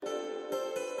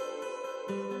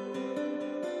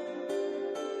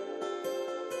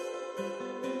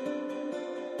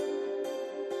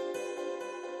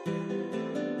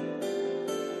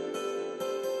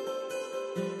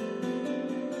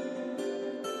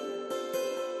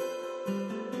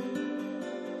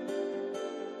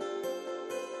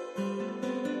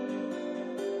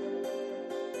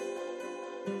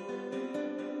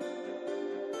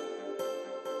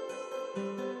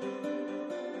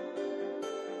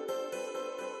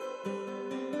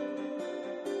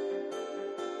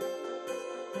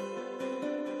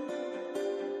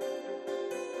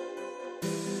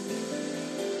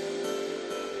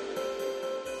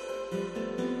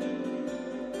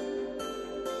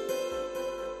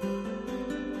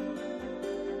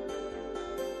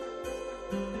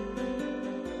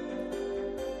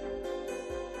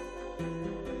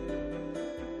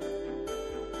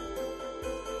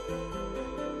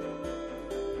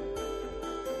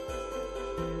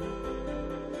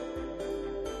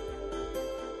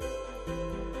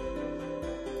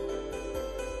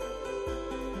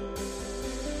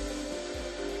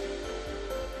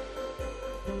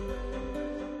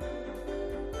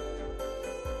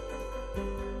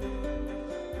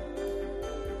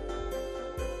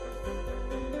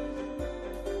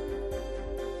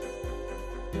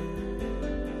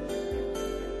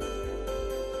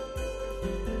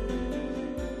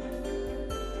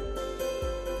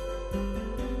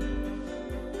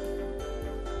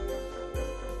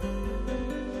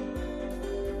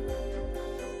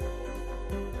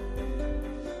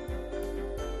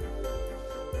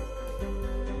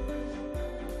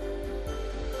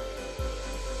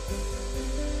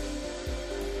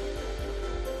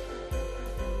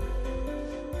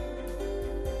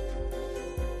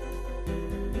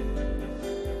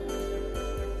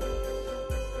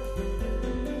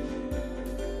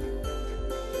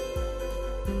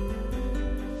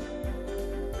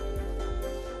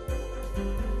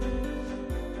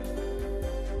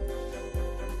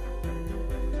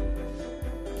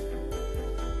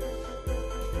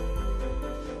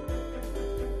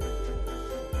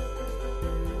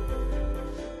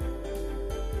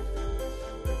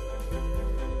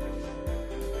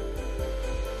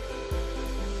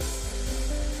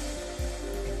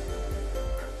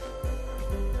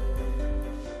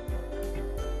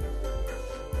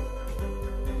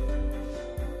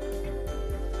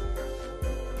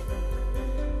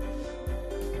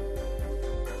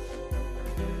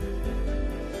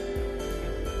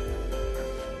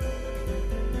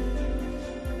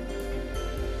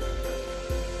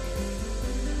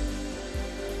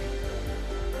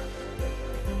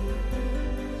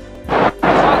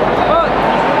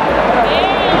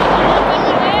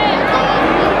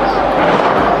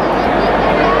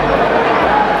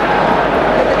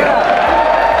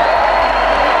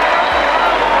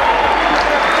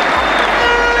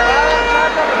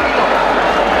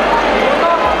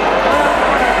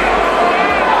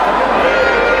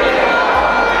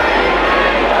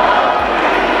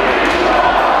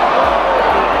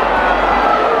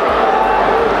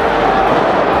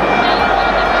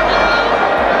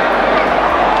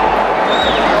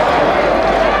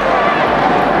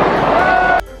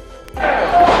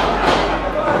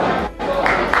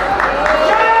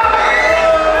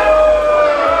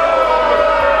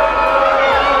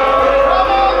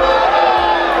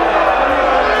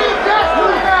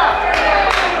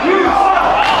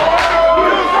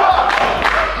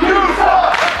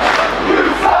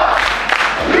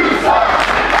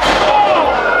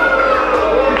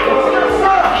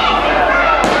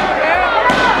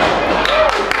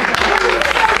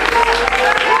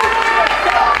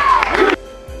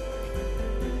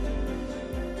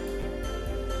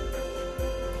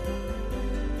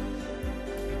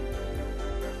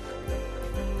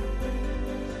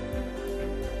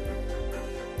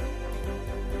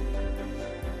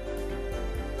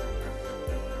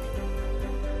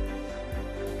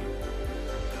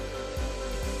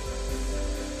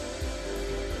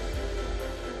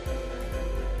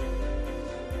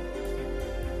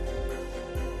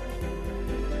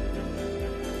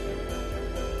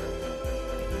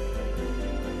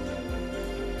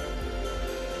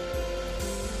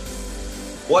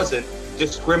wasn't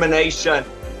discrimination.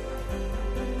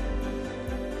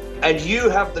 And you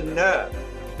have the nerve,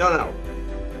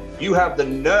 you have the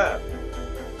nerve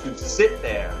to sit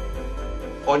there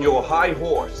on your high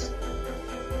horse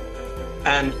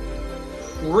and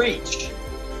preach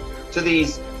to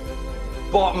these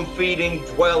bottom-feeding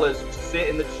dwellers who sit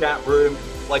in the chat room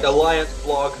like Alliance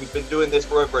Blog, who's been doing this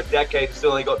for over a decade and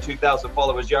still only got 2,000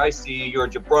 followers. Yeah, I see you. You're a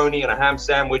jabroni and a ham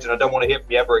sandwich, and I don't want to hear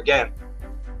from you ever again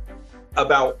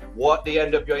about what the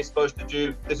NWA is supposed to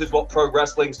do. This is what pro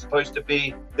wrestling is supposed to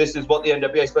be. This is what the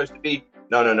NWA is supposed to be.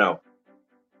 No.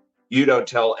 You don't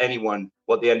tell anyone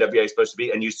what the NWA is supposed to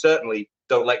be, and you certainly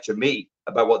don't lecture me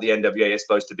about what the NWA is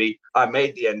supposed to be. I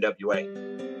made the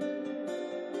NWA.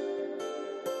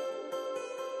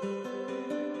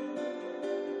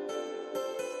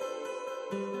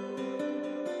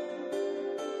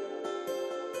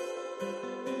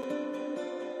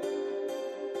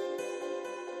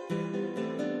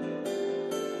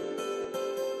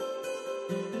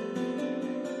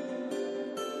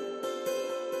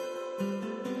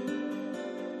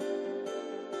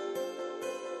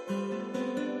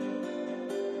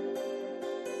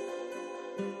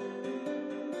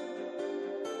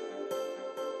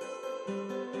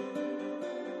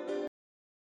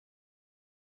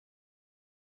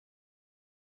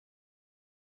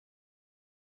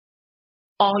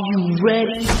 Are you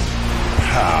ready?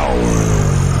 Power.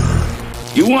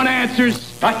 You want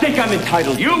answers? I think I'm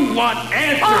entitled. You want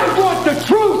answers? I want the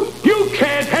truth! You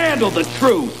can't handle the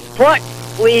truth! What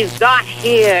we've got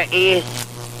here is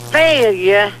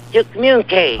failure to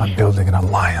communicate. I'm building an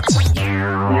alliance.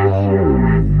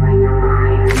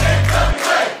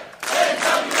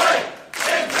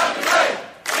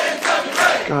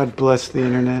 God bless the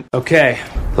internet. Okay,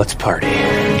 let's party.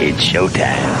 It's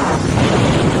showtime.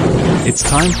 It's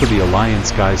time for the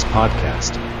Alliance Guys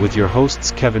podcast with your hosts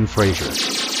Kevin Frazier,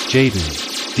 Jaden,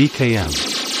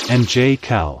 DKM, and J.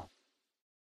 Cal.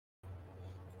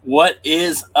 What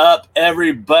is up,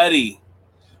 everybody?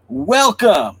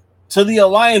 Welcome to the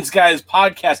Alliance Guys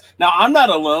podcast. Now, I'm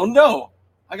not alone. No,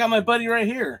 I got my buddy right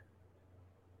here.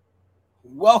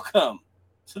 Welcome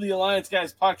to the Alliance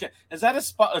Guys podcast. Is that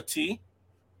a tea?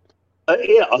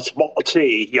 Yeah, a small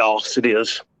tea. Yes, it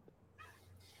is.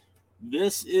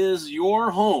 This is your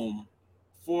home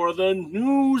for the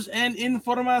news and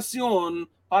información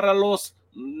para los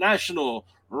National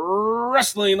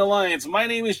Wrestling Alliance. My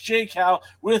name is J. Cal.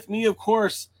 With me, of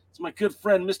course, is my good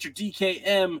friend, Mr.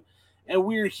 DKM. And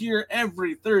we're here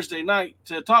every Thursday night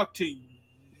to talk to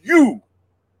you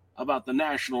about the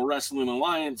National Wrestling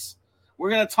Alliance. We're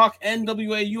going to talk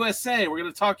NWA USA. We're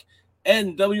going to talk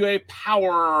NWA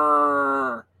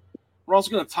POWERRR. We're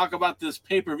also going to talk about this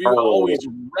pay-per-view, Always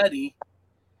Ready,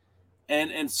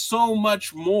 and so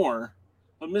much more.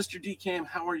 But Mr. DKM,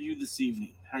 how are you this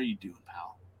evening? How are you doing,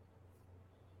 pal?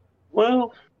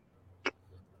 Well,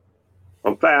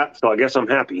 I'm fat, so I guess I'm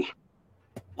happy.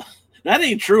 That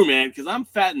ain't true, man, because I'm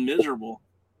fat and miserable.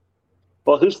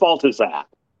 Well, whose fault is that?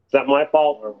 Is that my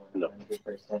fault or no?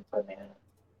 100% banana.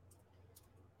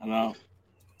 I know.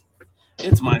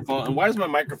 It's my fault. And why is my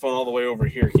microphone all the way over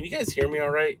here? Can you guys hear me all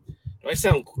right? Do I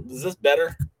sound? Is this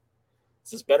better?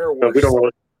 Is this better or worse? No,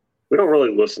 we don't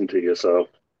really listen to you, so.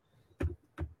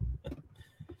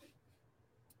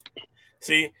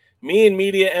 See, me and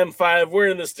Media M5, we're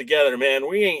in this together, man.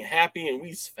 We ain't happy and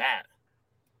we's fat.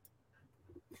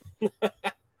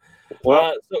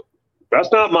 Well,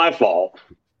 that's not my fault.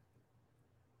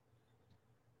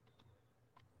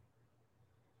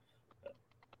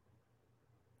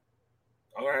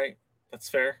 All right, that's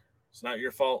fair. It's not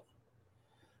your fault.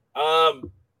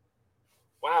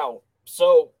 Wow.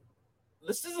 So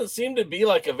this doesn't seem to be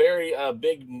like a very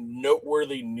big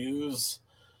noteworthy news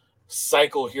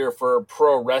cycle here for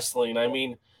pro wrestling. I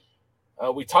mean,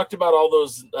 we talked about all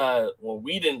those,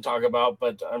 we didn't talk about,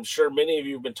 but I'm sure many of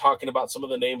you have been talking about some of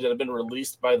the names that have been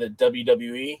released by the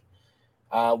WWE.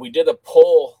 We did a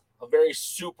poll, a very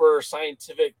super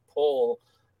scientific poll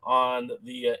on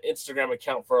the Instagram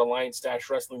account for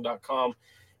alliance-wrestling.com.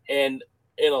 And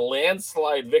in a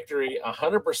landslide victory,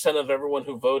 100% of everyone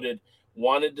who voted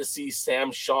wanted to see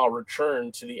Sam Shaw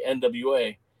return to the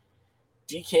NWA.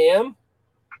 DKM,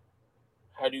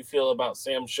 how do you feel about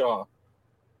Sam Shaw?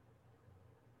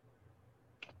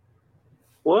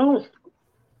 Well,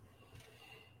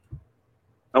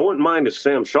 I wouldn't mind if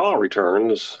Sam Shaw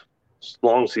returns as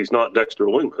long as he's not Dexter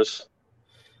Lumis.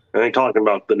 I ain't talking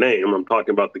about the name. I'm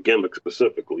talking about the gimmick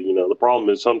specifically. You know, the problem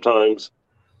is sometimes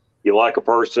you like a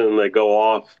person, they go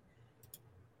off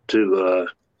to the,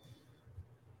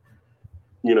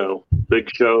 big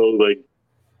show, they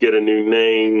get a new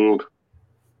name,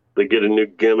 they get a new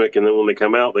gimmick, and then when they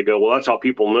come out, they go, well, that's how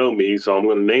people know me, so I'm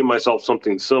going to name myself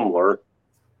something similar.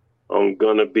 I'm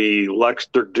going to be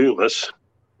Lexter Dumas.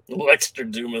 Lexter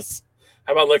Dumas.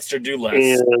 How about Lexter Do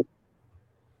Less? And,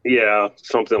 yeah,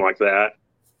 something like that.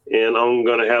 And I'm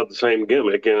going to have the same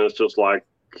gimmick, and it's just like,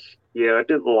 yeah, I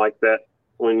didn't like that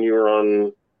when you were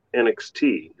on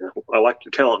NXT. I liked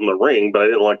your talent in the ring, but I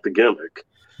didn't like the gimmick.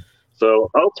 So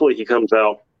hopefully he comes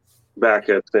out back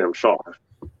at Sam Shaw.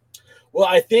 Well,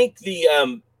 I think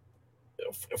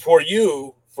for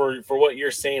you, for what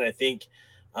you're saying, I think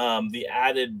the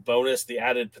added bonus, the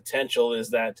added potential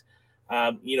is that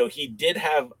he did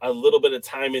have a little bit of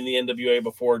time in the NWA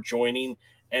before joining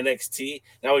NXT.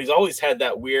 Now he's always had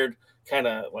that weird kind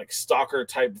of like stalker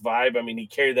type vibe. I mean, he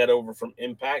carried that over from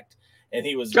Impact, and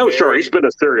he was sure, he's been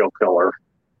a serial killer.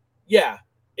 Yeah,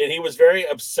 and he was very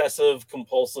obsessive,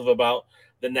 compulsive about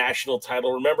the national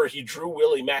title. Remember, he drew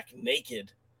Willie Mack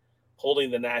naked,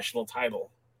 holding the national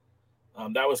title.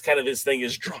 That was kind of his thing,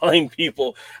 is drawing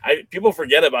people. People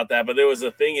forget about that, but there was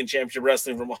a thing in Championship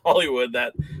Wrestling from Hollywood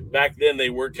that back then they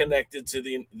were connected to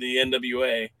the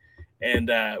NWA,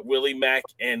 and Willie Mack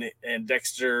and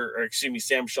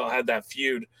Sam Shaw had that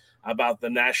feud about the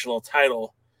national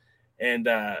title, and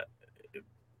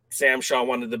Sam Shaw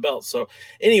wanted the belt. So,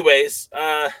 anyways,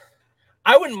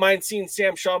 I wouldn't mind seeing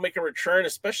Sam Shaw make a return,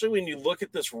 especially when you look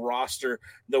at this roster,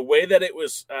 the way that it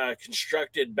was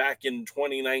constructed back in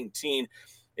 2019.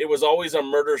 It was always a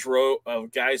murder's row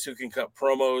of guys who can cut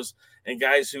promos and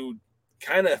guys who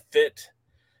kind of fit,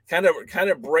 kind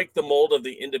of break the mold of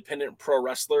the independent pro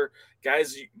wrestler.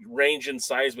 Guys range in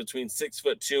size between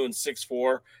 6'2" and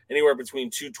 6'4", anywhere between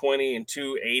 220 and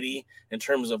 280 in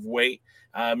terms of weight.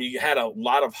 You had a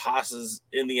lot of hosses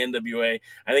in the NWA.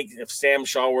 I think if Sam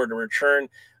Shaw were to return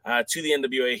to the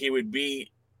NWA, he would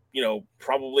be,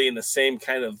 probably in the same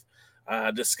kind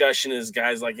of discussion as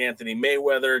guys like Anthony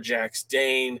Mayweather, Jax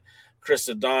Dane, Chris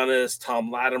Adonis,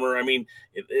 Tom Latimer. I mean,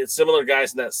 it's similar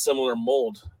guys in that similar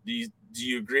mold. Do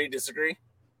you agree, disagree?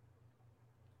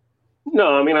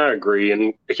 No, I mean, I agree,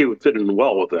 and he would fit in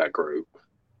well with that group.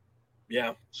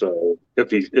 Yeah. So if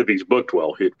he's booked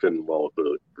well, he'd fit in well with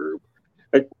the group.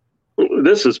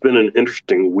 This has been an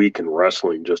interesting week in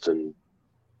wrestling, just in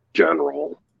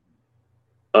general.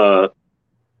 I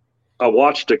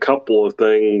watched a couple of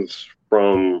things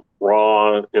from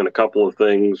Raw and a couple of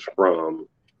things from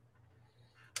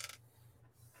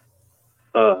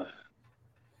AEW.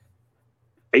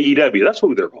 That's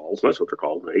what they're called.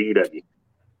 AEW.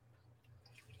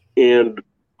 And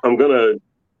I'm going to,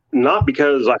 not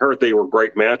because I heard they were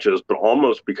great matches, but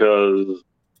almost because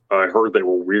I heard they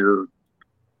were weird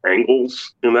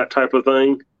angles and that type of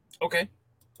thing. Okay.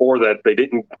 Or that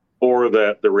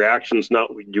the reaction's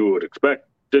not what you would expect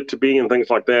it to be and things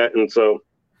like that. And so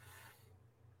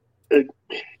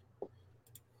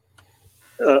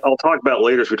I'll talk about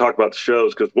later as we talk about the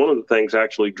shows, because one of the things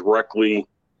actually directly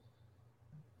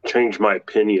changed my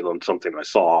opinion on something I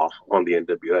saw on the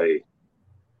NWA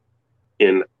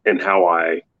in how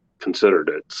I considered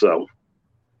it. So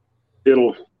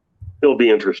it'll be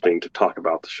interesting to talk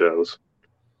about the shows.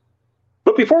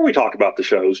 But before we talk about the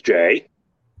shows, Jay,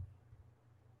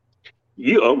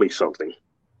 you owe me something.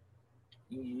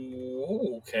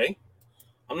 Ooh, okay.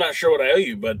 I'm not sure what I owe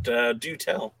you, but do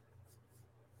tell.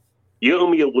 You owe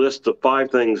me a list of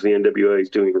 5 things the NWA is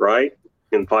doing right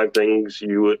and 5 things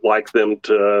you would like them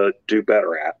to do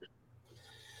better at.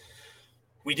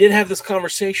 We did have this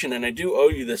conversation, and I do owe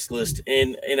you this list,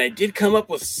 and I did come up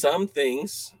with some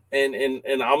things, and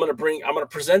I'm gonna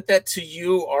present that to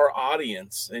you, our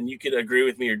audience, and you could agree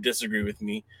with me or disagree with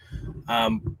me.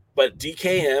 But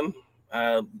DKM,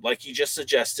 like you just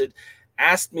suggested,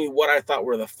 asked me what I thought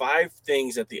were the 5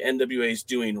 things that the NWA is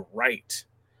doing right.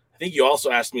 I think you also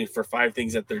asked me for 5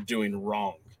 things that they're doing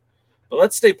wrong. But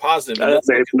let's stay positive. That's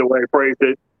the way I phrased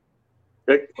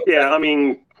it. Yeah, I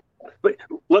mean,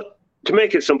 but to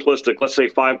make it simplistic, let's say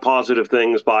 5 positive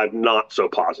things, 5 not so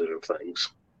positive things.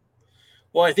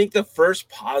 Well, I think the first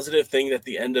positive thing that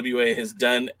the NWA has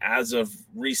done as of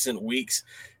recent weeks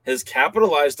has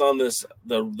capitalized on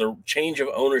the change of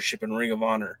ownership in Ring of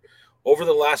Honor. Over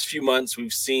the last few months,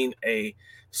 we've seen a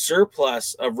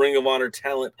surplus of Ring of Honor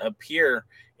talent appear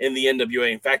in the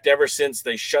NWA. In fact, ever since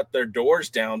they shut their doors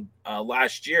down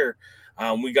last year,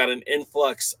 we got an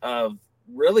influx of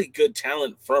really good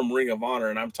talent from Ring of Honor.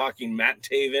 And I'm talking Matt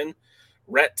Taven,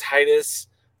 Rhett Titus,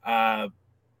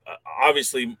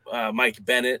 obviously Mike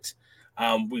Bennett.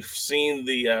 We've seen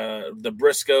the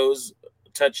Briscoes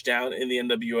touchdown in the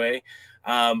NWA.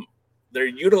 They're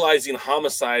utilizing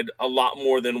Homicide a lot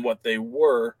more than what they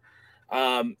were.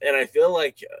 And I feel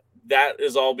like that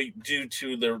is all due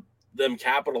to them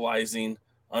capitalizing,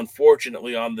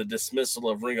 unfortunately, on the dismissal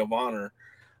of Ring of Honor.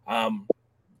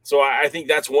 So I think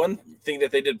that's one thing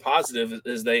that they did positive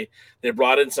is they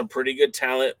brought in some pretty good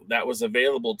talent that was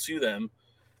available to them.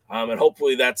 And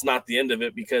hopefully that's not the end of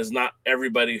it, because not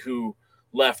everybody who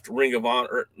left Ring of Honor,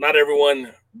 or not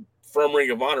everyone from Ring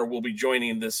of Honor will be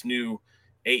joining this new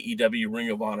AEW Ring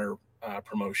of Honor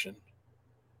promotion.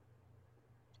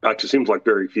 Actually, seems like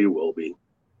very few will be.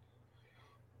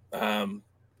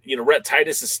 Rhett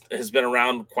Titus has been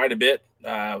around quite a bit.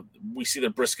 We see the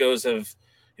Briscoes have,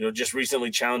 just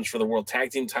recently challenged for the World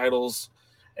Tag Team titles.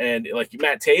 And like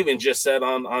Matt Taven just said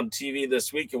on TV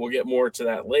this week, and we'll get more to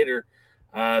that later,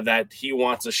 that he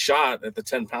wants a shot at the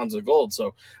 10 pounds of gold.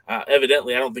 So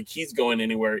evidently, I don't think he's going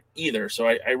anywhere either. So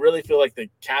I really feel like the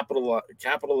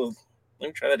let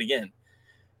me try that again.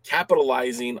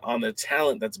 Capitalizing on the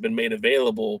talent that's been made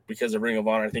available because of Ring of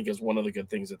Honor, I think, is one of the good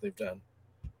things that they've done.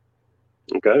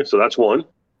 Okay, so that's one.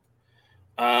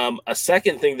 A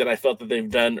second thing that I felt that they've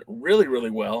done really, really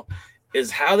well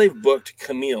is how they've booked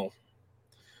Camille.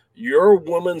 Your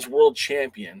women's world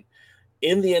champion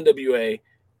in the NWA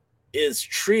is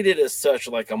treated as such,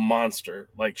 like a monster,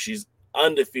 like she's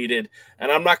undefeated.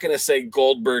 And I'm not going to say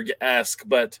Goldberg-esque,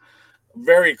 but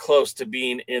very close to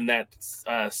being in that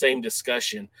same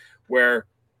discussion, where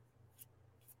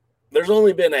there's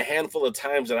only been a handful of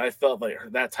times that I felt like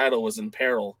that title was in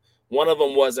peril. One of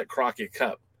them was at Crockett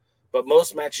Cup. But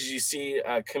most matches you see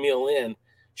Camille in,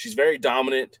 she's very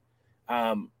dominant.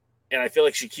 And I feel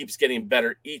like she keeps getting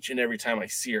better each and every time I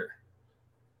see her.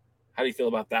 How do you feel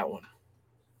about that one?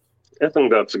 I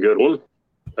think that's a good one.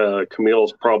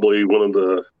 Camille's probably one of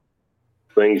the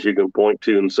things you can point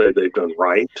to and say they've done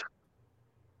right.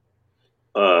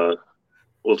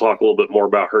 We'll talk a little bit more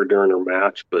about her during her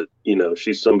match, but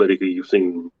she's somebody who you've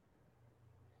seen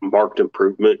marked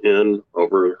improvement in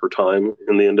over her time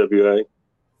in the NWA.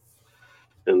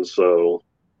 And so,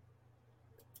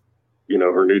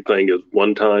 her new thing is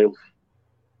one time.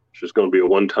 She's going to be a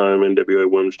one-time NWA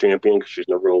Women's Champion because she's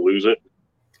never going to lose it.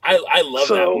 I love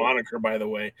that moniker, by the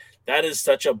way. That is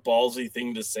such a ballsy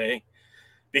thing to say,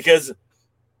 because,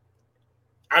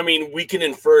 we can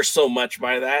infer so much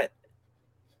by that.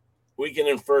 We can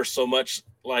infer so much,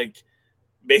 like,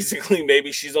 basically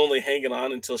maybe she's only hanging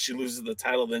on until she loses the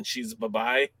title, then she's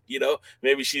bye-bye,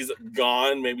 maybe she's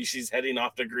gone, maybe she's heading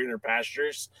off to greener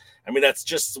pastures. That's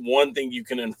just one thing you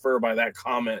can infer by that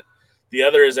comment. The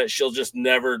other is that she'll just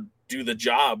never do the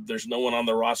job. There's no one on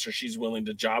the roster she's willing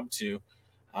to job to.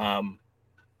 The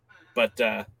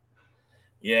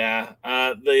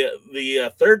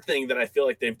third thing that I feel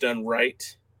like they've done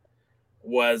right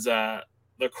was the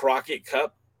Crockett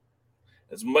Cup.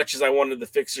 As much as I wanted the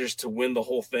Fixers to win the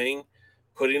whole thing,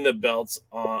 putting the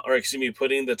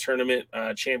tournament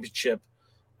championship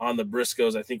on the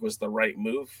Briscoes, I think was the right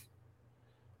move.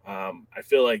 I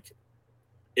feel like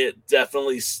it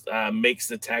definitely makes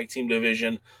the tag team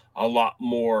division a lot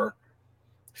more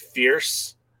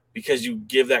fierce, because you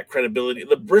give that credibility.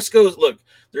 The Briscoes, look,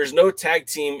 there's no tag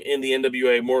team in the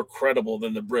NWA more credible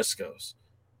than the Briscoes,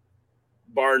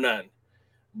 bar none.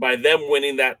 By them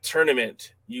winning that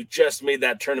tournament, you just made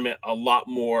that tournament a lot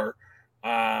more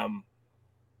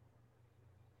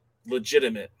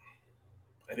legitimate,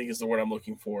 I think is the word I'm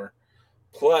looking for.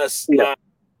 Plus,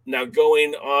 now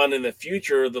going on in the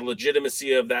future, the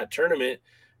legitimacy of that tournament,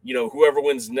 whoever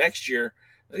wins next year,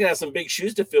 they're going to have some big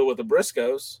shoes to fill with the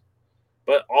Briscoes.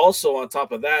 But also on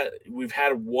top of that, we've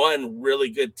had one really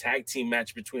good tag team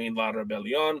match between La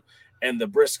Rebellion and the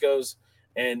Briscoes.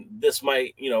 And this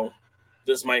might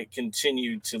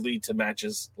continue to lead to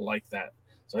matches like that.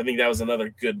 So I think that was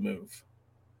another good move.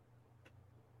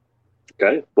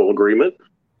 Okay, full agreement.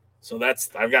 So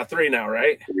I've got 3 now,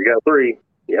 right? You got 3.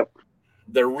 Yep.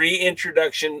 The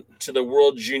reintroduction to the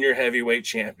World Junior Heavyweight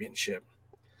Championship.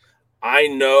 I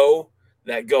know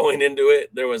that going into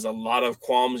it, there was a lot of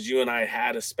qualms you and I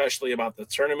had, especially about the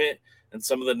tournament and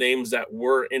some of the names that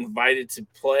were invited to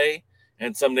play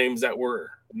and some names that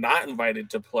were not invited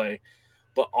to play.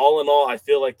 But all in all, I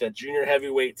feel like the junior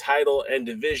heavyweight title and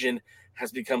division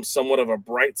has become somewhat of a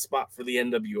bright spot for the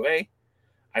NWA.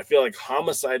 I feel like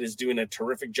Homicide is doing a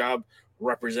terrific job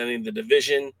representing the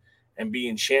division and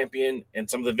being champion. And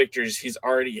some of the victories he's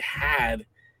already had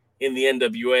in the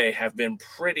NWA have been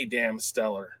pretty damn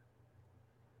stellar.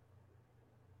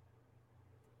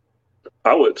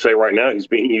 I would say right now he's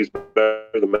being used better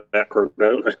than Matt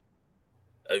Cardona.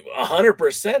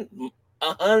 100%.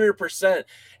 100%.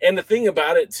 And the thing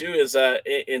about it too is,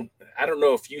 and I don't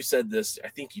know if you said this, I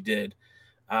think you did.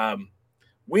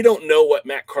 We don't know what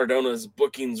Matt Cardona's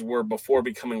bookings were before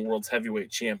becoming world's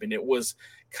heavyweight champion. It was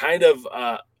kind of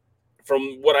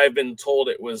from what I've been told,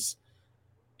 it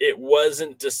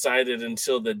wasn't decided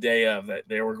until the day of that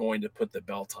they were going to put the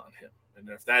belt on him. And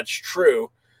if that's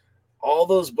true, all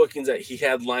those bookings that he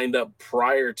had lined up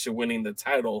prior to winning the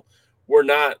title were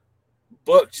not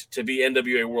booked to be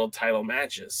NWA World Title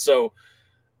matches. So,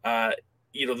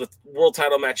 the world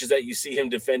title matches that you see him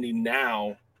defending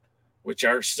now, which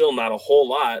are still not a whole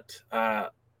lot,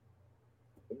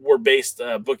 were based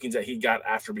bookings that he got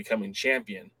after becoming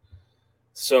champion.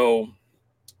 So,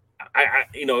 I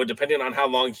depending on how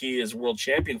long he is world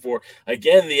champion for,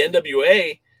 again, the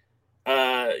NWA,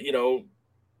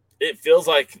 it feels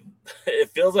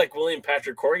like William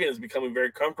Patrick Corgan is becoming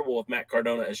very comfortable with Matt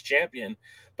Cardona as champion.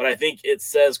 But I think it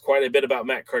says quite a bit about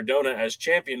Matt Cardona as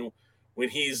champion when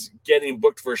he's getting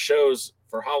booked for shows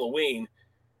for Halloween,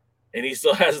 and he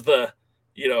still has the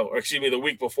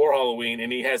week before Halloween,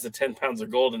 and he has the 10 pounds of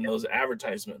gold in those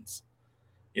advertisements.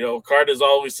 Card is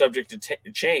always subject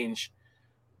to change,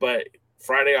 but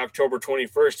Friday, October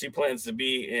 21st, he plans to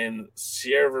be in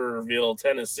Sierraville,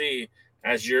 Tennessee,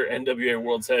 as your NWA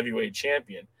World Heavyweight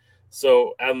Champion.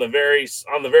 So on the very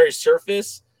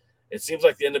surface, it seems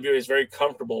like the NWA is very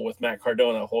comfortable with Matt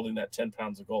Cardona holding that 10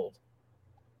 pounds of gold.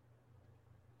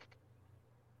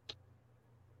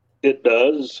 It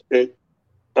does.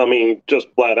 Just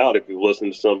flat out, if you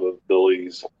listen to some of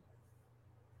Billy's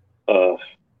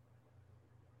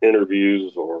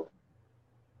interviews or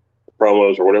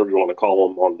promos or whatever you want to call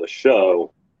them on the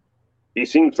show, he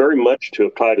seems very much to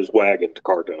have tied his wagon to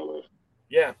Cardona.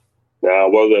 Yeah. Now,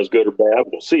 whether that's good or bad,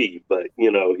 we'll see. But,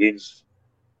 he's,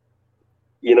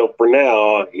 for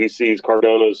now, he sees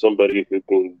Cardona as somebody who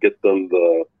can get them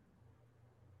the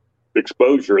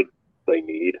exposure they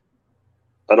need.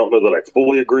 I don't know that I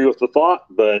fully agree with the thought,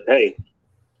 but hey,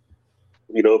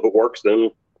 if it works,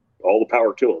 then all the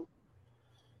power to him.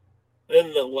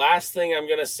 Then the last thing I'm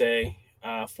going to say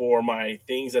for my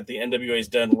things that the NWA has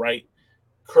done right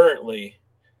currently,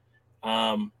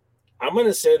 I'm going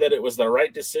to say that it was the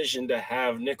right decision to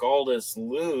have Nick Aldis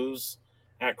lose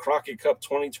at Crockett Cup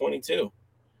 2022.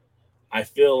 I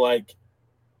feel like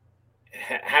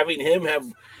having him have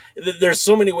 – there's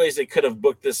so many ways they could have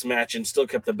booked this match and still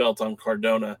kept the belt on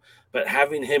Cardona, but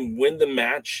having him win the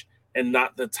match and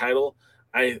not the title,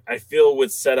 I feel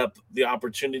would set up the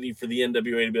opportunity for the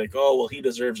NWA to be like, oh, well, he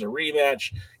deserves a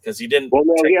rematch because he didn't. Well,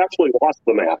 no, he actually lost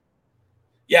the match.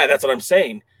 Yeah, that's what I'm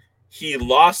saying. He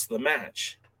lost the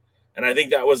match. And I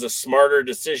think that was a smarter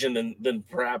decision than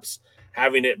perhaps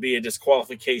having it be a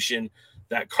disqualification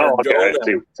that Cardona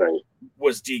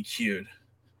was DQ'd.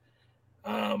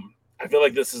 I feel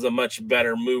like this is a much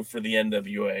better move for the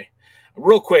NWA.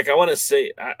 Real quick, I want to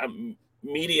say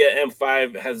Media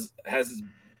M5 has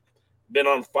been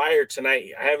on fire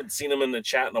tonight. I haven't seen him in the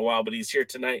chat in a while, but he's here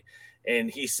tonight.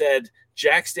 And he said,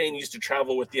 Jack Stane used to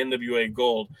travel with the NWA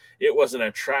Gold. It was an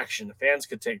attraction. Fans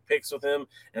could take pics with him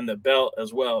and the belt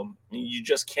as well. You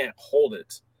just can't hold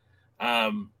it.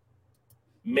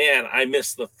 Man, I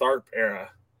miss the Tharp era.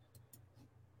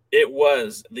 It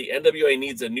was. The NWA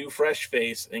needs a new, fresh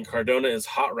face, and Cardona is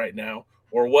hot right now,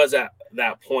 or was at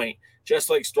that point. Just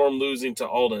like Storm losing to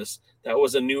Aldis, that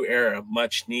was a new era,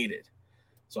 much needed.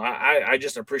 So I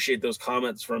just appreciate those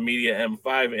comments from Media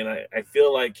M5, and I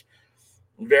feel like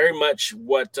very much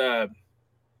what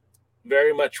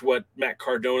Matt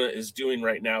Cardona is doing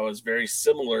right now is very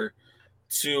similar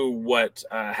to what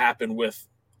happened with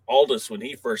Aldis when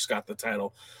he first got the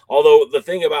title. Although the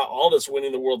thing about Aldis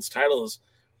winning the world's title is,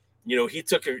 he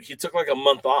took like a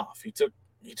month off. He took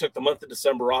the month of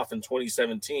December off in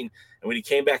 2017, and when he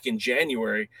came back in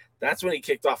January, that's when he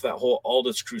kicked off that whole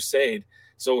Aldis crusade.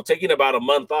 So taking about a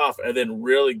month off and then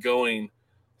really going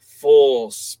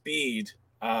full speed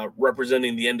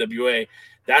representing the NWA,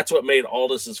 that's what made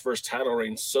Aldis's first title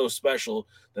reign so special.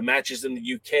 The matches in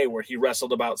the UK where he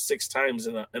wrestled about 6 times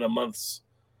in a month's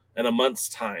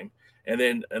time, and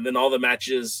then all the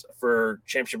matches for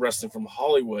Championship Wrestling from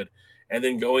Hollywood, and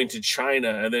then going to China,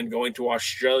 and then going to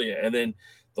Australia, and then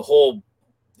the whole,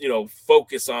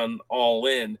 focus on All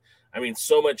In. I mean,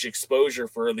 so much exposure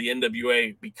for the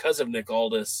NWA because of Nick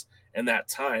Aldis and that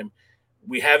time.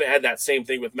 We haven't had that same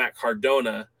thing with Matt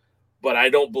Cardona, but I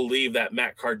don't believe that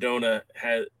Matt Cardona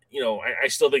has, I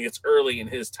still think it's early in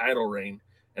his title reign,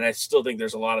 and I still think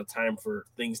there's a lot of time for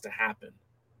things to happen.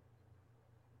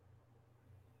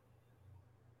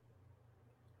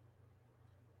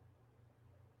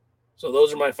 So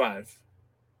those are my 5.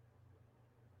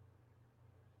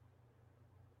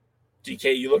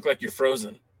 DK, you look like you're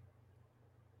frozen.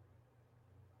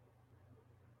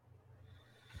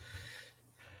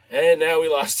 And now we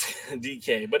lost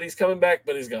DK, but he's coming back,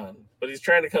 but he's gone. But he's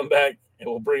trying to come back, and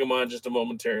we'll bring him on just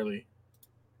momentarily.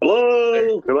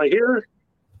 Hello, am I here?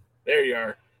 There you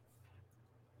are.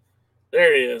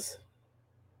 There he is.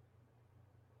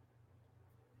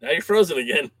 Now you're frozen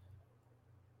again.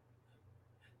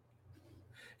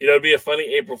 You know, it'd be a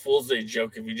funny April Fool's Day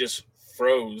joke if you just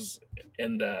froze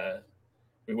and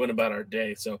we went about our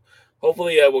day. So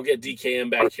hopefully we'll get DKM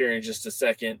back here in just a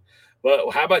second. But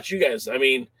how about you guys? I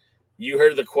mean, you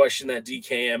heard the question that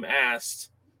DKM asked.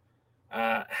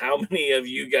 How many of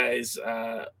you guys,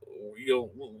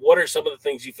 what are some of the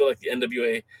things you feel like the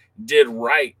NWA did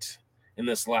right in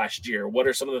this last year? What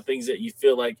are some of the things that you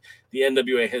feel like the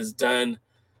NWA has done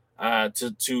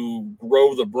to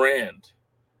grow the brand?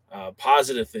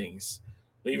 Positive things.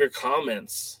 Leave your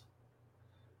comments.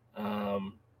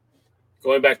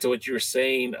 Going back to what you were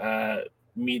saying,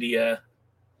 media.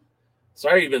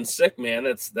 Sorry you've been sick, man.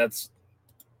 That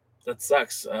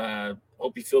sucks.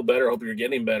 Hope you feel better. Hope you're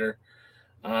getting better.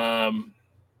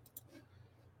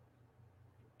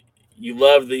 You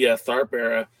love the Tharp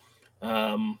era.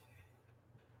 I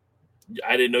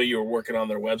didn't know you were working on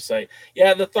their website.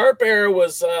 Yeah, the Tharp era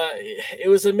was it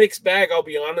was a mixed bag. I'll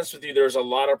be honest with you. There was a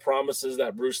lot of promises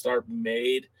that Bruce Tharp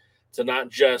made to not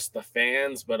just the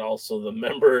fans, but also the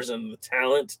members and the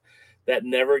talent that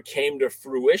never came to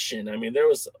fruition. I mean, there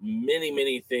was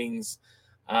many things.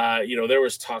 There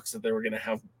was talks that they were going to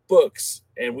have books,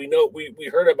 and we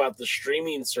heard about the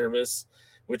streaming service,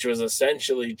 which was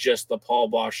essentially just the Paul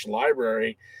Bosch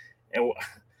library. And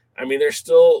I mean, there's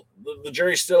still the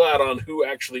jury's still out on who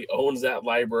actually owns that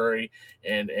library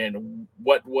and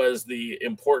what was the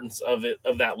importance of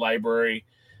that library.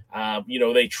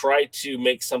 They tried to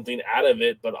make something out of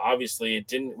it, but obviously it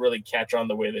didn't really catch on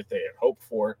the way that they had hoped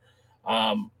for.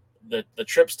 The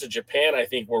trips to Japan, I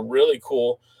think, were really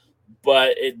cool,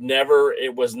 but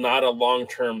it was not a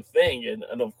long-term thing.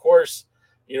 And of course,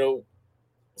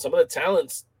 some of the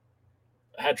talents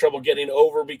had trouble getting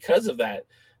over because of that.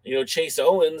 Chase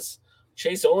Owens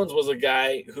was a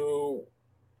guy who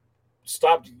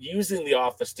stopped using the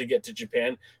office to get to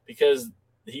Japan because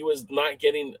he was not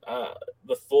getting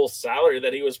the full salary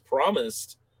that he was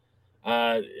promised.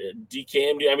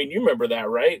 DKM, I mean, you remember that,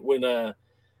 right? When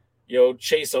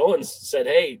Chase Owens said,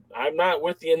 "Hey, I'm not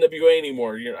with the NWA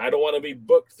anymore. I don't want to be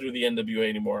booked through the NWA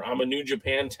anymore. I'm a New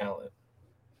Japan talent."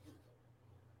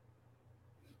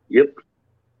 Yep.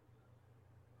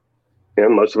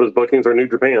 And most of his bookings are New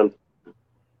Japan.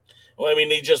 Well, I mean,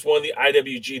 they just won the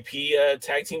IWGP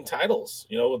tag team titles,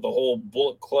 with the whole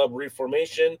Bullet Club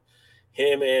reformation.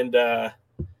 Him and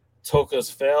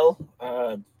Tokas fell.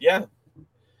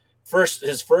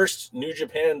 His first New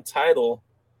Japan title,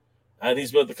 and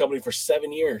he's been with the company for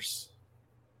 7 years.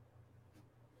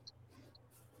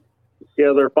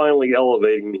 Yeah, they're finally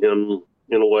elevating him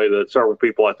in a way that several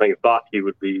people, I think, thought he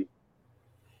would be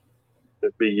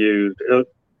used.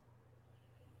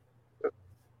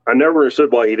 I never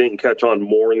understood why he didn't catch on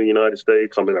more in the United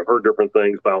States. I mean, I've heard different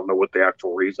things, but I don't know what the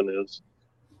actual reason is.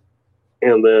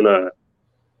 And then,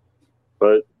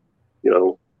 but,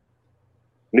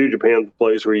 New Japan's a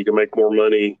place where you can make more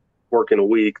money working a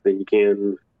week than you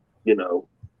can,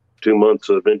 2 months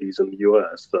of indies in the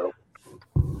U.S. So,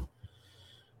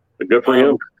 but good for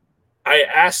him. I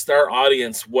asked our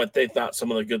audience what they thought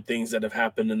some of the good things that have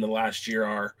happened in the last year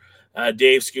are.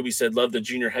 Dave Scooby said, "Love the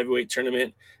junior heavyweight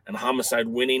tournament and Homicide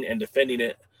winning and defending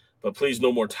it, but please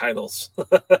no more titles."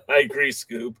 I agree,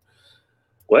 Scoob.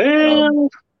 Well,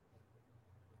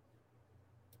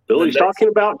 Billy's talking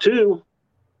about two.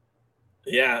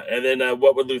 Yeah, and then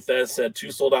what would Luthez said,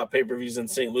 2 sold-out pay-per-views in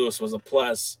St. Louis was a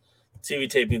plus. TV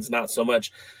tapings, not so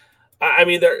much. I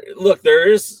mean, there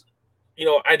is,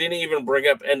 I didn't even bring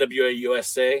up NWA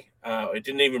USA. I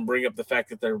didn't even bring up the fact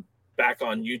that they're back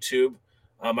on YouTube.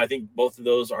 I think both of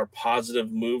those are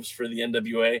positive moves for the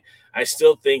NWA. I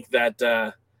still think that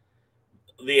the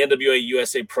NWA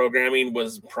USA programming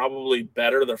was probably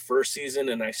better the first season,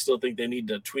 and I still think they need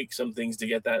to tweak some things to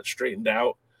get that straightened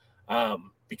out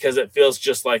because it feels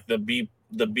just like the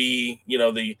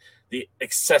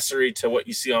accessory to what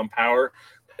you see on Power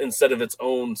instead of its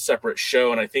own separate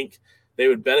show. And I think they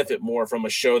would benefit more from a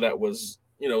show that was,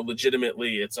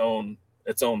 legitimately its own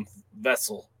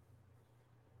vessel.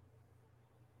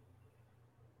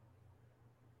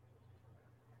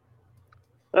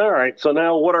 All right. So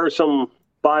now what are some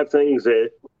 5 things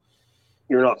that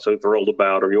you're not so thrilled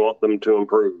about or you want them to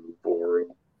improve or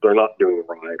they're not doing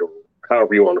right or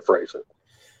however you want to phrase it?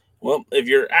 Well, if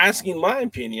you're asking my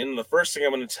opinion, the first thing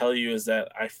I'm going to tell you is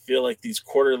that I feel like these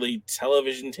quarterly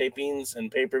television tapings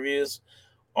and pay-per-views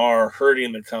are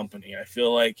hurting the company. I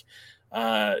feel like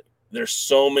there's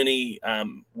so many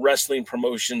wrestling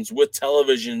promotions with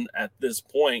television at this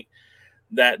point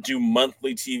that do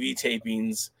monthly TV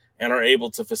tapings and are able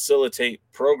to facilitate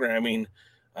programming,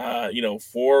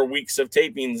 4 weeks of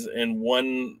tapings and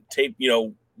one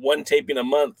taping a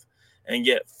month and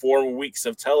get 4 weeks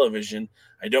of television.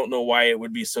 I don't know why it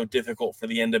would be so difficult for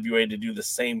the NWA to do the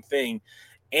same thing.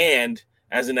 And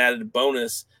as an added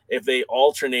bonus, if they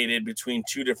alternated between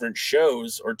 2 different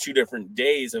shows or 2 different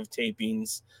days of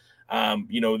tapings,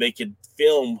 they could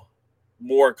film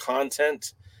more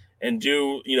content and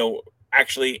do,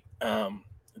 actually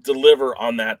deliver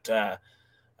on that.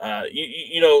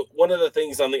 One of the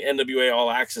things on the NWA All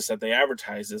Access that they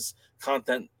advertise is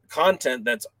content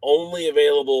that's only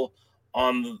available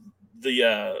on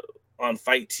on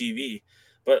Fight TV.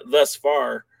 But thus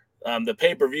far, the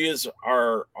pay-per-views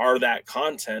are that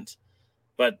content.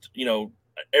 But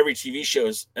every TV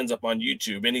show ends up on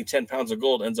YouTube. Any 10 pounds of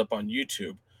gold ends up on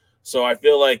YouTube. So I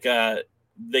feel like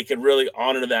they could really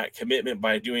honor that commitment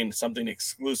by doing something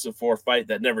exclusive for Fight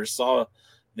that never saw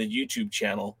the YouTube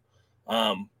channel.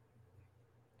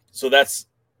 So that's,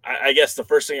 I guess, the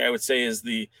first thing I would say is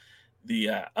the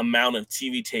amount of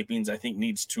TV tapings I think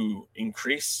needs to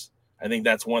increase. I think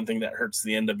that's one thing that hurts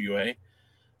the NWA.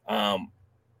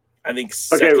 I think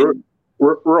second,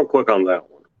 real quick on that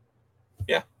one.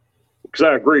 Yeah, because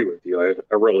I agree with you.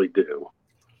 I really do.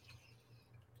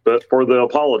 But for the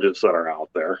apologists that are out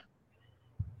there,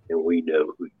 and we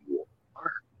know who you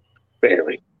are,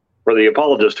 family, for the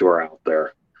apologists who are out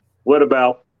there, what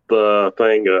about the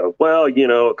thing of,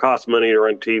 it costs money to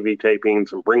run TV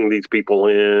tapings and bring these people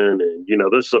in, and,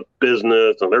 this is a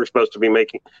business, and they're supposed to be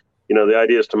making, the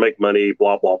idea is to make money,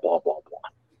 blah, blah, blah, blah, blah.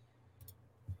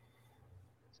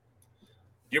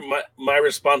 My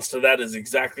response to that is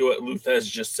exactly what Luthez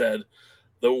just said.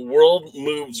 The world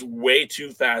moves way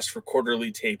too fast for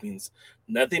quarterly tapings.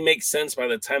 Nothing makes sense by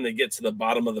the time they get to the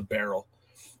bottom of the barrel.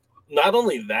 Not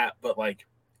only that, but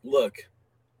look,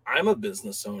 I'm a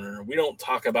business owner. We don't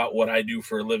talk about what I do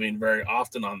for a living very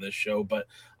often on this show, but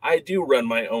I do run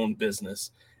my own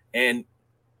business. And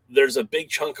there's a big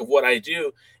chunk of what I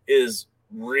do is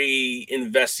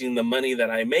reinvesting the money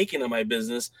that I make into my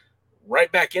business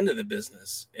right back into the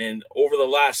business. And over the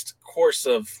last course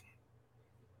of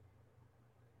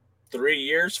 3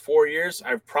 years, 4 years,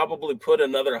 I've probably put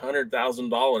another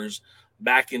 $100,000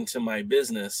 back into my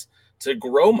business to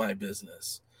grow my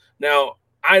business. Now,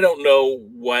 I don't know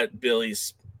what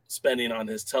Billy's spending on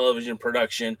his television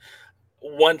production.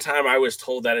 One time I was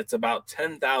told that it's about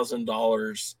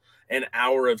 $10,000 an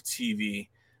hour of TV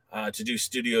to do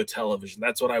studio television.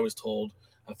 That's what I was told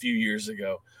a few years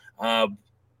ago.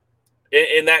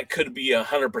 And that could be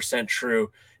 100%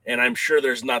 true. And I'm sure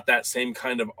there's not that same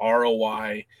kind of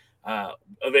ROI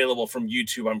available from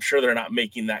YouTube. I'm sure they're not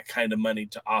making that kind of money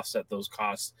to offset those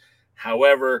costs.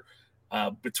 However,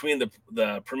 between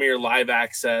the Premier Live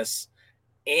Access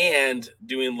and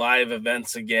doing live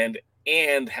events again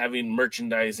and having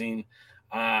merchandising,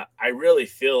 I really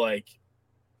feel like,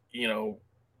 you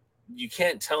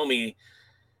can't tell me,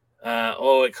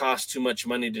 it costs too much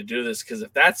money to do this. Because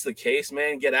if that's the case,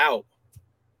 man, get out.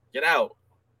 Get out.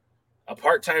 A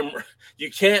part-time, you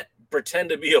can't pretend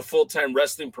to be a full-time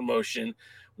wrestling promotion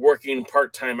working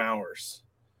part-time hours.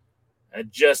 I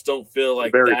just don't feel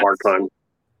like very part-time.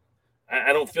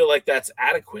 I don't feel like that's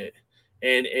adequate.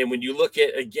 And when you look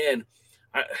at, again,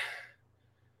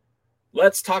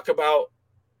 let's talk about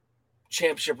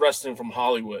Championship Wrestling from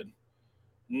Hollywood.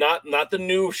 Not the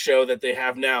new show that they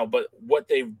have now, but what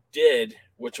they did,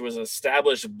 which was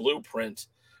established blueprint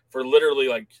for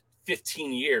literally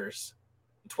 15 years,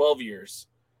 12 years,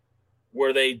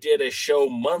 where they did a show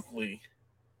monthly,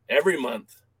 every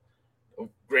month.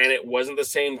 Granted, it wasn't the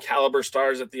same caliber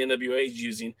stars that the NWA is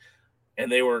using,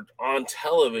 and they were on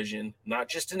television, not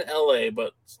just in LA,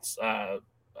 but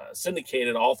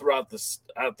syndicated all throughout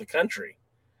the country.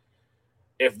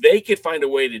 If they could find a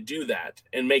way to do that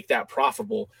and make that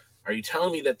profitable, are you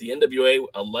telling me that the NWA,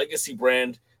 a legacy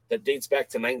brand that dates back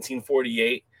to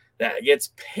 1948, that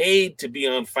gets paid to be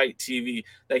on Fight TV,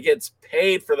 that gets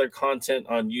paid for their content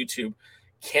on YouTube,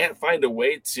 can't find a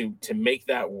way to make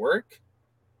that work?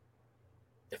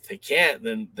 If they can't,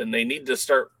 then they need to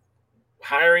start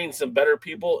hiring some better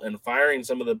people and firing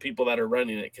some of the people that are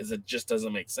running it, because it just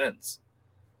doesn't make sense.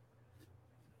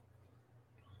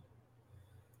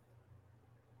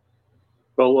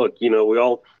 Well, look, we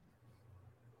all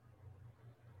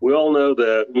know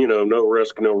that, no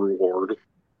risk, no reward.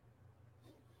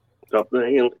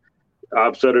 And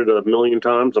I've said it a million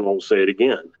times, and I'll say it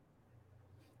again.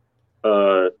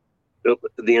 The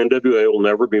NWA will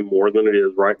never be more than it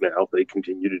is right now if they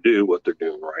continue to do what they're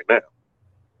doing right now.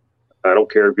 I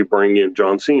don't care if you bring in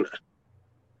John Cena.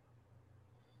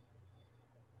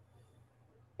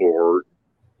 or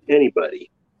anybody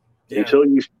Yeah.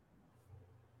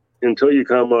 until you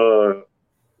come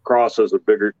across as a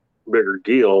bigger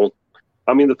deal.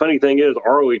 I mean, the funny thing is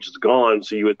ROH is gone,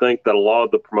 so you would think that a lot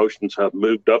of the promotions have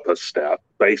moved up a step,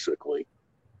 basically.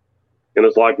 And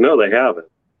it's like, no, they haven't.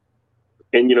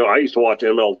 And, I used to watch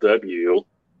MLW,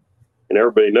 and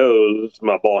everybody knows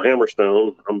my ball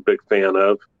Hammerstone, I'm a big fan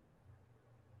of.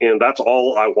 And that's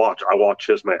all I watch. I watch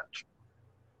his match.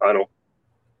 I don't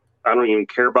even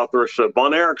care about the rest of it.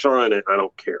 Von Erich's are in it. I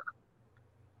don't care.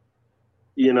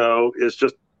 It's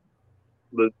just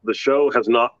the show has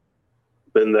not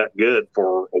been that good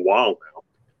for a while now.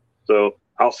 So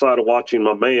outside of watching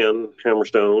my man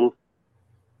Hammerstone,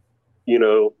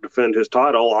 defend his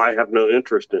title, I have no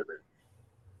interest in it.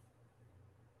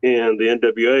 And the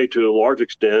NWA, to a large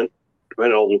extent,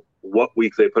 depending on what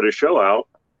week they put a show out,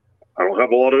 I don't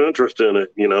have a lot of interest in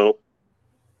it.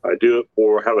 I do it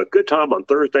for have a good time on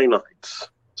Thursday nights.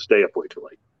 Stay up way too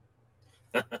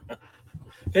late.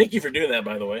 Thank you for doing that,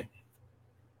 by the way.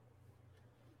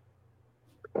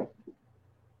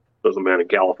 There's a man in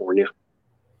California.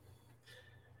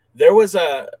 There was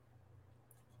a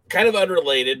kind of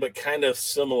unrelated, but kind of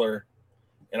similar.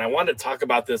 And I wanted to talk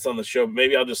about this on the show, but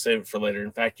maybe I'll just save it for later.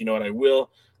 In fact, you know what? I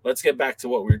will. Let's get back to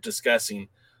what we were discussing.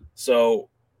 So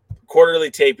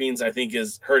quarterly tapings, I think,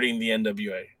 is hurting the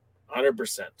NWA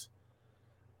 100%.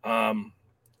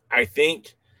 I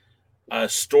think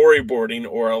storyboarding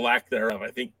or a lack thereof, I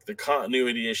think the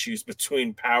continuity issues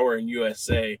between Power and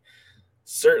USA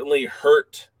certainly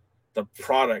hurt the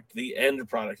product, the end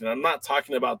product. And I'm not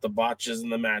talking about the botches in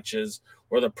the matches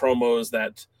or the promos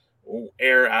that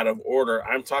air out of order.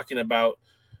 I'm talking about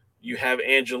you have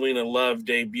Angelina Love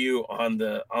debut on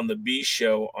the B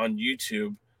show on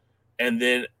YouTube and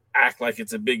then act like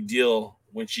it's a big deal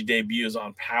when she debuts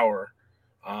on Power.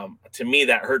 To me,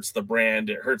 that hurts the brand.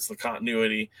 It hurts the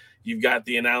continuity. You've got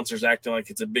the announcers acting like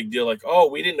it's a big deal. Like, oh,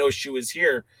 we didn't know she was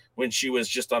here when she was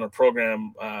just on a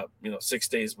program, 6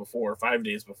 days before, 5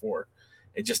 days before.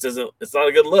 It just doesn't, it's not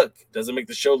a good look. It doesn't make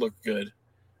the show look good.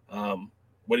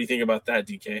 What do you think about that,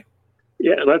 DK?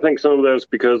 Yeah. And I think some of that's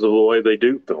because of the way they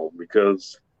do film,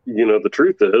 because, the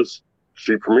truth is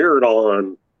she premiered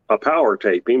on a Power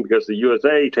taping because the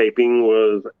USA taping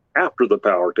was after the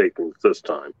Power taping this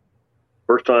time.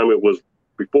 First time it was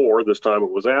before, this time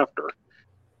it was after.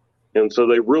 And so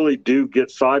they really do get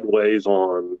sideways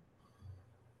on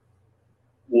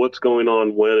what's going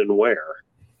on when and where.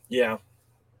 Yeah.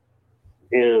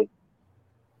 And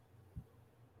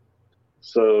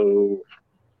so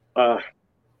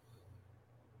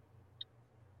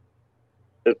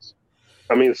it's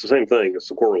the same thing. It's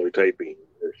the quarterly taping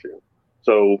issue.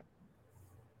 So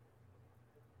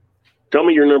tell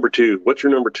me your number two. What's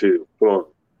your number two? Come on.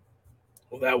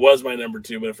 Well, that was my number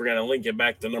two, but if we're going to link it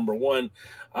back to number one,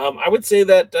 I would say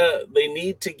that they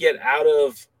need to get out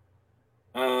of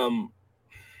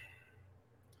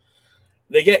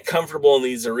they get comfortable in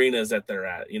these arenas that they're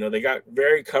at. They got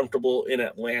very comfortable in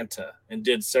Atlanta and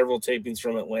did several tapings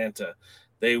from Atlanta.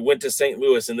 They went to St.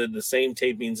 Louis and did the same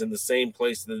tapings in the same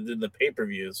place that did the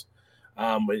pay-per-views,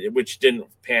 which didn't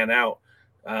pan out.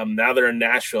 Now they're in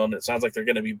Nashville, and it sounds like they're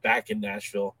going to be back in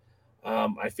Nashville.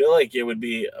 I feel like it would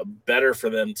be better for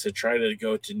them to try to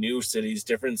go to new cities,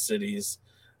 different cities,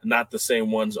 not the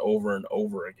same ones over and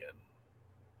over again.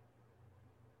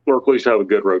 Or at least have a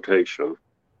good rotation.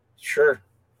 Sure.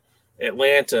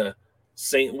 Atlanta,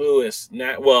 St. Louis.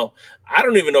 Well, I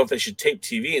don't even know if they should tape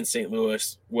TV in St.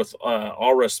 Louis, with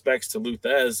all respects to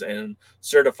Luthez and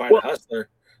Certified Hustler.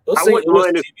 I wouldn't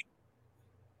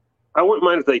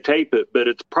mind if they tape it, but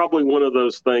it's probably one of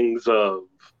those things of,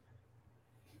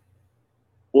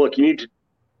 look, you need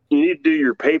to do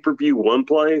your pay-per-view one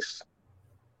place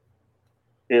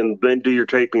and then do your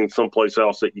taping someplace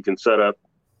else that you can set up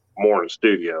more in a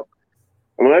studio.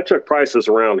 I mean, I took prices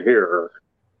around here.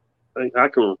 I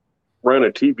can rent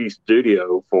a TV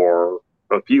studio for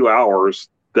a few hours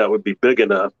that would be big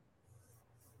enough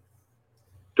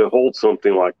to hold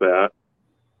something like that.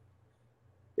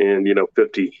 And,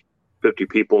 50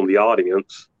 people in the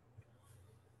audience.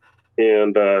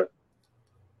 And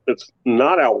it's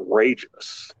not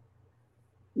outrageous,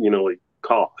 like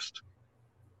cost.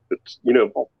 It's,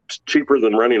 it's cheaper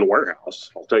than renting a warehouse.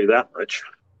 I'll tell you that much.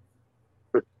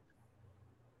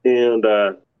 And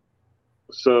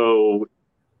so,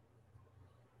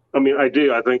 I mean, I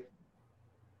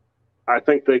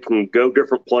think they can go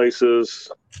different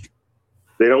places.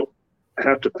 They don't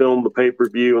have to film the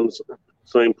pay-per-view in the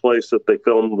same place that they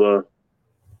film the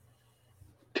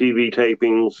TV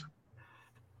tapings,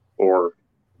 or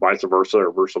vice versa,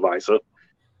 or versa.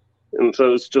 And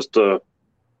so it's just a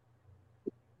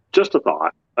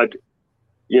thought.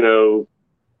 you know,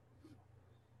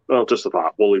 well, just a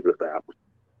thought. We'll leave it at that.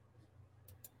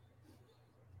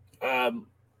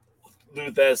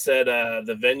 Luther said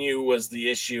the venue was the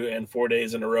issue, and 4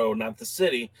 days in a row, not the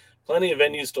city. Plenty of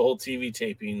venues to hold TV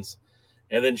tapings.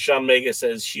 And then Sean Mega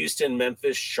says Houston,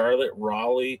 Memphis, Charlotte,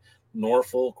 Raleigh,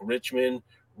 Norfolk, Richmond,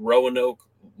 Roanoke,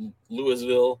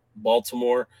 Louisville,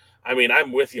 Baltimore. I mean,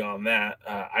 I'm with you on that.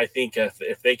 I think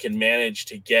if they can manage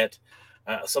to get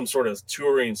some sort of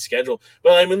touring schedule.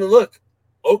 But I mean, look,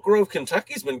 Oak Grove,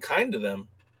 Kentucky's been kind to them.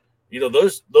 You know,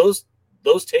 those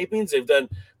tapings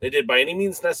they did By Any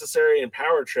Means Necessary and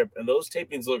Power Trip, and those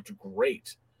tapings looked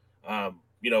great.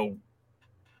 You know,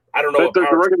 I don't know. But there's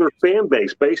a regular fan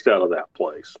base based out of that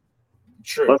place.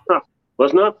 True.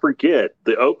 Let's not forget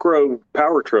the Oak Grove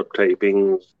Power Trip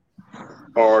tapings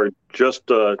are just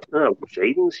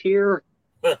Jaden's here.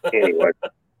 Anyway,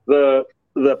 the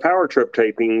Power Trip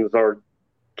tapings are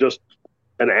just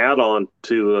an add-on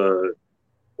to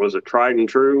was it Tried and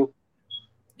True?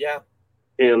 Yeah.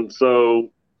 And so,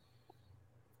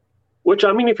 which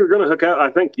I mean, if you're going to hook out,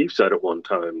 I think you said it one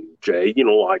time, Jay. You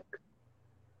know, like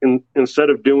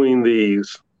instead of doing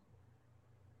these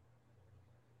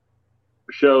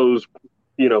shows,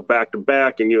 you know, back to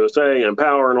back in USA and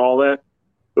Power and all that,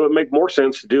 it would make more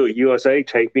sense to do a USA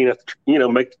taping. You know,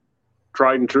 make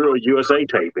Tried and True a USA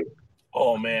taping.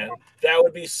 Oh man, that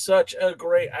would be such a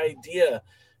great idea.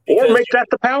 Or make that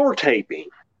the Power taping.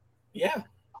 Yeah.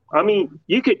 I mean,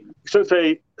 you could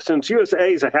since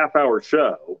USA is a half-hour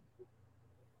show,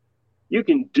 you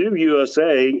can do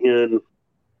USA in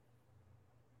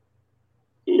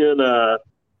a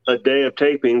day of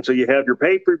taping. So you have your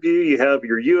pay-per-view, you have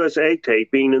your USA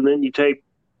taping, and then you tape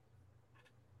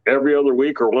every other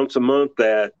week or once a month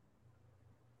that,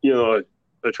 you know,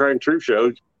 a Tried and True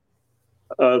show.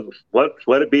 Let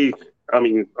it be. I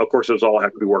mean, of course, those all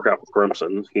have to be worked out with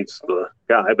Crimson. He's the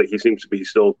guy, but he seems to be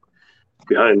still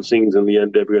behind the scenes in the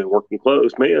NWA working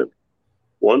close. Man,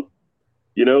 run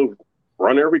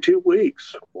every 2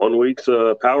 weeks. 1 week's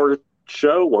a Power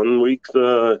show, 1 week's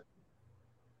a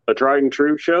Tried and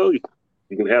True show.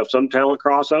 You can have some talent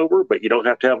crossover, but you don't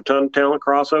have to have a ton of talent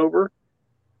crossover.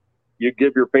 You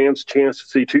give your fans a chance to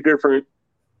see two different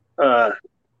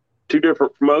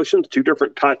promotions, two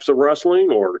different types of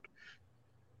wrestling, or,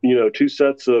 you know, two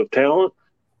sets of talent.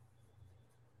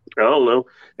 I don't know.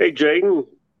 Hey, Jaden,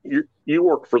 you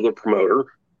work for the promoter.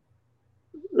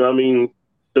 I mean,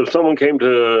 if someone came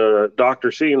to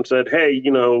Dr. C and said, hey,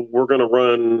 you know, we want to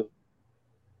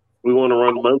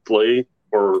run monthly,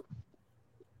 or,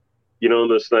 you know,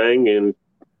 this thing, and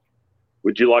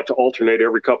would you like to alternate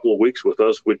every couple of weeks with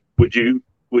us? Would you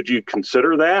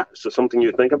consider that? Is it something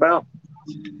you think about?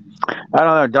 I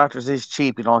don't know. Dr. Z's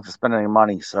cheap. You don't have to spend any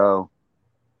money. So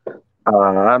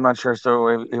I'm not sure. So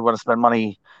if you want to spend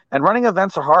money, and running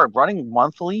events are hard. Running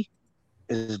monthly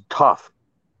is tough,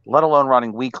 let alone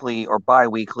running weekly or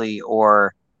bi-weekly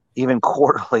or even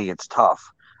quarterly. It's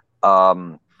tough.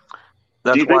 Do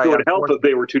you think it would help if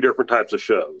they were two different types of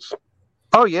shows?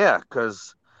 Oh, yeah,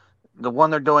 because the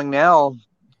one they're doing now,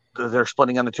 they're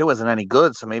splitting into two, isn't any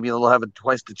good. So maybe they'll have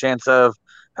twice the chance of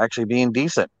actually being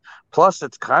decent. Plus,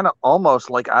 it's kind of almost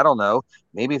like, I don't know,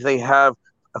 maybe if they have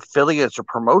affiliates or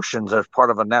promotions as part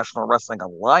of a National Wrestling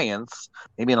Alliance,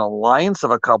 maybe an alliance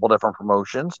of a couple different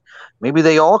promotions, maybe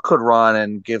they all could run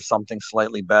and give something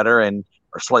slightly better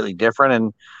or slightly different.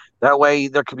 And that way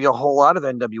there could be a whole lot of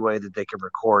NWA that they could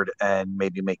record and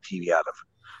maybe make TV out of.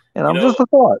 And just a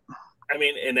thought. I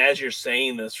mean, and as you're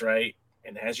saying this, right?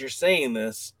 And as you're saying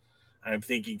this, I'm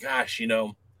thinking, gosh, you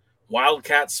know,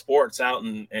 Wildcat Sports out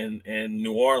in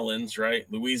New Orleans, right?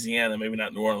 Louisiana, maybe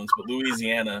not New Orleans, but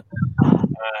Louisiana,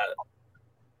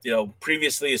 you know,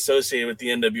 previously associated with the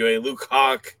NWA. Luke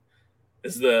Hawk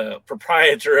is the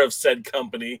proprietor of said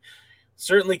company.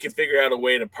 Certainly could figure out a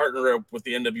way to partner up with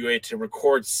the NWA to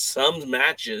record some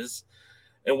matches.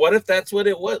 And what if that's what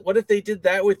it was? What if they did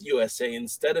that with USA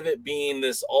instead of it being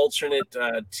this alternate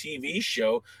TV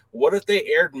show? What if they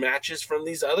aired matches from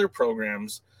these other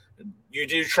programs? You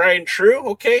do Tried and True,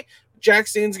 okay? Jack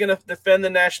Steen's going to defend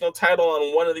the national title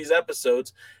on one of these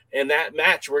episodes, and that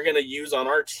match we're going to use on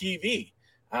our TV.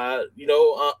 You're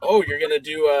going to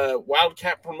do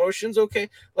Wildcat Promotions, okay?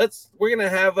 We're going to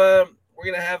have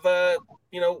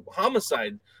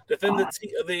Homicide defend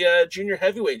the junior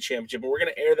heavyweight championship, and we're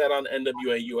going to air that on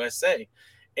NWA USA.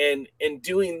 And in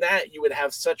doing that, you would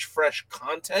have such fresh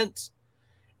content,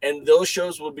 and those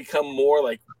shows will become more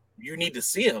like you need to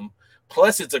see them.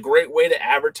 Plus, it's a great way to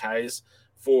advertise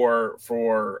for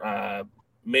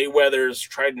Mayweather's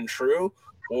Tried and True,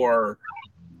 or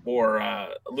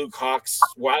Luke Hawk's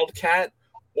Wildcat,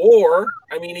 Or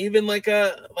I mean, even like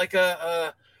a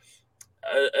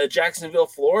Jacksonville,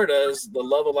 Florida is the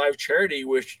Love Alive charity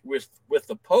with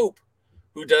the Pope,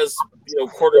 who does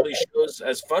quarterly shows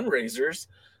as fundraisers.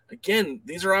 Again,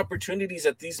 these are opportunities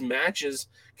that these matches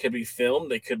could be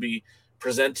filmed. They could be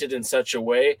presented in such a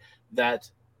way that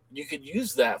you could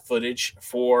use that footage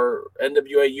for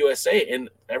NWA USA, and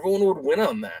everyone would win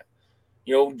on that.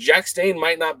 Jack Stane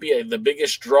might not be the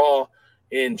biggest draw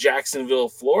in Jacksonville,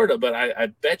 Florida, but I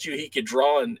bet you he could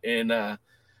draw in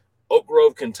Oak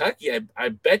Grove, Kentucky. I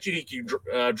bet you he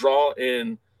could draw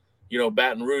in,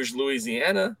 Baton Rouge,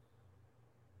 Louisiana.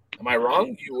 Am I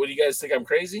wrong? What do you guys think? I'm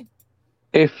crazy?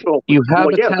 If you have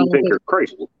a yes, talented, you think you're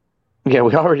crazy. Yeah,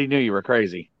 we already knew you were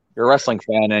crazy. You're a wrestling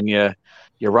fan and you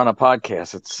run a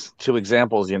podcast. It's two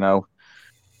examples, If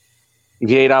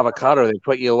you ate avocado, they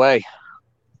put you away.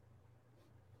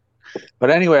 But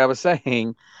anyway, I was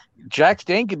saying, Jack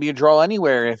Stane could be a draw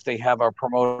anywhere if they have a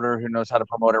promoter who knows how to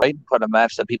promote it right and put a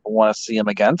match that people want to see him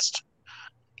against.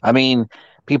 I mean,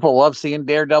 people love seeing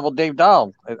Daredevil Dave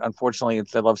Dahl. Unfortunately,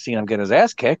 they love seeing him get his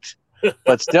ass kicked,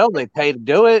 but still, they pay to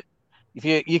do it. If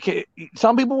you can,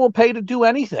 some people will pay to do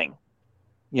anything.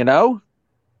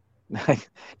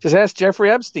 Just ask Jeffrey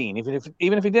Epstein, even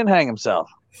if he didn't hang himself.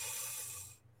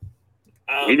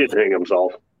 He didn't hang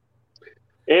himself.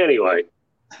 Anyway.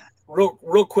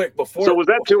 Real quick before. So was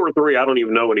that 2 or 3? I don't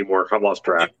even know anymore. I've lost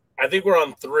track. I think we're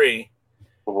on 3.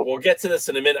 We'll get to this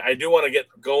in a minute. I do want to get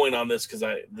going on this because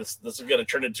this is going to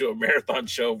turn into a marathon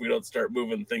show if we don't start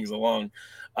moving things along.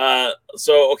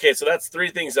 So that's 3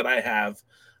 things that I have.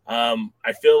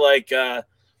 I feel like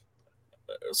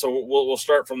so we'll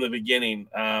start from the beginning.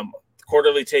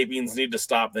 Quarterly tapings need to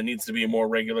stop. There needs to be more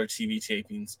regular TV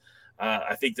tapings.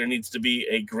 I think there needs to be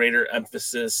a greater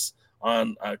emphasis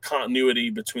on continuity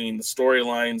between the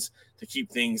storylines to keep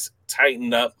things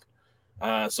tightened up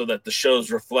so that the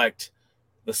shows reflect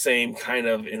the same kind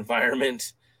of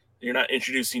environment. You're not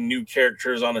introducing new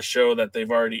characters on a show that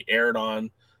they've already aired on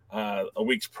a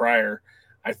week prior.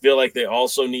 I feel like they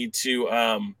also need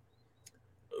to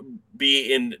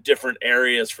be in different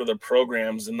areas for the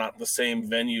programs and not the same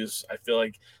venues. I feel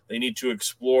like they need to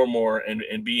explore more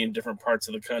and be in different parts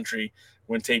of the country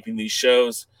when taping these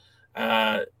shows.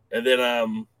 And then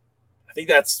I think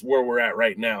that's where we're at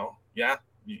right now. Yeah?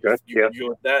 You go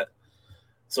with that?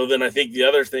 So then I think the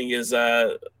other thing is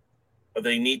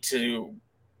they need to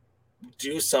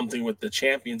do something with the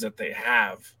champions that they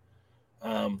have.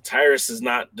 Tyrus has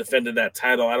not defended that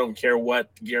title. I don't care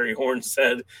what Gary Horn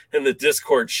said in the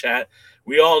Discord chat.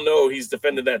 We all know he's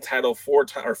defended that title 4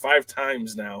 or 5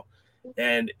 times now,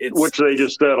 and which they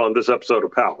just said on this episode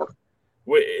of Power.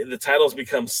 The title's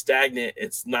become stagnant.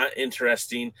 It's not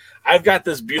interesting. I've got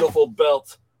this beautiful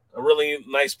belt. A really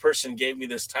nice person gave me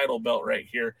this title belt right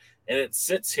here, and it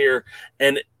sits here.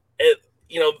 And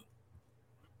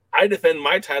I defend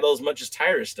my title as much as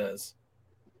Tyrus does.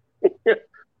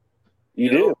 You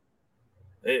do.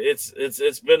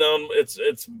 It's been on.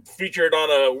 It's featured on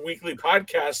a weekly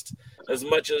podcast as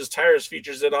much as Tyrus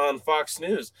features it on Fox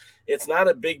News. It's not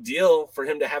a big deal for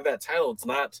him to have that title. It's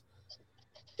not.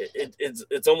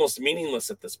 It's almost meaningless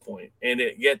at this point, and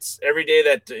it gets every day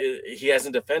that he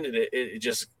hasn't defended it. It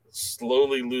just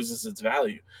slowly loses its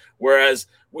value. Whereas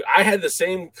I had the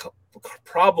same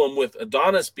problem with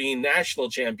Adonis being national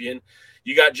champion.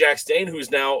 You got Jack Stane,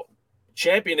 who's now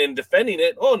champion and defending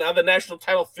it. Oh, now the national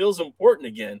title feels important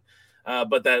again,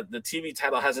 but that the TV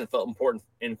title hasn't felt important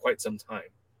in quite some time.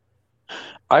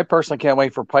 I personally can't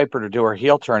wait for Piper to do her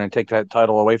heel turn and take that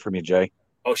title away from you, Jay.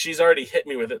 Oh, she's already hit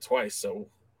me with it twice, so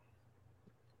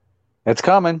it's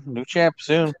coming. New champ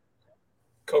soon.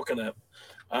 Coconut.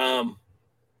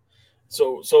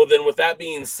 So then with that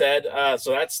being said,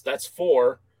 so that's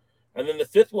 4, and then the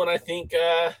 5th one I think.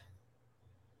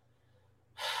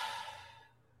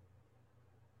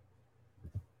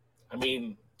 I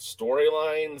mean,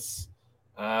 storylines,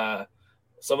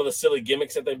 some of the silly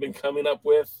gimmicks that they've been coming up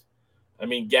with. I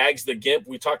mean, Gags the Gimp,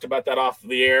 we talked about that off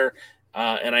the air.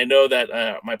 And I know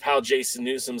that my pal Jason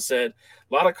Newsom said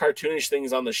a lot of cartoonish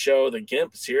things on the show. The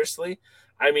Gimp, seriously?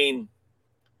 I mean,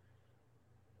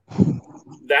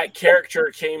 that character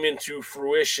came into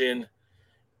fruition,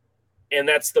 and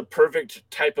that's the perfect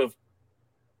type of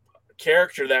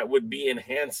character that would be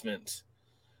enhancement.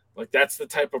 Like, that's the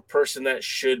type of person that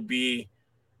should be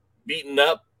beaten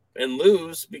up and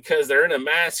lose because they're in a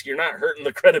mask. You're not hurting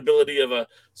the credibility of a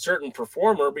certain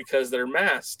performer because they're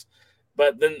masked.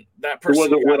 But then that person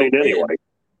wasn't winning anyway.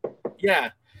 Yeah,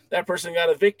 that person got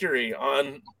a victory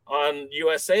on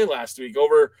USA last week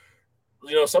over,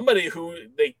 somebody who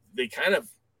they kind of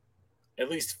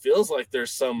at least feels like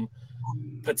there's some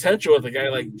potential with a guy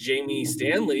like Jamie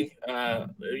Stanley,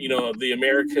 the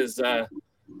America's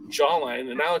jawline,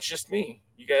 and now it's just me.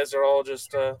 You guys are all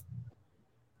just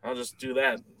I'll just do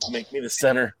that. Make me the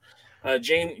center.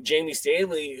 Jamie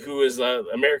Stanley, who is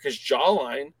America's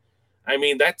jawline, I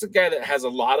mean, that's a guy that has a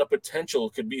lot of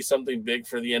potential. Could be something big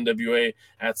for the NWA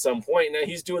at some point. Now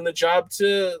he's doing the job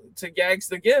to Gags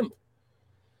the Gimp.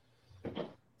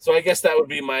 So I guess that would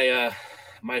be my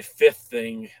my fifth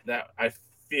thing that I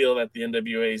feel that the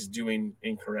NWA is doing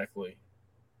incorrectly.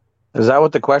 Is that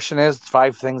what the question is?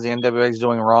 5 things the NWA is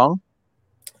doing wrong?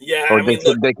 Yeah, or they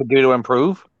could do to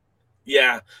improve?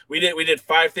 Yeah, we did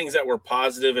 5 things that were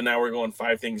positive, and now we're going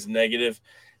 5 things negative.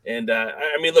 And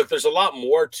I mean, look, there's a lot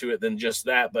more to it than just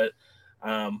that. But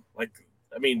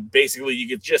basically, you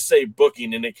could just say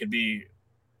booking, and it could be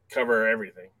cover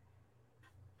everything.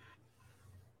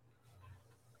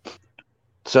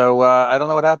 So I don't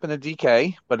know what happened to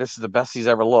DK, but this is the best he's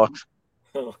ever looked.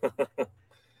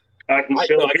 I can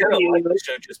still I kind of like the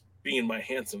show just being my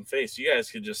handsome face. You guys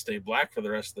could just stay black for the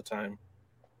rest of the time.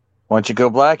 Once you go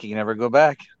black, you can never go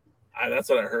back. That's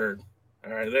what I heard.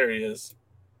 All right, there he is.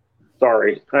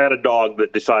 Sorry, I had a dog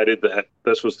that decided that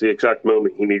this was the exact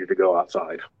moment he needed to go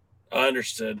outside.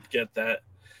 Understood. Get that.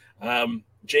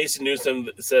 Jason Newsom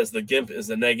says the Gimp is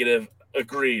a negative.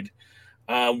 Agreed.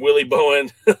 Willie Bowen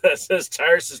says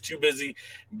Tyrus is too busy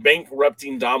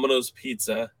bankrupting Domino's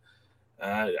Pizza.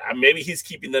 Maybe he's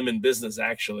keeping them in business,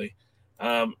 actually.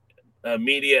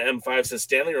 Media M5 says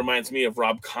Stanley reminds me of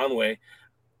Rob Conway.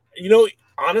 You know,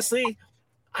 honestly,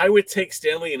 I would take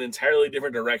Stanley in an entirely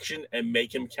different direction and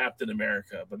make him Captain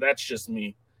America, but that's just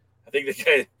me. I think the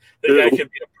guy could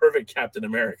be a perfect Captain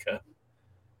America.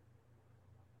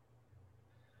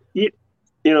 You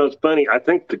know, it's funny. I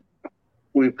think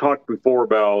we've talked before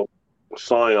about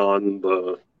Scion,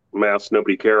 the mask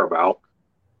nobody care about.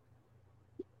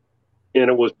 And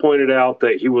it was pointed out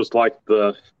that he was like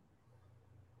the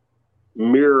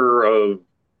mirror of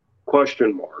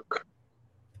Question Mark.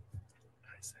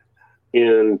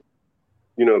 And,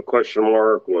 you know, Question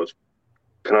Mark was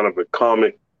kind of a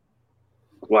comic,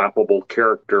 laughable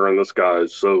character, and this guy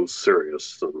is so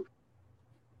serious. And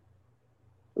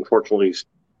unfortunately, you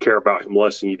care about him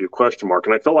less than you do Question Mark.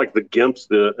 And I feel like the Gimp's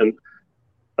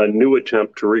a new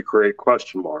attempt to recreate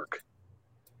Question Mark.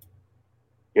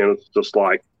 And it's just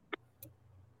like,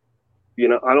 you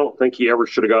know, I don't think he ever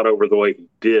should have got over the way he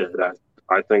did.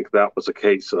 I think that was a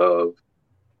case of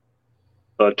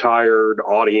a tired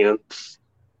audience,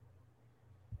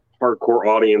 hardcore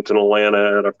audience in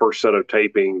Atlanta at a first set of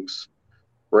tapings,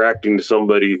 reacting to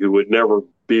somebody who would never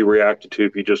be reacted to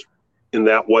if you just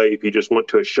went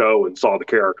to a show and saw the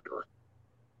character.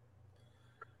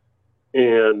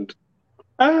 And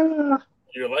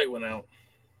your light went out.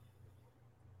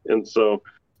 And so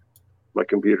my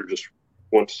computer just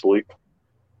went to sleep.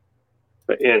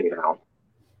 But anyhow.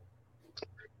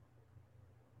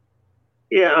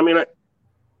 Yeah, I mean,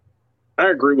 I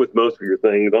agree with most of your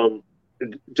things.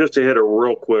 Just to hit a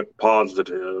real quick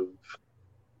positive,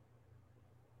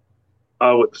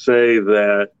 I would say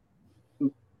that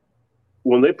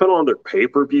when they put on their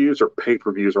pay-per-views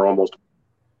are almost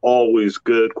always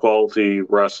good quality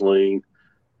wrestling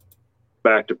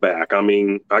back to back. I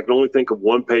mean, I can only think of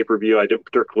one pay-per-view I didn't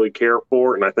particularly care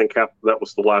for, and I think half of that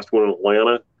was the last one in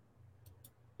Atlanta.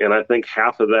 And I think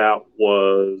half of that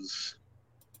was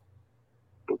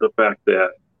the fact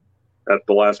that at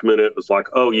the last minute it was like,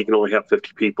 oh, you can only have 50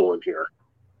 people in here.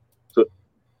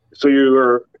 So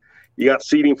you got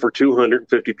seating for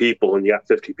 250 people and you got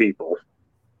 50 people.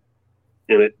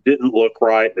 And it didn't look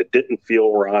right. It didn't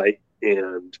feel right.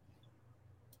 And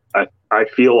I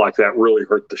feel like that really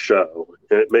hurt the show.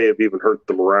 And it may have even hurt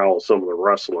the morale of some of the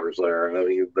wrestlers there. I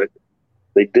mean,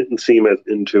 they didn't seem as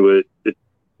into it. It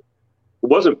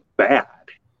wasn't bad.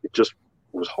 It just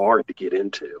was hard to get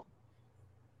into.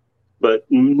 But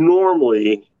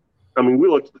normally, I mean, we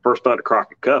looked at the first night of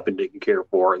Crockett Cup and didn't care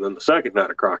for it. And then the second night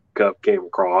of Crockett Cup came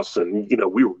across and, you know,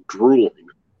 we were drooling.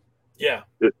 Yeah.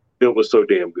 It was so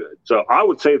damn good. So I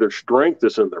would say their strength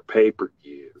is in their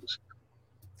pay-per-views.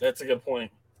 That's a good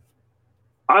point.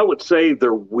 I would say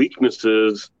their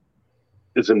weaknesses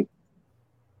is in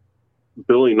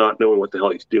Billy not knowing what the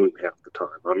hell he's doing half the time.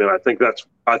 I mean, I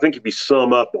think if you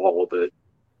sum up all of it,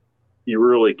 you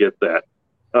really get that.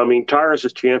 I mean, Tyrus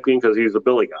is champion because he's a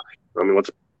Billy guy. I mean,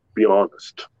 let's be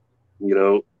honest. You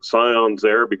know, Scion's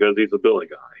there because he's a Billy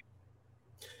guy.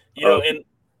 You know, and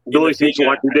Billy seems to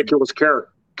like ridiculous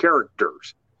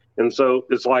characters. And so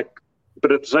it's like,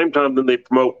 but at the same time, then they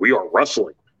promote, we are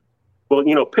wrestling. Well,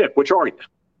 you know, pick, which are you?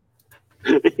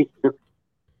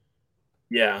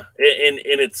 Yeah, and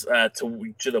it's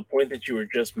to the point that you were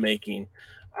just making.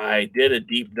 I did a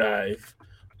deep dive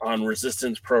on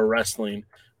Resistance Pro Wrestling,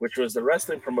 which was the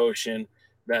wrestling promotion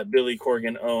that Billy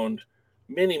Corgan owned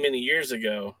many years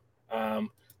ago. And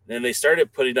they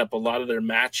started putting up a lot of their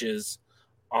matches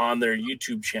on their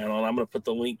YouTube channel, and I'm going to put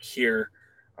the link here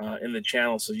in the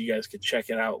channel so you guys could check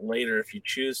it out later if you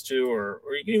choose to, or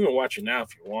you can even watch it now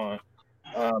if you want.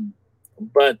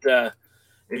 But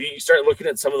if you start looking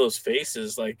at some of those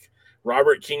faces, like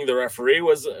Robert King, the referee,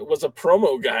 was a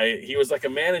promo guy. He was like a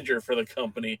manager for the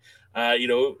company.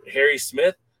 Harry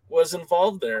Smith was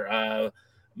involved there.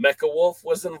 Mecha Wolf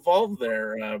was involved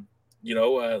there.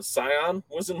 Scion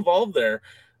was involved there.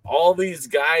 All these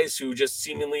guys who just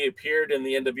seemingly appeared in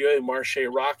the NWA, Marche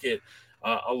Rocket,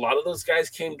 a lot of those guys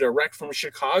came direct from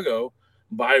Chicago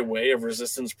by way of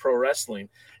Resistance Pro Wrestling.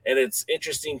 And it's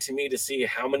interesting to me to see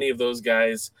how many of those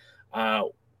guys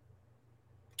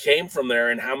came from there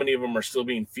and how many of them are still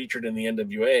being featured in the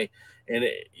NWA. And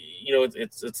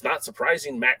it's not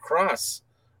surprising. Matt Cross,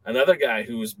 another guy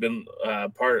who's been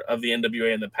part of the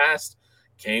NWA in the past,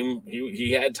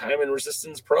 he had time in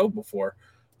Resistance Pro before.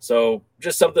 So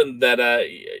just something that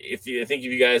if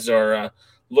you guys are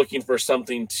looking for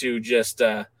something to just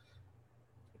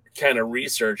kind of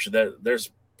research, that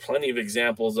there's plenty of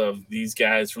examples of these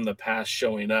guys from the past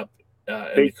showing up in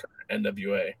the current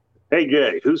NWA. Hey,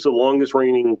 Jay, who's the longest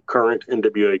reigning current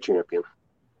NWA champion?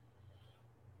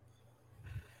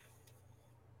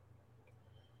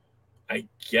 I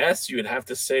guess you would have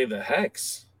to say the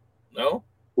Hex. No?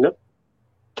 Nope.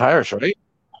 Tyrus, right?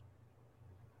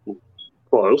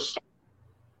 Close.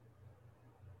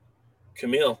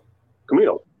 Camille's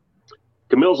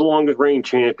the longest reigning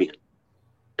champion.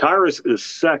 Tyrus is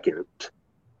second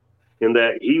in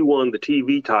that he won the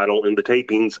TV title in the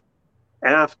tapings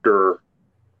after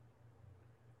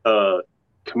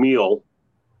Camille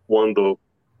won the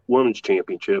women's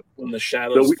championship. When the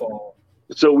shadows fall.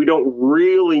 So we don't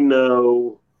really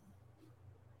know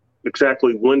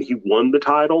exactly when he won the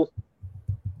title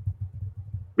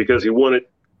because he won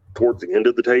it towards the end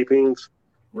of the tapings.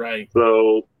 Right.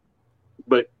 So,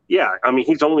 but yeah, I mean,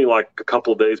 he's only like a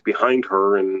couple of days behind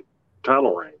her in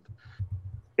title rank.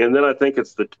 And then I think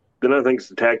it's the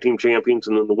tag team champions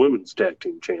and then the women's tag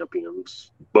team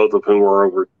champions, both of whom are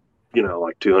over,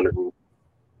 like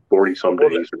 240 some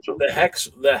days or something.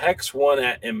 The Hex won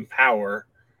at Empower,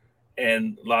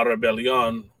 and La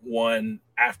Rebellion won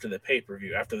after the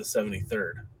pay-per-view, after the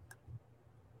 73rd.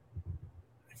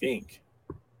 I think.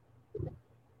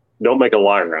 Don't make a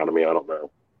liar out of me. I don't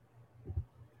know. I'm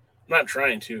not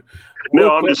trying to.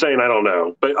 I'm just saying I don't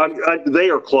know. But they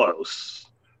are close.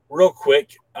 Real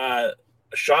quick,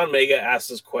 Sean Mega asked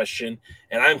this question,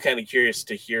 and I'm kind of curious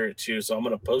to hear it too. So I'm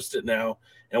going to post it now.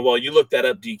 And while you look that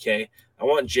up, DK, I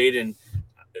want Jaden,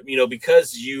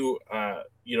 because you're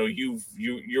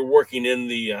working in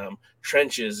the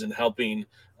trenches and helping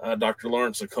Dr.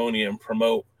 Lawrence Laconia and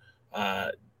promote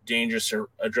dangerous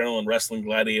adrenaline wrestling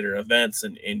gladiator events,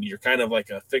 and you're kind of like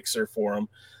a fixer for them.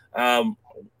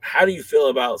 How do you feel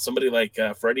about somebody like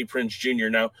Freddie Prinze Jr.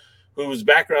 now, whose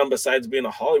background, besides being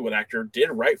a Hollywood actor, did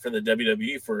write for the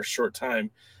WWE for a short time,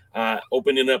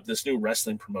 opening up this new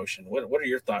wrestling promotion? What are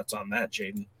your thoughts on that,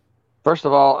 Jaden? First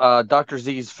of all, Dr.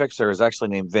 Z's fixer is actually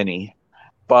named Vinny.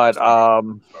 But,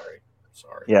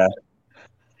 sorry. Yeah.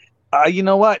 You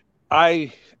know what?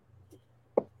 I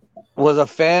was a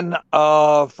fan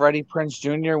of Freddie Prinze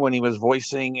Jr. when he was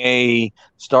voicing a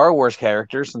Star Wars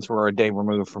character, since we're a day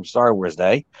removed from Star Wars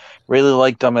Day. Really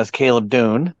liked him as Caleb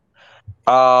Dune.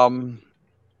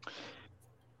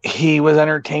 He was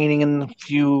entertaining in a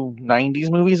few 90s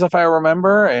movies, if I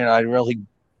remember, and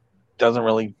doesn't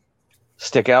really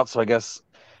stick out. So I guess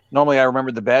normally I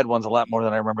remember the bad ones a lot more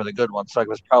than I remember the good ones. So it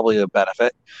was probably a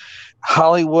benefit.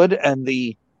 Hollywood and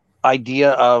the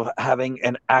idea of having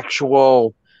an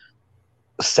actual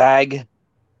SAG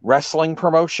wrestling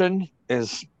promotion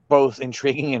is both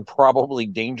intriguing and probably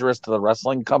dangerous to the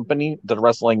wrestling company, the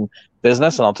wrestling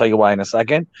business. And I'll tell you why in a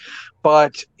second.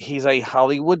 But he's a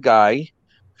Hollywood guy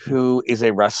who is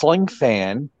a wrestling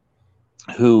fan,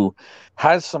 who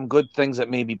has some good things that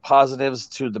may be positives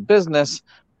to the business,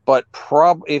 but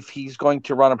if he's going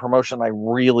to run a promotion, I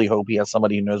really hope he has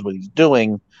somebody who knows what he's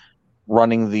doing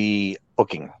running the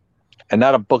booking, and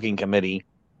not a booking committee,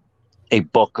 a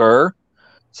booker,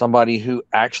 somebody who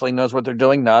actually knows what they're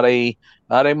doing, not a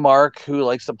Mark who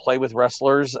likes to play with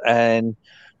wrestlers and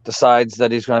decides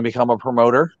that he's going to become a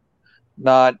promoter,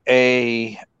 not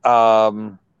a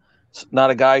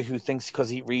guy who thinks because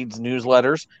he reads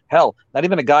newsletters, hell, not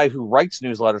even a guy who writes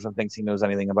newsletters and thinks he knows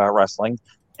anything about wrestling,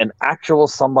 an actual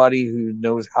somebody who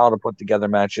knows how to put together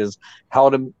matches, how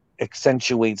to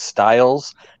accentuate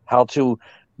styles, how to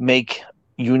make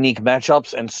unique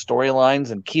matchups and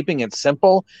storylines, and keeping it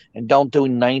simple, and don't do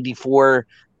 94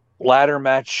 ladder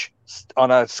match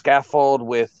on a scaffold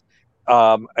with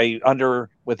a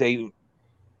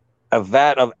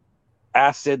vat of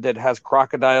acid that has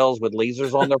crocodiles with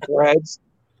lasers on their foreheads.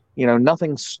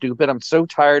 Nothing stupid. I'm so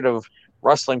tired of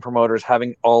wrestling promoters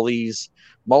having all these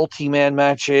multi-man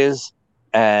matches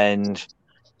and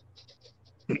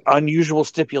unusual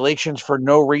stipulations for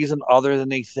no reason other than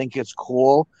they think it's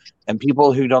cool, and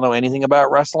people who don't know anything about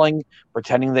wrestling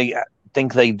pretending they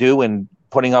think they do and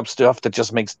putting up stuff that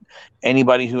just makes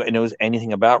anybody who knows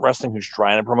anything about wrestling who's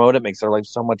trying to promote it makes their life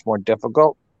so much more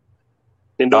difficult.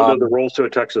 And don't know the rules to a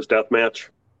Texas death match.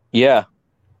 Yeah.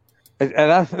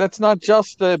 And that's not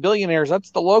just the billionaires.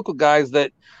 That's the local guys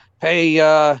that pay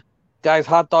guys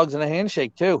hot dogs and a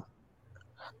handshake, too.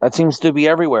 That seems to be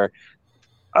everywhere.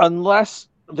 Unless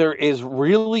there is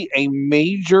really a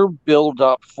major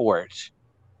build-up for it.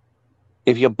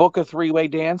 If you book a three-way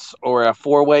dance or a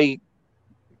four-way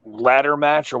ladder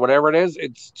match or whatever it is,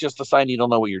 it's just a sign you don't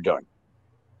know what you're doing.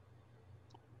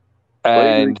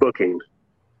 And booking,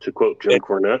 to quote Jim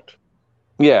Cornette.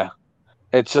 Yeah.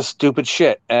 It's just stupid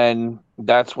shit, and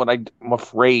that's what I'm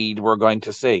afraid we're going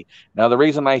to see. Now, the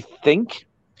reason I think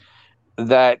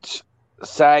that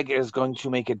SAG is going to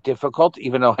make it difficult,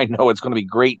 even though I know it's going to be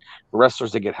great for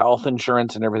wrestlers to get health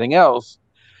insurance and everything else,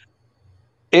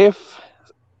 if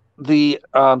the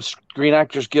Screen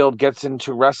Actors Guild gets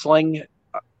into wrestling,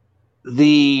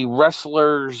 the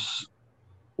wrestlers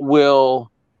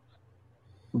will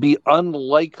be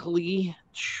unlikely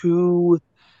to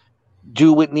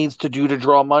do what needs to do to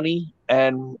draw money,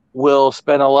 and will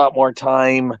spend a lot more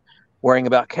time worrying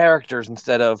about characters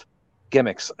instead of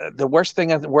gimmicks. The worst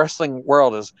thing in the wrestling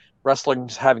world is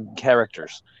wrestling's having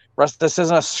characters. This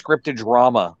isn't a scripted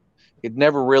drama. It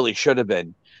never really should have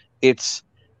been. It's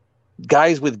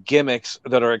guys with gimmicks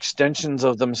that are extensions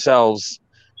of themselves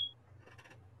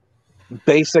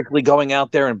basically going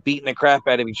out there and beating the crap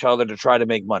out of each other to try to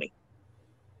make money.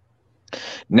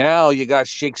 Now you got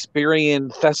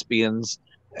Shakespearean thespians,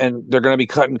 and they're going to be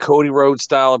cutting Cody Rhodes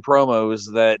style of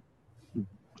promos that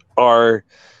are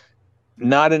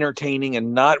not entertaining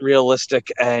and not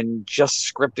realistic and just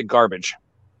scripted garbage.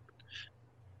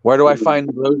 Where do I find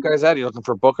those guys at? Are you looking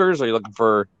for bookers? Are you looking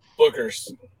for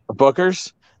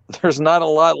bookers? There's not a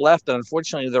lot left, and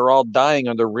unfortunately, they're all dying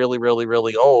and they're really, really,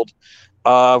 really old.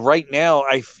 Right now,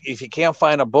 if you can't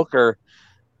find a booker,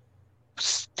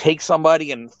 take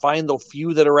somebody and find the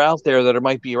few that are out there that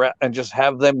might be around, and just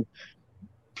have them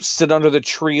sit under the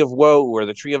tree of woe or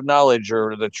the tree of knowledge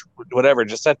or whatever.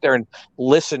 Just sit there and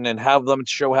listen and have them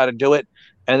show how to do it.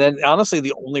 And then, honestly,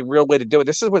 the only real way to do it,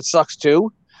 this is what sucks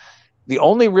too. The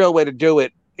only real way to do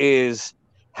it is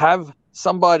have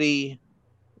somebody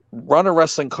run a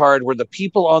wrestling card where the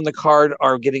people on the card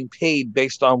are getting paid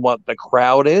based on what the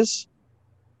crowd is,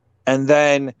 and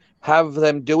then have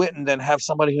them do it, and then have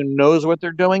somebody who knows what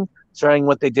they're doing, saying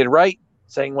what they did right,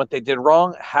 saying what they did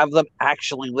wrong, have them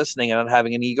actually listening and not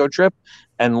having an ego trip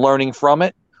and learning from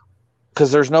it.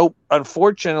 Because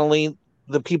unfortunately,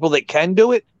 the people that can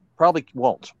do it probably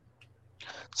won't.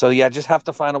 So yeah, just have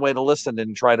to find a way to listen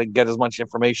and try to get as much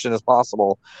information as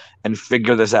possible and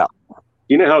figure this out.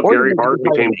 You know how Gary Hart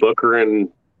became Booker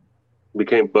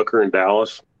in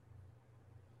Dallas?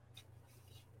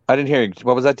 I didn't hear you.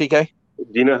 What was that, DK?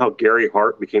 Do you know how Gary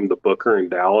Hart became the Booker in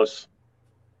Dallas?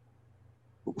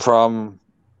 From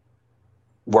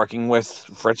working with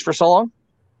Fritz for so long?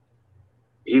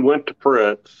 He went to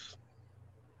Fritz.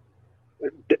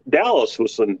 Dallas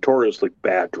was a notoriously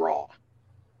bad draw.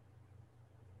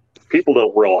 People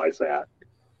don't realize that.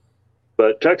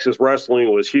 But Texas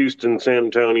wrestling was Houston, San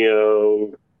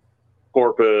Antonio,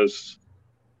 Corpus.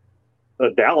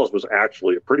 Dallas was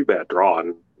actually a pretty bad draw,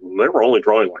 and they were only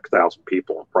drawing like 1,000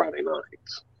 people on Friday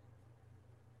nights.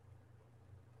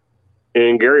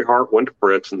 And Gary Hart went to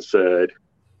Fritz and said,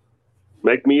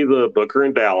 make me the Booker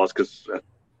in Dallas, because at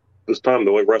this time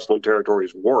the way wrestling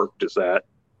territories worked is that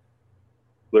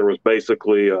there was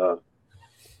basically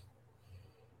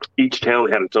each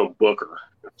town had its own booker,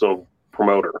 its own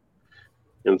promoter.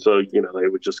 And so, they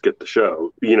would just get the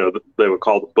show. They would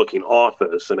call the booking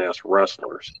office and ask for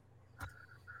wrestlers.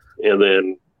 And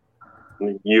then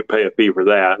you pay a fee for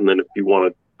that. And then if you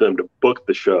wanted them to book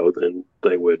the show, then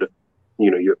they would,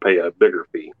 you'd pay a bigger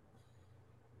fee.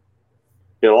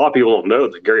 A lot of people don't know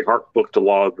that Gary Hart booked a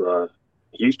lot of the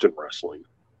Houston wrestling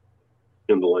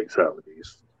in the late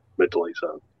 70s, mid to late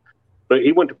 70s. But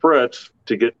he went to Fritz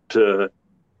to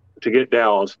get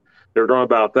Dallas. They're drawing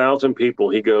about 1,000 people.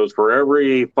 He goes, for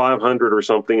every 500 or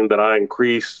something that I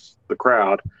increase the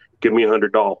crowd, give me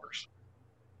 $100.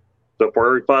 So for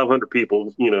every 500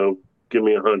 people, give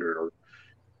me 100 or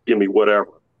give me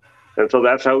whatever. And so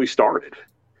that's how he started.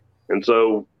 And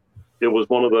so it was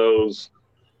one of those,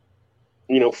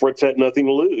 Fritz had nothing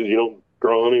to lose. You don't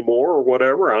draw anymore or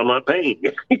whatever, I'm not paying.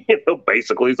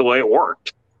 Basically is the way it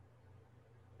worked.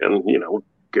 And,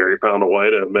 Gary found a way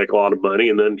to make a lot of money,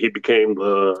 and then he became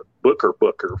the booker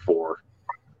for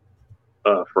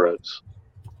Fritz.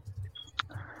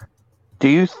 Do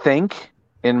you think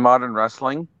in modern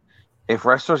wrestling, if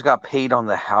wrestlers got paid on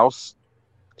the house,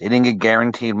 they didn't get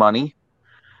guaranteed money,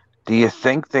 do you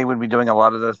think they would be doing a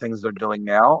lot of the things they're doing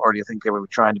now, or do you think they would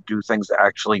be trying to do things to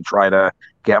actually try to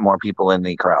get more people in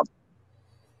the crowd?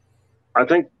 I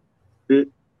think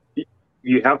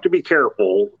you have to be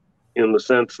careful in the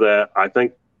sense that I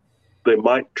think they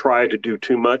might try to do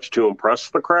too much to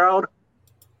impress the crowd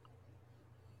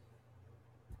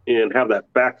and have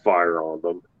that backfire on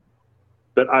them.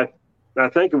 But I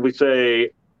think if we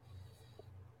say,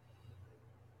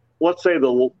 let's say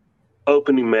the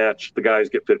opening match, the guys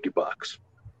get $50.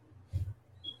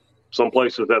 Some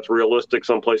places that's realistic,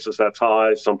 some places that's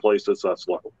high, some places that's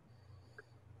low.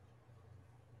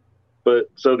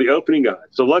 But so the opening guys.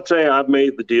 So let's say I've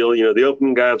made the deal. The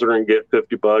opening guys are going to get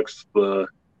 $50. The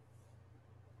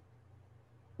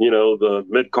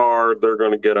mid card they're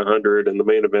going to get 100, and the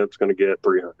main event's going to get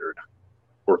 300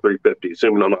 or 350.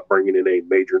 Assuming I'm not bringing in any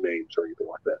major names or anything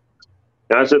like that.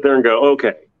 And I sit there and go,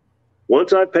 okay.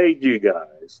 Once I paid you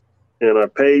guys, and I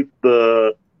paid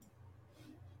the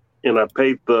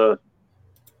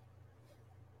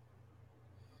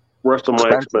rest of my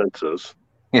expenses.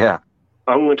 Yeah.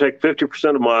 I'm going to take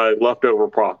 50% of my leftover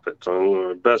profits. I'm going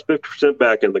to invest 50%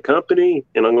 back in the company,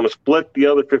 and I'm going to split the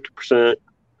other 50%,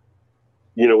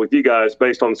 with you guys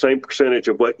based on the same percentage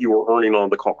of what you were earning on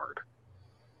the card.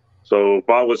 So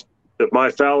if my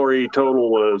salary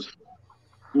total was,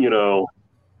 you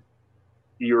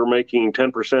were making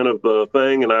 10% of the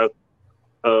thing, and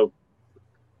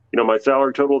my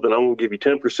salary total, then I'm going to give you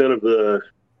 10%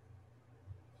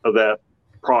 of that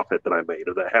profit that I made,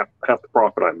 of that half the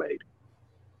profit I made.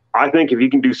 I think if you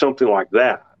can do something like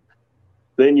that,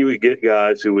 then you would get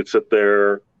guys who would sit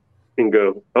there and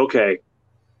go, okay,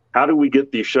 how do we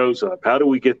get these shows up? How do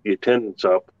we get the attendance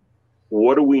up?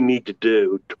 What do we need to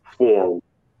do to perform,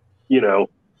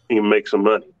 and make some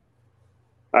money?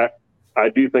 I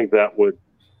do think that would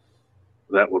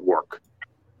work.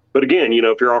 But again,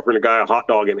 if you're offering a guy a hot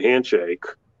dog and handshake,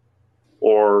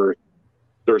 or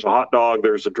there's a hot dog,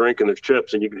 there's a drink, and there's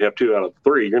chips, and you can have 2 out of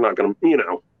 3, you're not going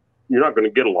to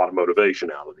get a lot of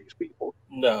motivation out of these people.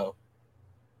 No.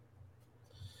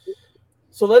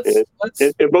 So let's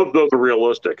and both of those are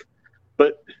realistic.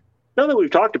 But now that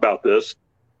we've talked about this,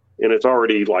 and it's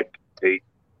already like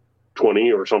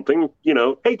 8:20 or something,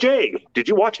 hey Jay, did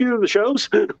you watch either of the shows?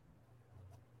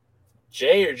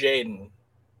 Jay or Jaden?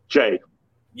 Jay.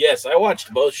 Yes, I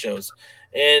watched both shows,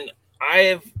 and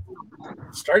I've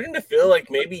starting to feel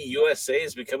like maybe USA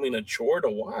is becoming a chore to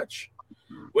watch,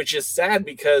 which is sad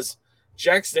because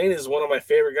Jack Stain is one of my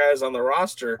favorite guys on the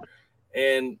roster,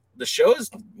 and the show is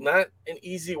not an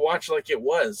easy watch like it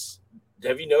was.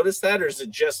 Have you noticed that, or is it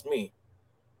just me?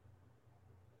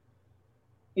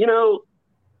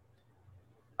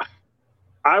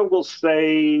 I will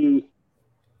say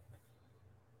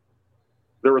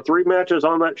there were 3 matches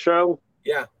on that show.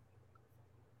 Yeah.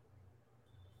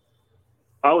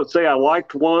 I would say I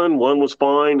liked one was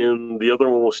fine, and the other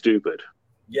one was stupid.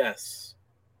 Yes.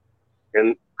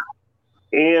 And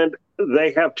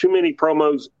they have too many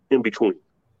promos in between.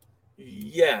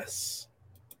 Yes.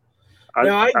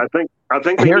 I think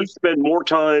they need to spend more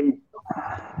time,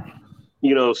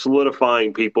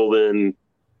 solidifying people than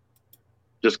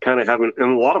just kind of having,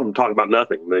 and a lot of them talk about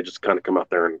nothing. They just kind of come out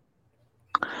there and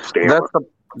stand.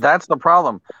 That's the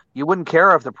problem. You wouldn't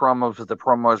care if the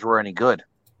promos were any good.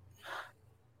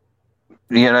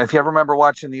 If you ever remember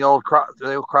watching the old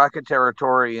Crockett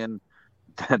territory and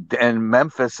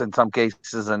Memphis in some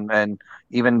cases, and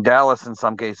even Dallas in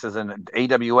some cases, and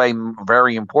AWA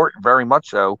very important, very much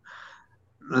so,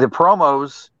 the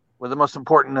promos were the most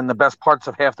important and the best parts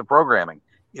of half the programming.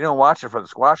 You don't watch it for the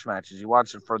squash matches; you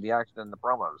watch it for the action and the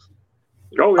promos.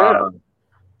 Oh yeah.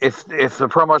 If the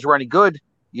promos were any good,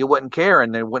 you wouldn't care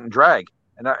and they wouldn't drag.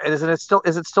 And is it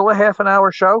still a half an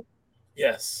hour show?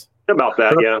 Yes. About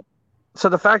that, yeah. So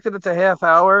the fact that it's a half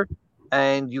hour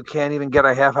and you can't even get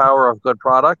a half hour of good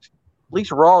product, at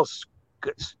least Raw's,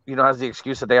 has the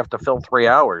excuse that they have to fill 3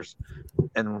 hours,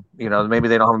 and maybe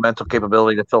they don't have a mental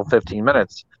capability to fill 15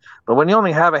 minutes. But when you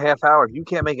only have a half hour, if you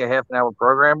can't make a half an hour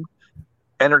program,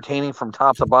 entertaining from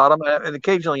top to bottom. And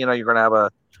occasionally, you're going to have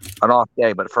an off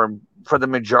day, but for the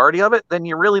majority of it, then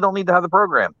you really don't need to have the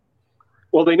program.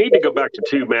 Well, they need to go back to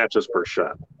 2 matches per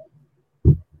show.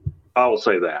 I will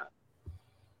say that.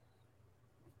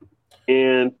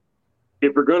 And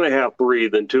if you're going to have 3,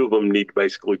 then 2 of them need to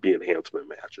basically be enhancement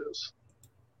matches.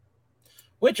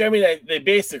 Which, I mean, they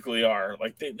basically are.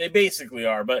 Like, they basically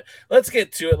are. But let's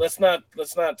get to it. Let's not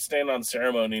stand on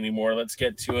ceremony anymore. Let's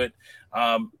get to it.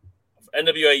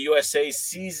 NWA USA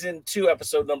Season 2,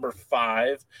 Episode number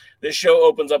 5. This show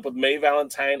opens up with May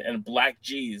Valentine and Black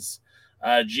G's.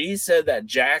 G said that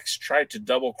Jax tried to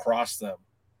double-cross them.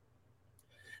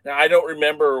 Now, I don't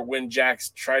remember when Jax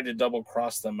tried to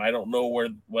double-cross them. I don't know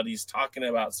what he's talking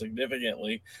about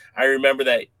significantly. I remember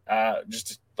that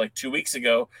just like 2 weeks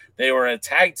ago, they were a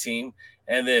tag team,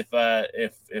 and if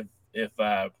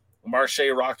Marche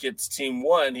Rocket's team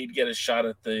won, he'd get a shot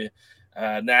at the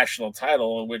national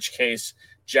title, in which case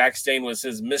Jax Dane was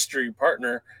his mystery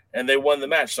partner, and they won the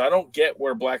match. So I don't get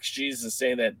where Black G's is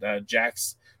saying that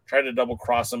Jax tried to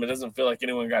double-cross him. It doesn't feel like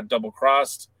anyone got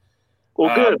double-crossed.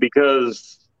 Well, good,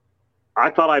 because I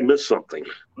thought I missed something.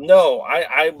 No,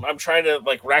 I'm trying to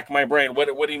like rack my brain.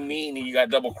 What do you mean you got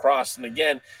double crossed? And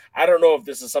again, I don't know if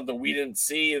this is something we didn't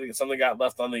see, if something got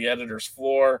left on the editor's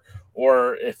floor,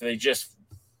 or if they just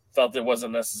felt it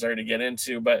wasn't necessary to get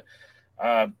into. But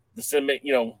this didn't make,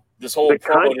 this whole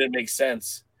promo didn't make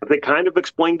sense. They kind of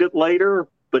explained it later,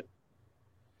 but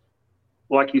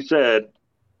like you said,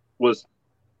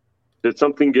 did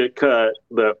something get cut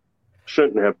that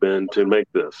shouldn't have been to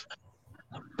make this?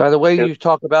 By the way, you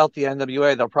talk about the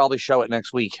NWA, they'll probably show it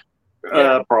next week.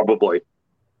 Probably.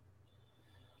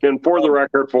 And for the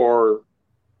record, for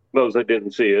those that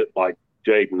didn't see it, like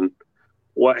Jaden,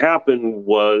 what happened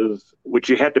was, which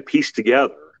you had to piece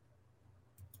together,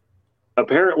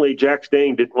 apparently Jax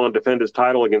Dane didn't want to defend his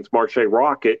title against Marche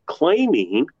Rocket,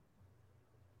 claiming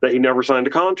that he never signed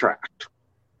a contract.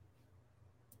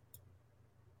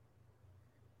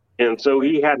 And so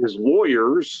he had his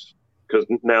lawyers, because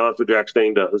now that's what Jax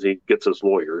Dane does. He gets his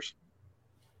lawyers.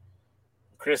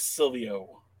 Chris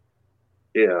Silvio.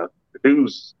 Yeah.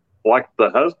 Who's like the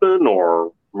husband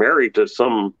or married to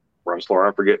some wrestler.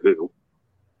 I forget who.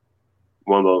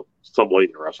 Some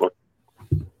lady wrestler.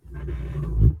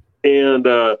 And,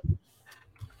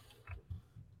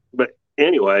 but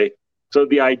anyway, so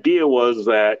the idea was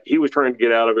that he was trying to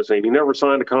get out of it, saying he never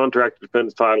signed a contract to defend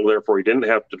his title, therefore he didn't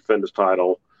have to defend his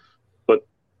title.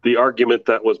 The argument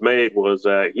that was made was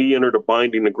that he entered a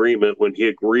binding agreement when he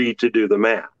agreed to do the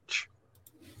match,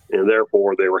 and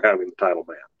therefore they were having the title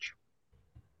match.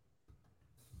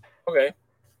 Okay.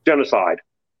 Genocide.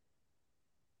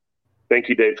 Thank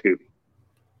you, Dave Scooby.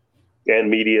 And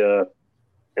Media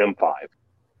M5.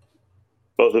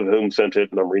 Both of whom sent it,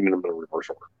 and I'm reading them in reverse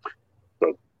order.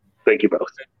 So thank you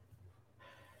both.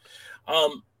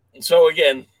 So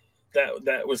again,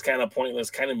 that was kind of pointless,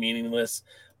 kind of meaningless.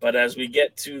 But as we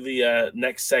get to the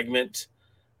next segment,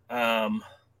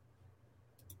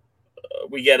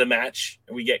 we get a match.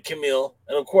 And we get Camille.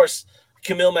 And, of course,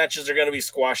 Camille matches are going to be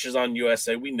squashes on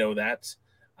USA. We know that.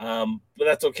 But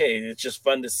that's okay. It's just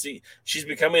fun to see. She's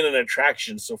becoming an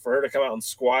attraction. So for her to come out and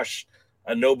squash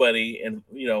a nobody in,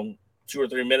 2 or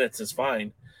 3 minutes is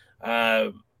fine.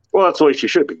 Well, that's the way she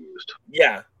should be used.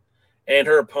 Yeah. And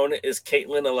her opponent is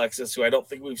Caitlin Alexis, who I don't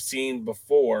think we've seen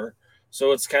before.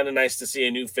 So it's kind of nice to see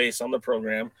a new face on the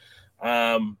program.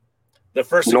 The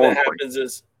first thing that happens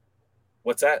is,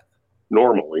 what's that?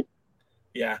 Normally.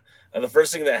 Yeah. The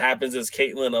first thing that happens is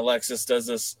Caitlin Alexis does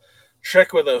this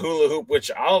trick with a hula hoop,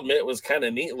 which I'll admit was kind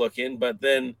of neat looking, but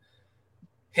then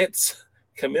hits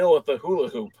Camille with the hula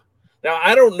hoop. Now,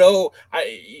 I don't know.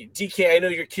 DK, I know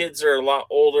your kids are a lot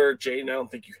older. Jaden, I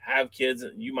don't think you have kids.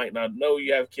 You might not know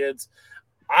you have kids.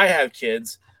 I have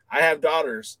kids. I have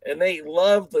daughters, and they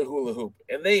love the hula hoop,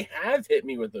 and they have hit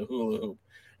me with the hula hoop.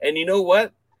 And you know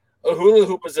what? A hula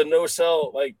hoop is a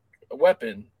no-sell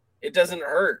weapon. It doesn't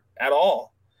hurt at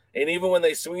all. And even when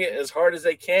they swing it as hard as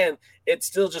they can, it's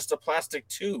still just a plastic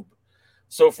tube.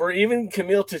 So for even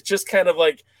Camille to just kind of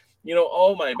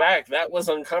oh my back, that was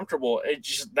uncomfortable.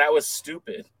 That was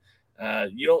stupid.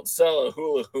 You don't sell a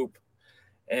hula hoop.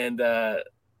 And the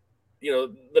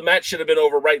match should have been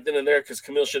over right then and there because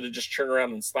Camille should have just turned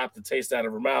around and slapped the taste out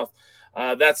of her mouth.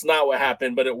 That's not what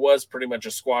happened, but it was pretty much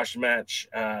a squash match.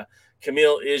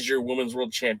 Camille is your women's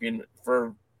world champion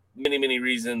for many, many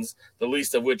reasons, the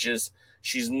least of which is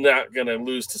she's not going to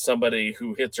lose to somebody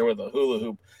who hits her with a hula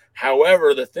hoop.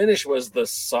 However, the finish was the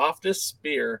softest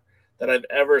spear that I've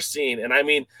ever seen. And I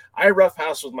mean, I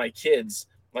roughhouse with my kids.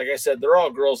 Like I said, they're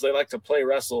all girls. They like to play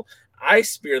wrestle. I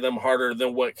spear them harder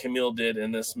than what Camille did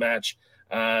in this match.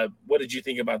 What did you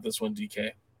think about this one,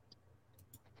 DK?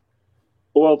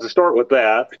 Well, to start with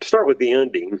the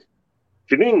ending,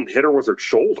 she didn't even hit her with her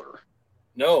shoulder.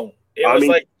 No, it was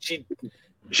like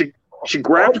she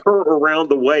grabbed her around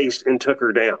the waist and took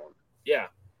her down. Yeah.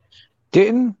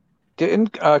 Didn't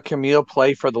Camille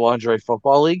play for the Lingerie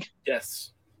Football League?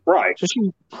 Yes. Right. So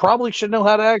she probably should know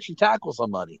how to actually tackle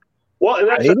somebody. Well,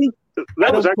 and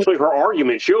that was actually her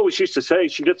argument. She always used to say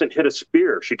she doesn't hit a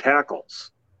spear, she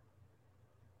tackles.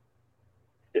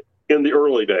 In the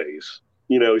early days,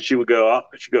 you know, she would go up.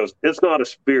 She goes, "It's not a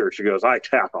spear." She goes, "I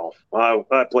tackle.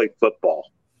 I play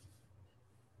football."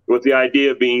 With the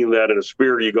idea being that in a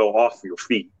spear you go off your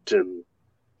feet, and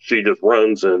she just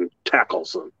runs and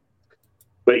tackles them.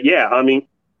 But yeah, I mean,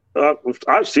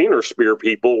 I've seen her spear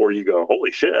people where you go,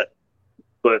 "Holy shit!"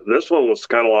 But this one was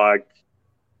kind of like,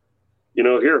 you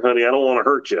know, "Here, honey, I don't want to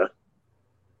hurt you.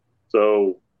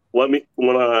 So when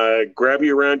I grab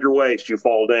you around your waist, you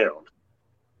fall down."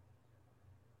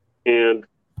 And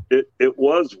it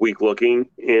was weak looking.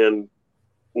 And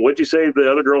what'd you say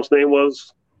the other girl's name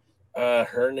was?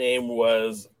 Her name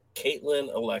was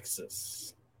Caitlin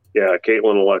Alexis. Yeah,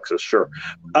 Caitlin Alexis, sure.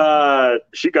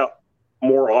 She got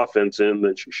more offense in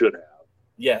than she should have.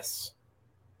 Yes.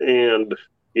 And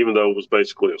even though it was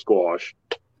basically a squash.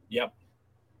 Yep.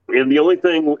 And the only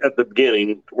thing at the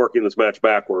beginning, working this match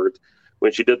backwards,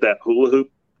 when she did that hula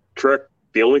hoop trick,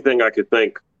 the only thing I could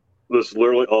think, this is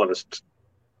literally honest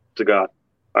to God,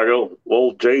 I go,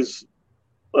 well, Jay's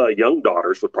young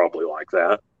daughters would probably like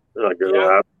that. And I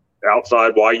go,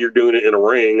 outside, while you're doing it in a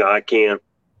ring, I can't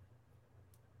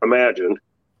imagine.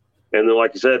 And then,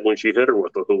 like you said, when she hit her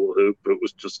with the hula hoop, it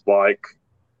was just like,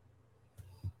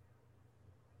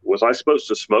 was I supposed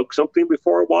to smoke something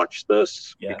before I watched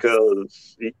this? Yes.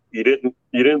 Because you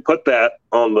didn't put that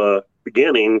on the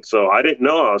beginning, so I didn't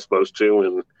know I was supposed to,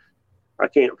 and I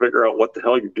can't figure out what the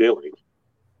hell you're doing.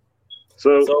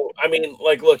 So I mean,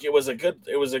 like, look, it was a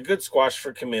good squash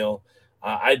for Camille.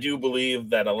 I do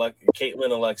believe that Caitlin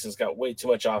Alexis got way too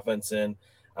much offense in,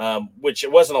 which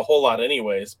it wasn't a whole lot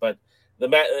anyways. But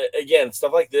again,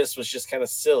 stuff like this was just kind of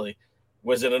silly.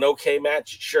 Was it an okay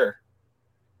match? Sure.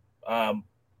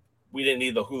 We didn't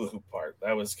need the hula hoop part.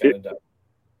 That was kind of dumb.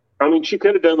 I mean, she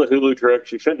could have done the hula trick.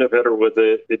 She shouldn't have hit her with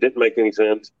it. It didn't make any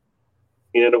sense.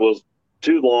 And it was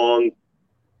too long.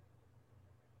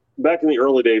 Back in the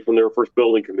early days when they were first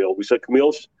building Camille, we said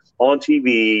Camille's on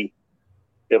TV,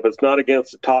 if it's not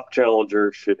against the top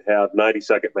challenger, should have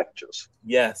 90-second matches.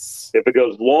 Yes. If it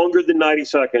goes longer than 90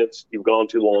 seconds, you've gone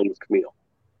too long with Camille.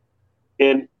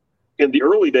 And in the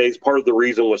early days, part of the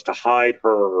reason was to hide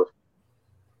her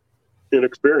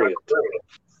inexperience.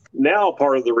 Now,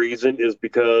 part of the reason is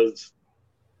because,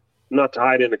 not to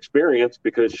hide inexperience,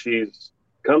 because she's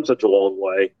come such a long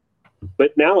way.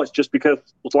 But now it's just because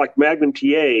it's like Magnum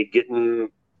TA getting,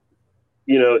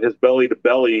 you know, his belly to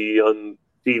belly on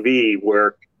TV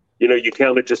where, you know, you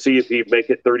counted to see if he'd make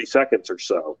it 30 seconds or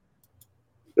so.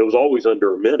 It was always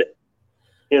under a minute.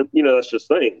 And, you know, that's just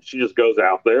the thing. She just goes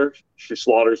out there. She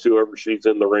slaughters whoever she's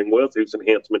in the ring with, who's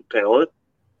enhancement talent.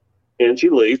 And she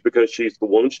leaves because she's the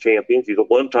women's champion. She's a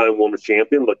one-time women's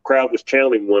champion. The crowd was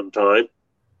chanting one time.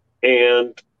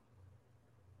 And,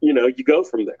 you know, you go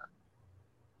from there.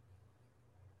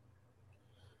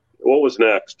 What was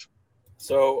next?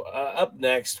 So up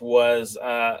next was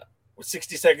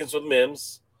 60 Seconds with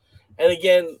Mims. And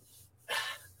again,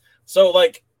 so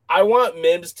like I want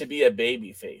Mims to be a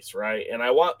baby face, right? And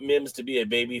I want Mims to be a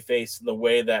baby face in the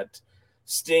way that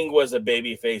Sting was a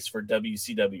baby face for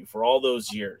WCW for all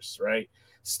those years, right?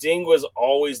 Sting was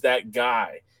always that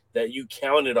guy that you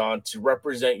counted on to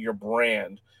represent your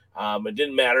brand. It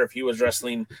didn't matter if he was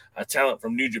wrestling a talent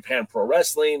from New Japan Pro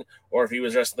Wrestling or if he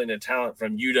was wrestling a talent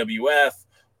from UWF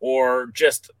or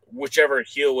just whichever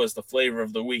heel was the flavor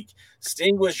of the week.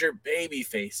 Sting was your baby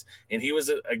face, and he was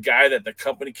a guy that the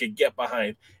company could get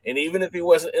behind. And even if he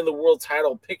wasn't in the world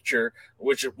title picture,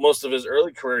 which most of his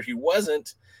early career he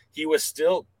wasn't, he was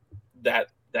still that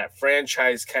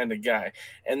franchise kind of guy.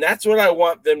 And that's what I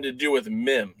want them to do with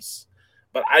Mims.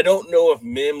 But I don't know if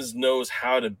Mims knows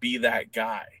how to be that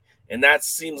guy. And that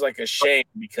seems like a shame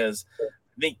because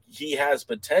I think he has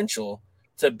potential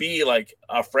to be like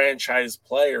a franchise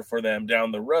player for them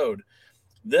down the road.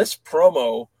 This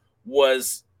promo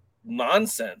was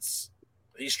nonsense.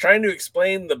 He's trying to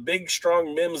explain the big,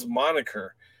 strong Mims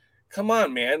moniker. Come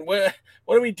on, man. What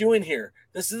are we doing here?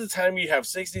 This is the time you have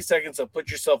 60 seconds to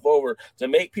put yourself over, to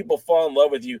make people fall in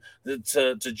love with you,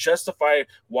 to justify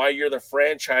why you're the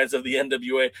franchise of the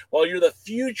NWA, while you're the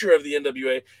future of the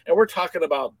NWA. And we're talking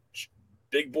about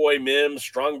big boy Mims,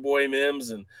 strong boy Mims.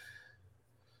 And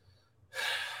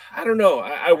I don't know.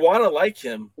 I want to like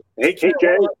him. Hey, Jay.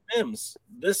 Like Mims.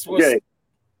 This was. Jay,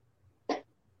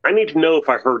 I need to know if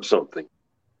I heard something.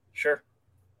 Sure.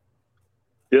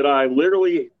 Did I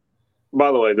literally?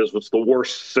 By the way, this was the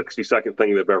worst 60-second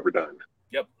thing they've ever done.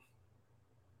 Yep.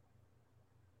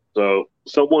 So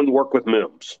someone work with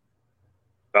Mims.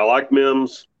 I like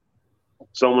Mims.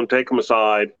 Someone take him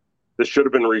aside. This should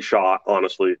have been reshot.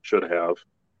 Honestly, it should have.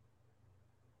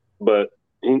 But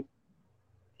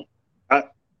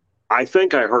I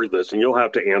think I heard this, and you'll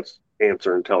have to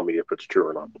answer and tell me if it's true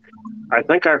or not. I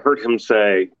think I heard him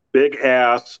say big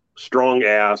ass, strong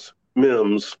ass,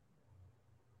 Mims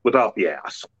without the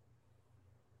ass.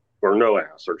 Or no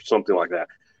ass, or something like that.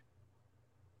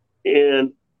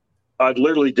 And I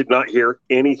literally did not hear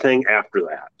anything after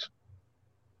that.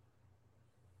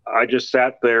 I just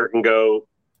sat there and go,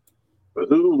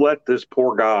 who let this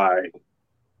poor guy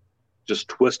just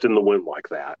twist in the wind like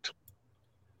that?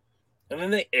 And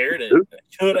then they aired it. You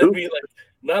know what I mean? Like,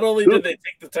 not only did they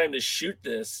take the time to shoot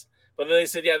this, but then they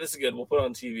said, yeah, this is good. We'll put it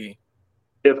on TV.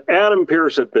 If Adam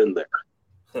Pearce had been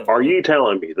there, are you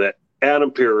telling me that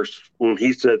Adam Pearce, when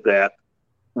he said that,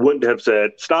 wouldn't have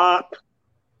said, stop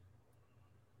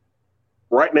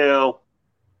right now,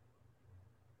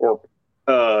 or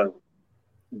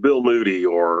Bill Moody,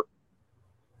 or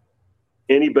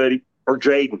anybody, or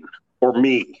Jaden, or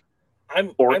me,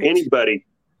 or anybody,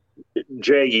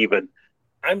 Jay even.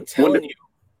 I'm telling you.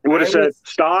 He would have said,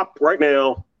 stop right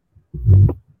now.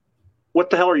 What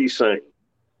the hell are you saying?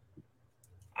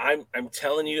 I'm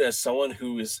telling you, as someone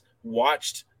who has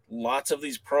watched lots of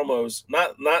these promos,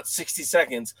 not 60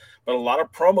 seconds, but a lot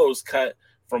of promos cut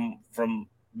from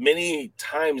many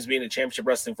times being at Championship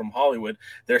Wrestling from Hollywood.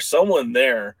 There's someone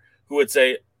there who would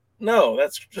say, no,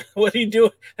 that's what are you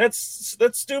doing? That's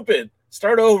stupid.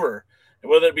 Start over.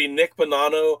 Whether it be Nick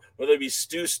Bonanno, whether it be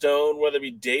Stu Stone, whether it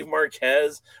be Dave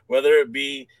Marquez, whether it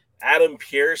be Adam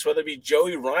Pearce, whether it be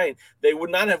Joey Ryan, they would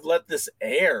not have let this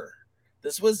air.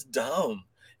 This was dumb.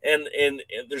 And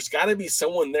there's got to be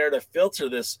someone there to filter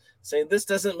this, saying this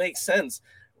doesn't make sense.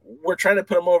 We're trying to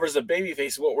put him over as a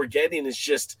babyface. What we're getting is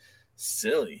just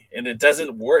silly, and it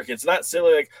doesn't work. It's not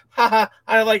silly like, haha,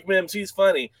 I like Mims, he's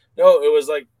funny. No, it was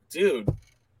like, dude,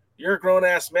 you're a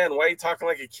grown-ass man. Why are you talking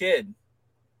like a kid?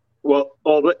 Well,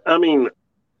 I mean,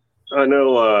 I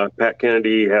know Pat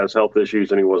Kennedy has health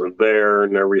issues and he wasn't there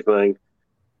and everything,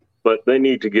 but they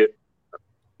need to get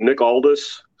Nick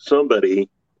Aldis, somebody,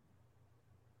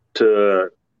 to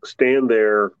stand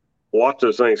there, watch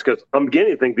those things, because I'm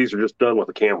beginning to think these are just done with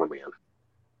a cameraman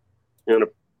and a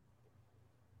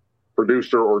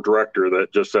producer or director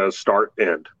that just says start,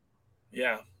 end.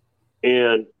 Yeah.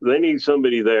 And they need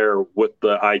somebody there with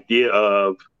the idea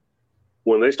of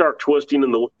when they start twisting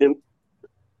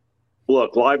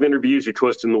look, live interviews, you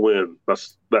twist in the wind.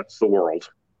 That's the world.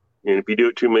 And if you do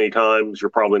it too many times, you're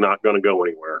probably not going to go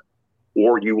anywhere,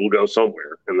 or you will go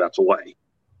somewhere, and that's away.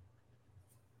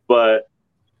 But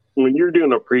when you're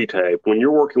doing a pre-tape, when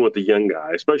you're working with a young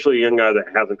guy, especially a young guy that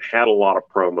hasn't had a lot of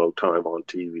promo time on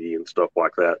TV and stuff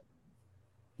like that,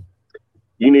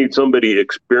 you need somebody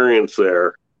experienced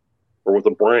there, or with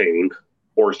a brain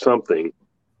or something,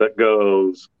 that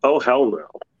goes, oh, hell no.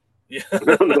 Yeah.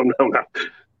 No.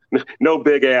 No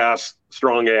big ass,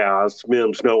 strong ass,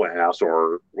 Mims, no ass,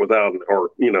 or without,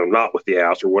 or, not with the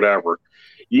ass or whatever.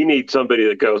 You need somebody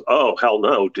that goes, oh, hell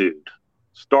no, dude.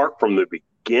 Start from the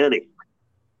beginning.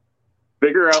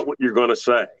 Figure out what you're going to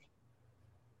say.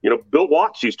 Bill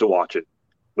Watts used to watch it.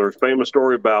 There's a famous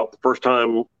story about the first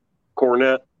time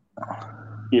Cornette,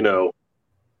 did a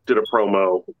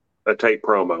tape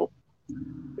promo,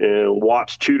 and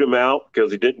Watts chewed him out because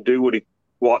he didn't do what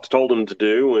Watts told him to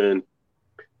do, and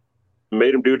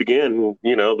made him do it again.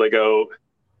 They go,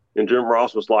 and Jim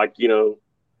Ross was like,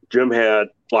 Jim had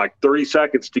like 30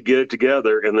 seconds to get it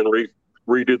together and then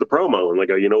redo the promo. And they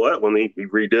go, you know what? When he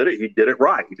redid it, he did it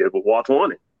right. He did what Watts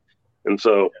wanted. And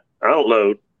so, I don't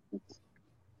know.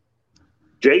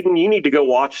 Jaden, you need to go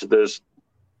watch this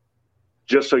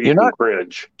just so you can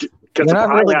cringe. Because if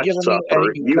I had to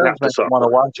suffer, you have to suffer. Want to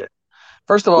watch it.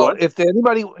 First of all, if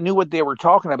anybody knew what they were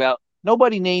talking about,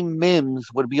 nobody named Mims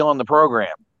would be on the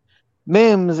program.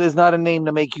 Mims is not a name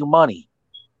to make you money.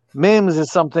 Mims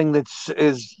is something the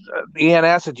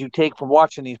antacid you take from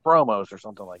watching these promos or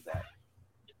something like that.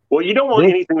 Well, you don't want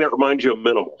anything that reminds you of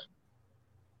Minimal.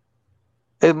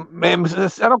 Mims,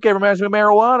 I don't care if it reminds me of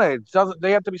marijuana.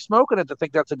 They have to be smoking it to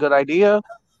think that's a good idea.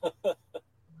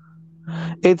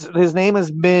 His name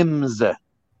is Mims.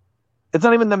 It's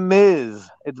not even the Miz.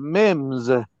 It's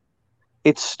Mims.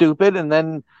 It's stupid. And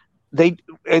then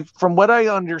from what I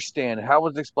understand, how it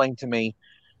was explained to me,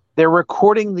 they're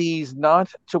recording these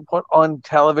not to put on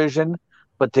television,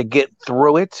 but to get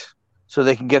through it so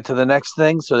they can get to the next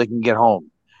thing so they can get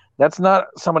home. That's not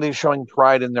somebody showing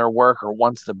pride in their work or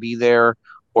wants to be there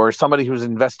or somebody who's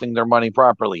investing their money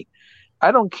properly.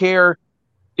 I don't care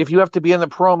if you have to be in the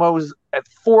promos at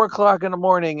 4:00 in the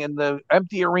morning in the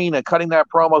empty arena, cutting that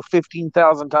promo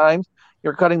 15,000 times,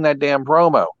 you're cutting that damn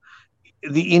promo.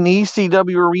 In the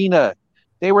ECW arena,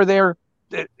 they were there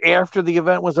after the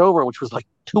event was over, which was like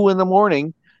 2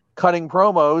 a.m, cutting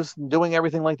promos and doing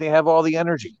everything like they have all the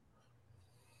energy.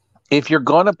 If you're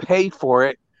going to pay for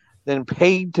it, then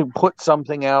pay to put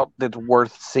something out that's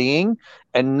worth seeing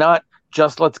and not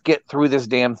just let's get through this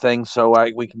damn thing so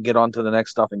we can get on to the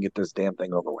next stuff and get this damn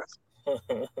thing over with.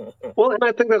 Well, and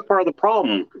I think that's part of the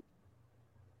problem.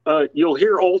 You'll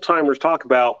hear old timers talk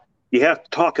about you have to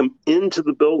talk them into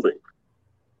the building.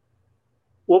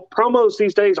 Well, promos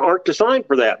these days aren't designed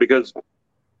for that because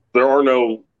there are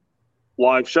no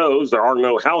live shows, there are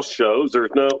no house shows,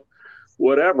 there's no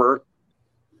whatever.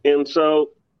 And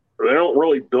so they don't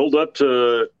really build up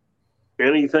to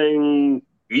anything,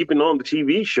 even on the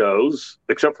TV shows,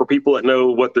 except for people that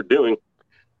know what they're doing.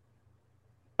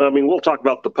 I mean, we'll talk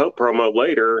about the Pope promo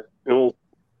later, and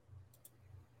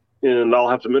I'll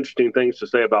have some interesting things to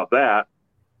say about that.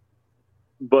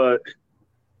 But,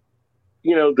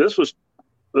 you know, this was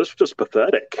just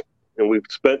pathetic, and we've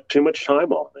spent too much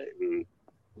time on it. And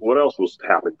what else was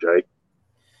happening, Jake?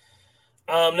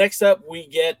 Next up, we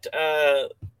get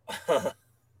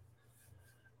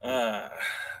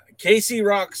Casey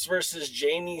Rocks versus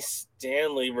Jamie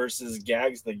Stanley versus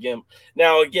Gags the Gimp.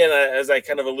 Now, again, as I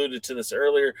kind of alluded to this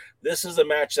earlier, this is a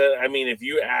match that, I mean, if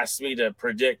you asked me to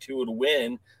predict who would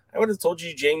win, I would have told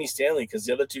you Jamie Stanley because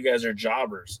the other two guys are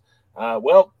jobbers.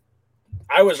 Well,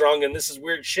 I was wrong, and this is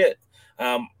weird shit.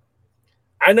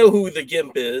 I know who the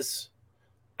Gimp is.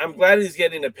 I'm glad he's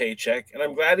getting a paycheck, and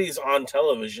I'm glad he's on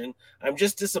television. I'm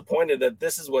just disappointed that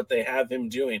this is what they have him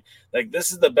doing. Like,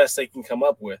 this is the best they can come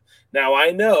up with. Now,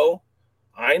 I know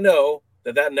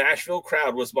that Nashville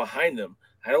crowd was behind him.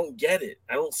 I don't get it.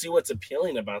 I don't see what's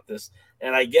appealing about this.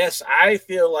 And I guess I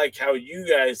feel like how you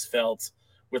guys felt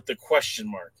with the question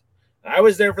mark. I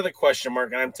was there for the question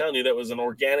mark, and I'm telling you that was an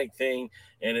organic thing,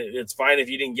 and it's fine if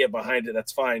you didn't get behind it.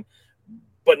 That's fine.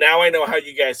 But now I know how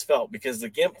you guys felt because the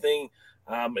Gimp thing,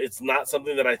 it's not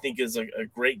something that I think is a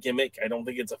great gimmick. I don't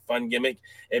think it's a fun gimmick.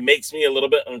 It makes me a little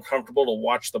bit uncomfortable to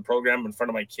watch the program in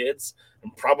front of my kids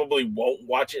and probably won't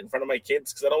watch it in front of my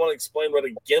kids because I don't want to explain what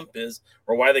a gimp is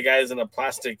or why the guy is in a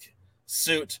plastic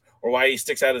suit or why he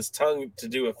sticks out his tongue to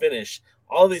do a finish.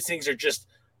 All of these things are just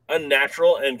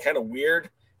unnatural and kind of weird,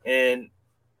 and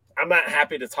I'm not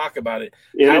happy to talk about it.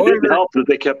 And however, it didn't help that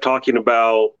they kept talking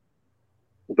about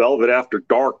Velvet After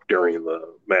Dark during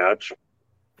the match.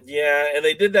 Yeah, and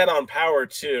they did that on Power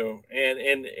too,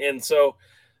 and so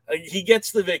he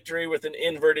gets the victory with an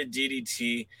inverted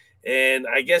DDT, and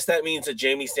I guess that means that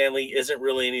Jamie Stanley isn't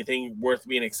really anything worth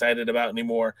being excited about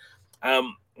anymore.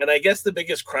 And I guess the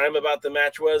biggest crime about the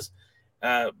match was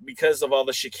because of all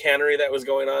the chicanery that was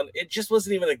going on, it just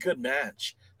wasn't even a good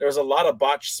match. There was a lot of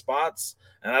botched spots,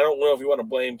 and I don't know if you want to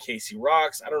blame Casey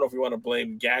Rocks. I don't know if you want to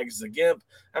blame Gags the Gimp.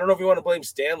 I don't know if you want to blame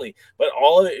Stanley, but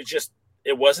all of it just.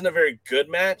 It wasn't a very good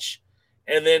match,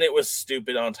 and then it was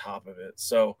stupid on top of it.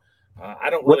 So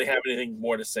I don't really have anything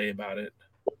more to say about it.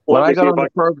 When I got on the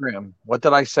program, what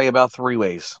did I say about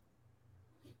three-ways?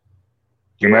 Do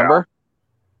you remember?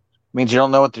 Means you don't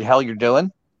know what the hell you're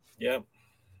doing? Yep.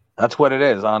 That's what it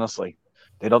is, honestly.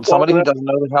 They don't. Somebody who doesn't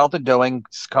know the hell they're doing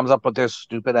comes up with this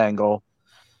stupid angle,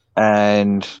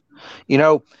 and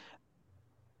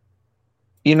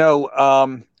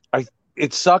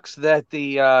it sucks that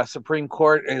the Supreme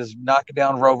Court is knocking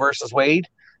down Roe versus Wade,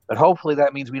 but hopefully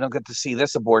that means we don't get to see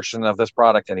this abortion of this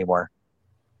product anymore.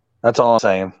 That's all I'm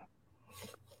saying.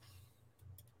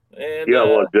 And, yeah,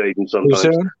 well, Jaden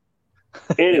sometimes.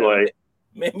 Anyway,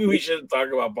 maybe we shouldn't talk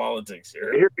about politics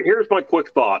here. Here's my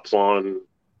quick thoughts on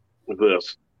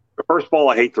this. First of all,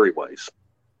 I hate three-ways.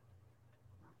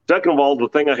 Second of all, the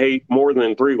thing I hate more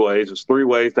than three-ways is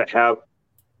three-ways that have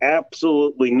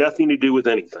absolutely nothing to do with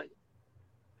anything.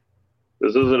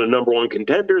 This isn't a number one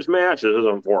contenders match. This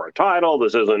isn't for a title.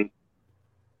 This isn't,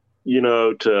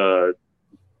 to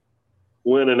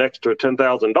win an extra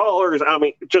 $10,000. I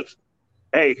mean, just,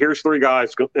 hey, here's three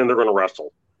guys and they're going to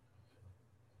wrestle.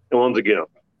 And one's a gimp.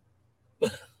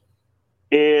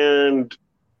 And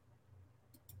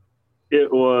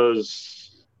it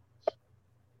was,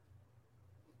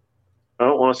 I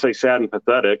don't want to say sad and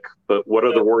pathetic, but what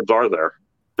other words are there?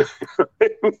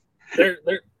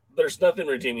 There's nothing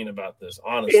redeeming about this,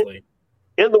 honestly.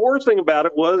 And the worst thing about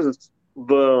it was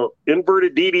the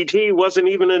inverted DDT wasn't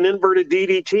even an inverted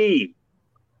DDT.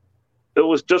 It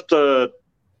was just a,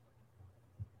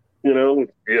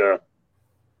 yeah.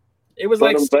 It was Put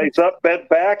like him face up, bent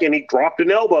back, and he dropped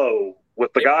an elbow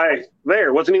with the guy there.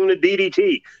 It wasn't even a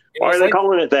DDT. Why are they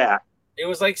calling it that? It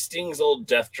was like Sting's old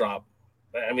death drop.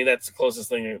 I mean, that's the closest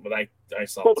thing that I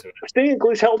saw to it. Sting at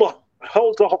least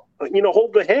hold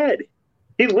the head.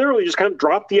 He literally just kind of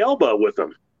dropped the elbow with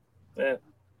him. Yeah.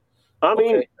 I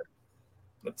mean,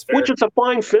 that's fair. Which is a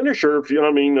fine finisher,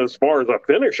 as far as a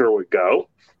finisher would go.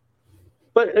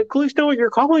 But at least know what you're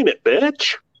calling it,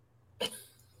 bitch.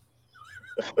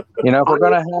 If we're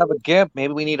going to have a gimp,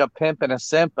 maybe we need a pimp and a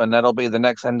simp, and that'll be the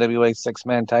next NWA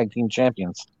six-man tag team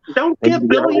champions. Don't give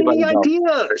Billy any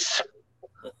ideas.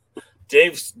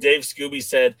 Dave Scooby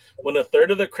said, when a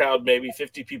third of the crowd, maybe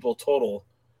 50 people total,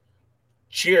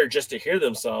 cheer just to hear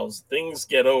themselves, things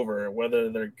get over,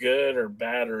 whether they're good or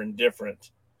bad or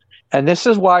indifferent. And this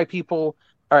is why people,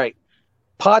 all right,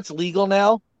 pot's legal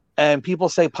now, and people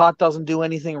say pot doesn't do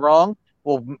anything wrong.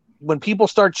 Well, when people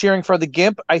start cheering for the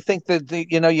gimp, I think that,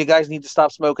 you guys need to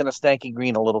stop smoking a stanky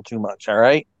green a little too much, all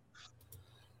right?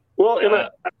 Well, and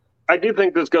I do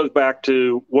think this goes back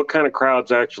to what kind of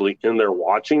crowd's actually in there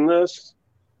watching this.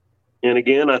 And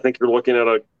again, I think you're looking at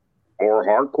a more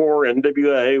hardcore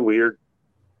NWA.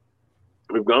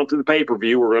 We've gone through the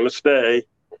pay-per-view. We're going to stay.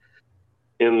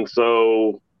 And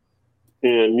so,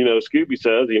 Scooby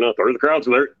says, a third of the crowd's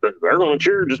there. They're going to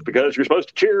cheer just because you're supposed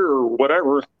to cheer or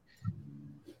whatever.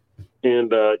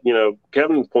 And,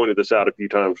 Kevin pointed this out a few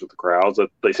times with the crowds, that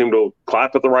they seem to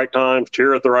clap at the right times,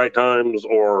 cheer at the right times,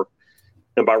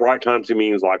 and by right times, he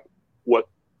means like what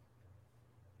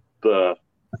the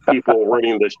people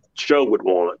running the show would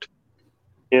want.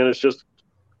 And it's just,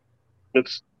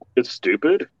 it's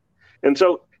stupid. And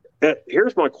so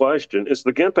here's my question. Is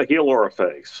the gimp a heel or a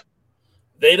face?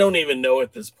 They don't even know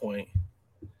at this point.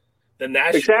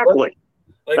 Exactly.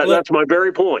 That's my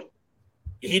very point.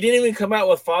 He didn't even come out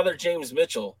with Father James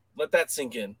Mitchell. Let that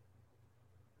sink in.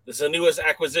 This is the newest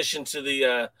acquisition to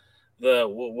the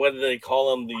what do they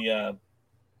call him?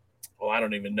 I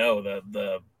don't even know.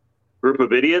 The group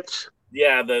of idiots?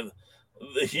 Yeah, they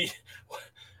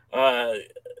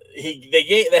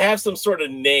have some sort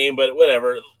of name, but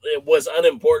whatever. It was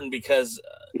unimportant because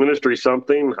Ministry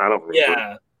something. I don't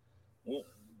remember. Yeah,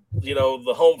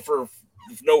 the home for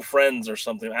no friends or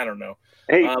something. I don't know.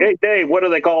 Hey, Dave, what do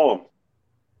they call them?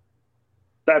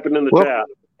 Tapping in the chat.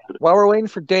 While we're waiting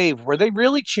for Dave, were they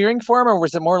really cheering for him, or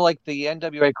was it more like the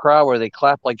NWA crowd where they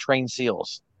clap like trained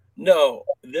seals? No,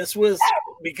 this was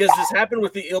because this happened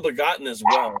with the Ill-Begotten as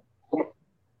well.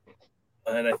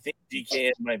 And I think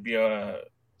DK might be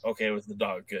okay with the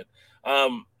dog. Good.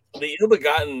 The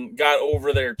Ill-Begotten got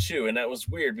over there too, and that was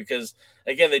weird because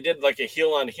again they did like a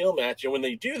heel on heel match, and when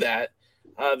they do that,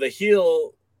 the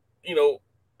heel,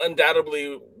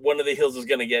 undoubtedly one of the heels is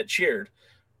going to get cheered,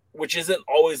 which isn't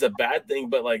always a bad thing.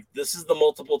 But like this is the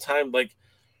multiple time, like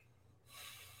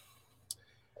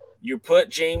you put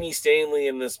Jamie Stanley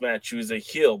in this match, who's a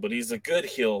heel, but he's a good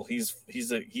heel. He's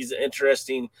an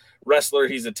interesting wrestler.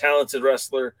 He's a talented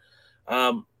wrestler.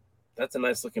 That's a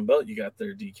nice looking belt you got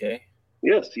there, DK.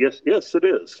 Yes, it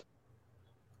is.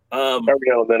 Every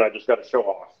now and then I just got to show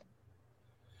off.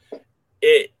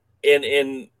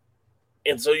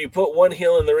 And so you put one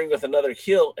heel in the ring with another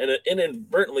heel, and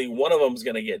inadvertently one of them is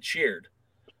going to get cheered.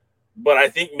 But I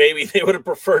think maybe they would have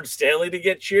preferred Stanley to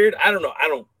get cheered. I don't know.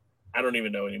 I don't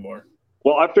even know anymore.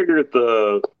 Well, I figured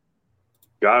the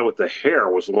guy with the hair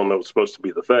was the one that was supposed to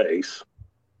be the face.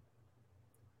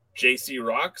 JC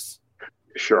Rocks?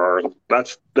 Sure.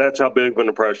 That's how big of an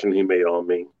impression he made on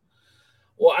me.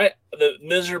 Well, the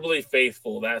Miserably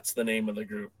Faithful, that's the name of the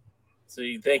group. So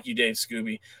thank you, Dave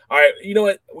Scooby. All right, you know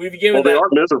what? They are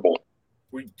miserable.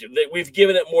 We've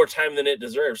given it more time than it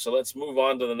deserves. So let's move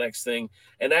on to the next thing.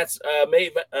 And that's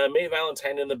May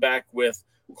Valentine in the back with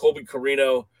Colby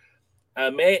Corino.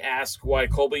 May asks why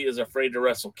Colby is afraid to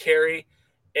wrestle Kerry.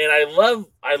 And I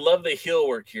love the heel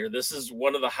work here. This is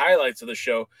one of the highlights of the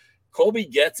show. Colby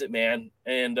gets it, man.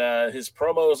 And his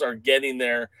promos are getting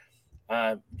there.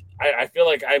 I feel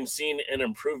like I'm seeing an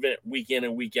improvement week in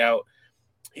and week out.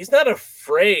 He's not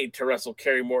afraid to wrestle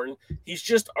Kerry Morton. He's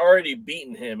just already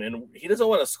beaten him, and he doesn't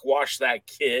want to squash that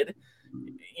kid.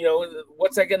 You know,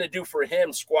 what's that going to do for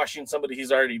him, squashing somebody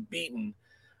he's already beaten?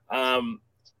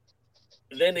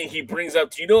 Then he brings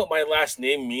up, do you know what my last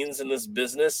name means in this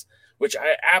business? Which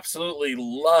I absolutely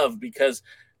love, because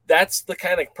that's the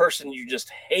kind of person you just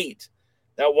hate,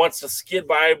 that wants to skid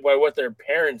by what their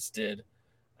parents did.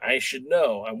 I should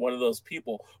know. I'm one of those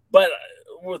people. But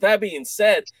with that being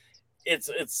said,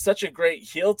 it's such a great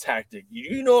heel tactic.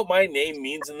 You know what my name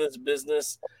means in this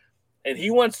business, and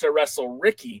he wants to wrestle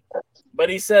Ricky, but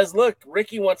he says, "Look,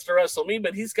 Ricky wants to wrestle me,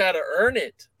 but he's got to earn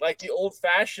it like the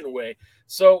old-fashioned way."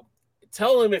 So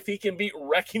tell him if he can beat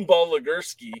Wrecking Ball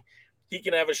Legursky, he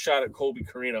can have a shot at Colby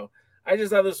Corino. I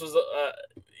just thought this was,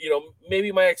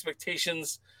 maybe my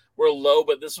expectations were low,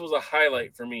 but this was a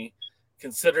highlight for me,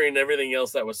 considering everything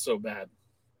else that was so bad.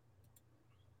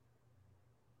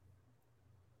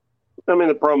 I mean,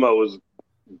 the promo was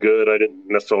good. I didn't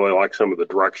necessarily like some of the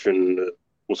direction that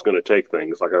was going to take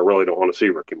things. Like, I really don't want to see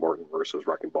Ricky Morton versus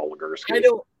Wrecking Ball Legursky.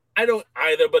 I don't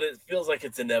either, but it feels like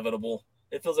it's inevitable.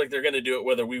 It feels like they're going to do it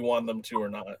whether we want them to or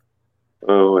not.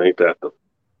 Oh, ain't that the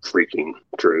freaking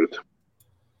truth?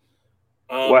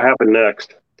 What happened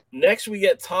next? Next, we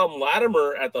get Tom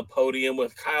Latimer at the podium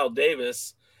with Kyle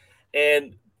Davis,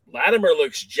 and Latimer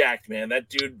looks jacked, man. That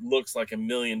dude looks like $1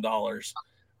 million.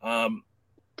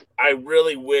 I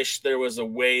really wish there was a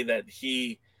way that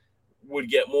he would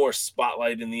get more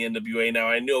spotlight in the NWA. Now,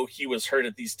 I know he was hurt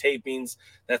at these tapings.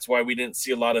 That's why we didn't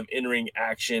see a lot of in-ring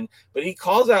action. But he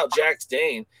calls out Jack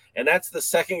Stane, and that's the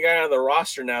second guy on the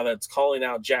roster now that's calling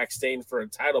out Jack Stane for a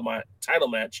title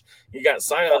match. You got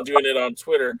Scion doing it on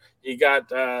Twitter. You got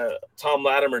Tom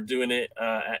Latimer doing it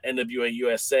at NWA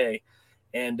USA.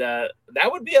 And that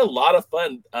would be a lot of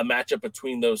fun, a matchup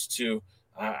between those two.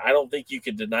 I don't think you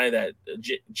could deny that.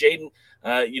 Jaden,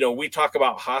 we talk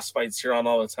about Haas fights here on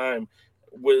all the time.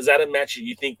 Was that a match that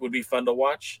you think would be fun to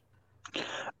watch?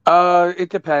 It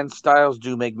depends. Styles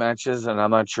do make matches, and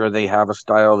I'm not sure they have a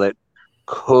style that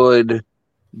could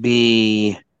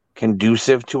be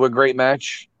conducive to a great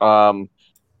match. I'm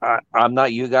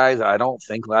not you guys. I don't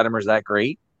think Latimer's that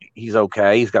great. He's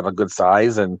okay. He's got a good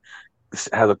size and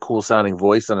has a cool sounding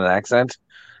voice and an accent.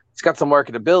 He's got some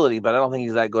marketability, but I don't think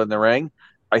he's that good in the ring.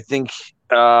 I think,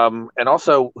 and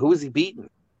also, who is he beating?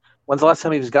 When's the last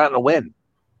time he's gotten a win?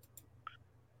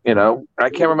 I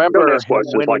can't remember. Don't ask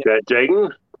questions like that,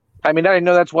 Jaden. I mean, I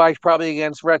know that's why he's probably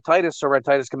against Rhett Titus, so Rhett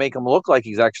Titus can make him look like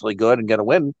he's actually good and get a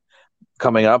win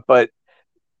coming up. But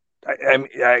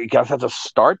I guess that's a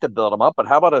start to build him up. But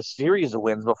how about a series of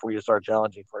wins before you start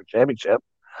challenging for a championship?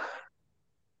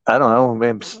 I don't know,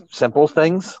 maybe simple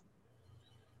things.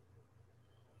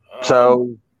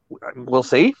 So we'll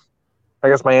see. I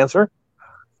guess my answer.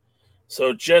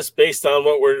 So just based on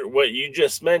what you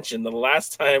just mentioned, the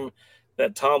last time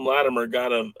that Tom Latimer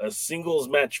got a singles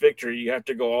match victory, you have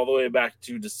to go all the way back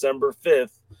to December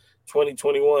 5th,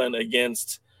 2021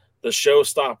 against the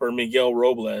showstopper Miguel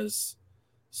Robles.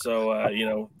 So,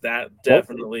 that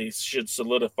definitely should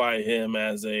solidify him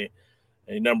as a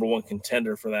number one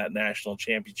contender for that national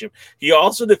championship. He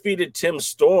also defeated Tim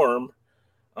Storm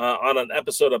on an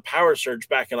episode of Power Surge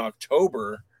back in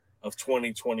October of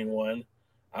 2021.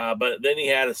 But then he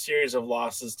had a series of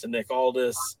losses to Nick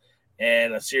Aldis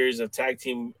and a series of tag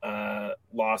team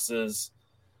losses,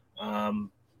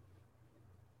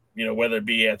 whether it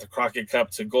be at the Crockett Cup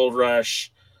to Gold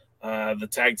Rush, the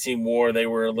tag team war, they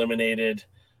were eliminated.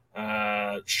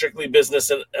 Strictly Business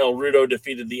and El Rudo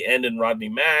defeated The End and Rodney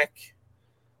Mack.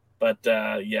 But,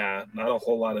 not a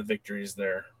whole lot of victories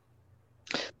there.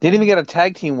 Didn't even get a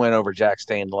tag team win over Jack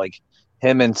Stane, like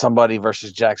him and somebody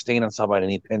versus Jack Stane and somebody,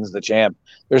 and he pins the champ.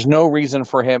 There's no reason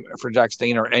for Jack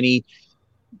Stane or any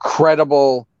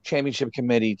credible championship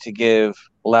committee to give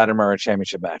Latimer a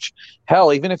championship match.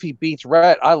 Hell, even if he beats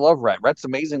Rhett, I love Rhett. Rhett's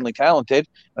amazingly talented,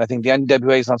 and I think the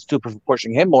NWA is not stupid for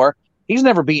pushing him more. He's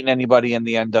never beaten anybody in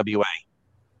the NWA.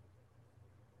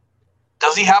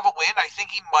 Does he have a win? I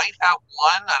think he might have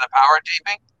one at a power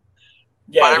taping.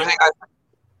 Yeah, but everything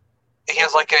he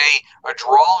has like a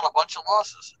draw and a bunch of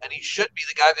losses, and he should be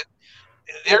the guy that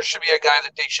there should be a guy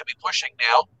that they should be pushing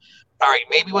now. All right,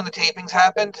 maybe when the tapings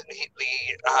happened, the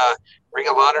Ring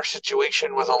of Honor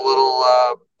situation was a little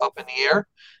up in the air,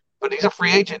 but he's a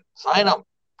free agent. Sign him,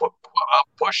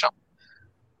 push him.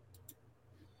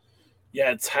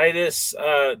 Yeah, Titus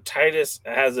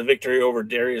has a victory over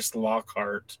Darius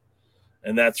Lockhart,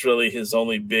 and that's really his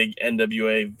only big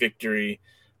NWA victory.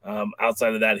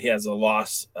 Outside of that, he has a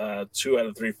loss, 2 out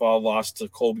of 3 fall loss to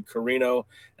Colby Corino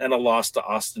and a loss to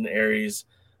Austin Aries.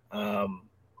 And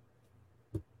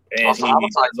lost the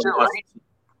Homicide too, right?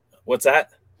 What's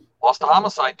that? Lost the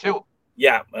Homicide too.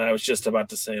 Yeah, I was just about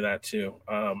to say that too.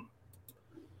 All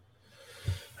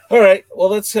right, well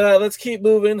let's keep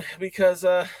moving because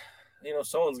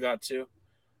someone's got to.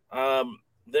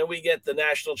 Then we get the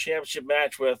national championship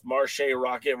match with Marche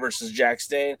Rocket versus Jack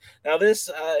Stane. Now this,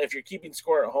 if you're keeping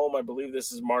score at home, I believe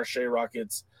this is Marche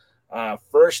Rocket's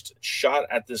first shot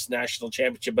at this national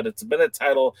championship, but it's been a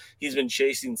title he's been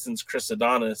chasing since Chris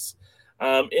Adonis.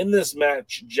 In this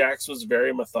match, Jax was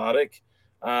very methodic.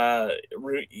 One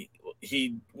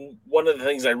of the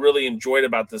things I really enjoyed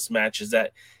about this match is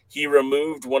that he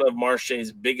removed one of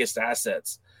Marche's biggest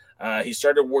assets. He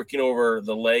started working over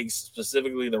the legs,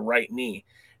 specifically the right knee.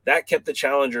 That kept the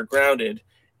challenger grounded.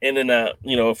 And in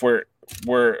if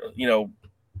we're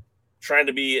trying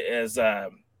to be as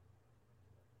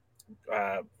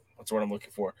what's what I'm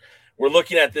looking for. We're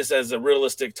looking at this as a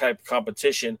realistic type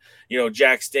competition.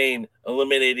 Jack Stane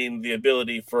eliminating the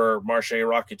ability for Marche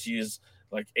Rocket to use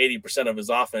like 80% of his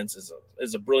offense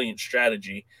is a brilliant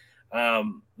strategy.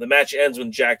 The match ends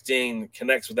when Jack Stane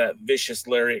connects with that vicious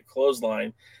lariat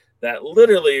clothesline that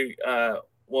literally,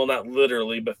 not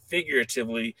literally, but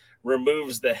figuratively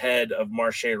removes the head of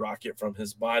Marche Rocket from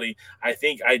his body. I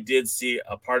think I did see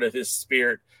a part of his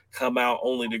spirit come out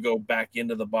only to go back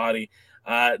into the body.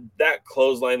 That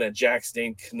clothesline that Jack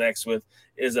Stane connects with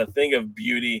is a thing of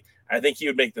beauty. I think he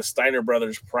would make the Steiner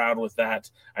brothers proud with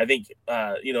that. I think,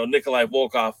 Nikolai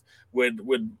Volkov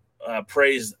would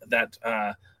praise that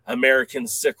American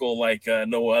sickle like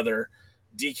no other.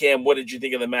 DCAM, what did you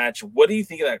think of the match? What do you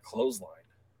think of that clothesline?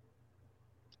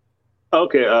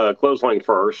 Okay, clothesline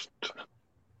first.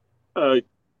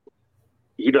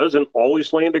 He doesn't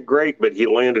always land it great, but he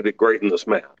landed it great in this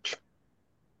match.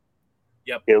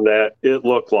 Yep. In that it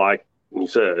looked like he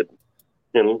said,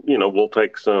 and we'll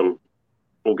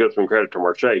give some credit to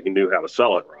Marche. He knew how to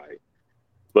sell it right,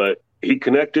 but he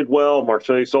connected well.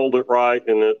 Marche sold it right,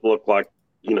 and it looked like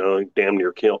he damn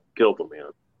near killed the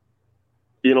man.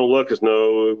 Lucas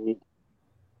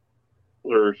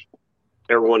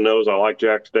everyone knows I like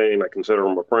Jack Stane. I consider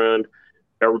him a friend.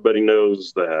 Everybody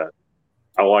knows that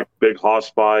I like big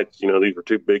hoss fights. These were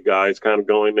two big guys kind of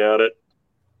going at it.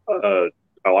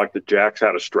 I like that Jax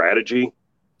had a strategy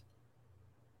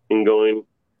in going,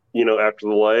 after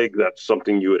the leg. That's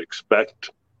something you would expect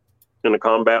in a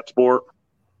combat sport.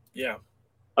 Yeah.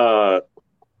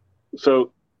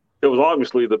 So it was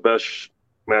obviously the best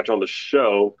match on the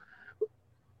show.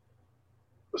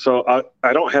 So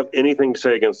I don't have anything to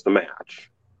say against the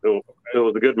match. It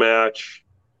was a good match.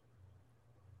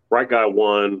 Right guy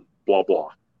won, blah, blah.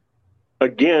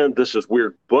 Again, this is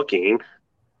weird booking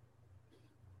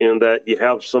in that you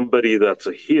have somebody that's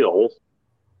a heel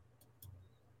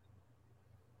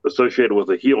associated with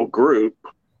a heel group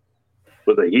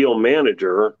with a heel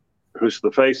manager who's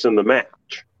the face in the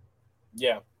match.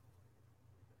 Yeah.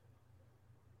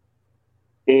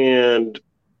 And,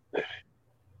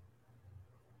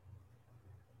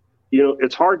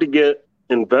 it's hard to get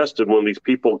invested when these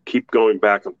people keep going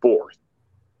back and forth.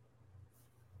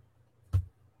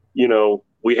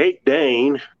 We hate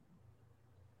Dane,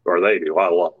 or they do. I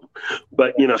love him.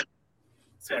 But, it's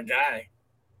my guy.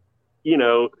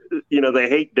 They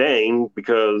hate Dane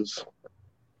because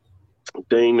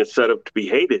Dane is set up to be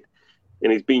hated,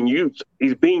 and he's being used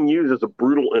as a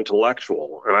brutal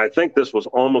intellectual. And I think this was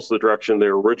almost the direction they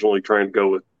were originally trying to go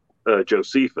with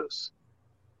Josephus.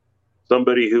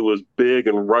 Somebody who was big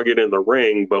and rugged in the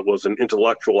ring, but was an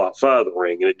intellectual outside of the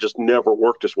ring, and it just never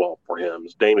worked as well for him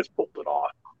as Dane has pulled it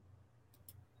off.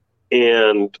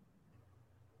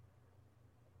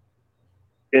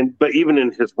 But even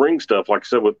in his ring stuff, like I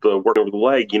said, with the work over the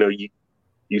leg,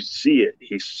 you see it.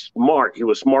 He's smart. He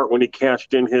was smart when he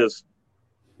cashed in his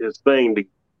thing to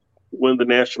win the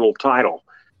national title.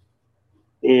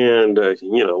 And,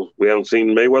 we haven't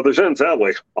seen Mayweather since, have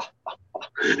we?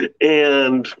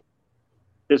 And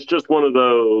it's just one of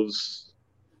those,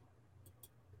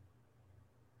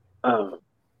 one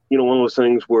of those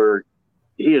things where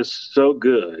he is so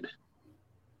good.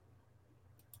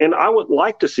 And I would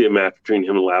like to see a match between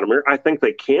him and Latimer. I think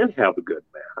they can have a good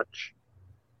match.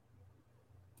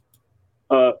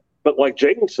 But like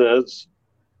Jaden says,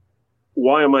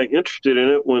 why am I interested in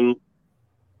it when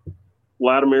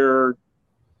Latimer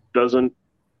doesn't,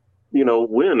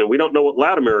 win? And we don't know what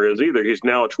Latimer is either. He's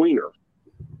now a tweener.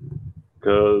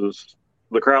 Because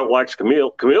the crowd likes Camille.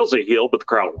 Camille's a heel, but the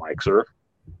crowd likes her.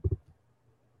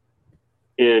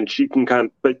 And she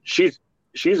can but she's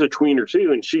a tweener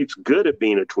too, and she's good at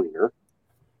being a tweener.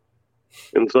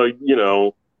 And so,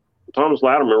 Thomas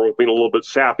Latimer was being a little bit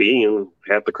sappy and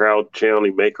had the crowd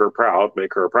chanting, make her proud,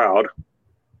 make her proud.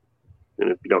 And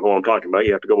if you don't know what I'm talking about,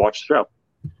 you have to go watch the show.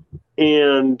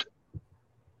 And,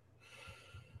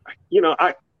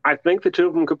 I think the two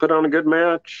of them could put on a good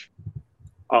match.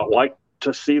 I'd like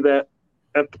to see that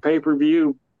at the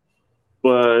pay-per-view.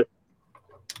 But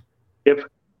if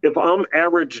I'm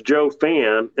average Joe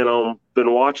fan and I've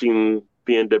been watching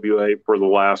the NWA for the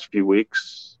last few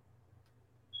weeks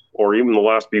or even the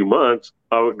last few months,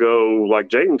 I would go, like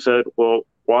Jaden said, well,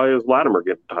 why is Latimer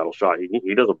getting a title shot?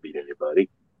 He doesn't beat anybody.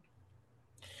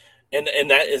 And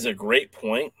that is a great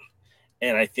point.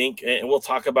 And I think, and we'll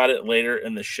talk about it later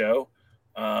in the show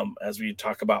as we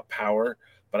talk about power.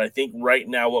 But I think right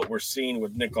now what we're seeing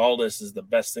with Nick Aldis is the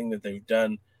best thing that they've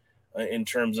done in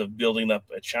terms of building up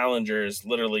a challenger is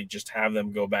literally just have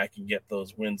them go back and get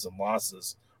those wins and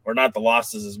losses, or not the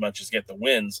losses as much as get the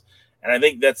wins. And I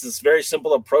think that's this very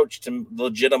simple approach to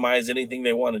legitimize anything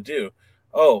they want to do.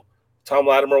 Oh, Tom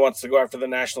Latimer wants to go after the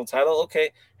national title.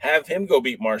 Okay, have him go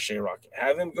beat Marche Rocket.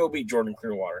 Have him go beat Jordan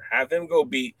Clearwater. Have him go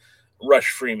beat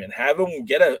Rush Freeman. Have him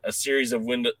get a series of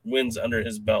wins under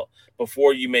his belt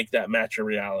before you make that match a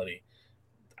reality.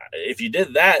 If you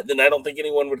did that, then I don't think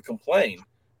anyone would complain.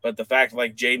 But the fact,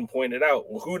 like Jaden pointed out,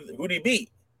 well, who'd he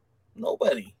beat?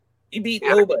 Nobody. He beat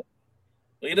nobody.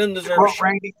 He doesn't deserve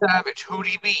Randy Savage. Who'd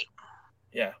he beat?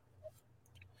 Yeah.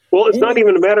 Well, it's not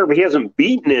even a matter of he hasn't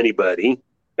beaten anybody,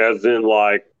 as in,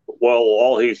 like, well,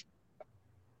 all he's,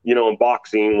 in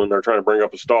boxing, when they're trying to bring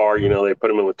up a star, they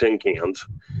put him in with tin cans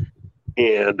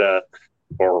and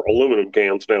or aluminum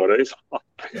cans nowadays.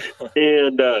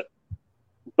 And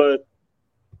but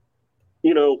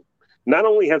not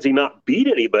only has he not beat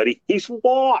anybody, he's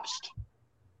lost.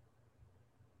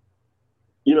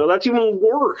 That's even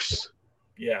worse.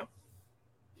 Yeah.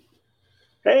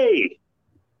 Hey,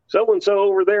 so-and-so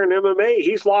over there in MMA,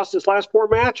 he's lost his last 4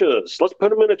 matches. Let's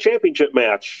put him in a championship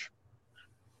match.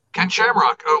 Ken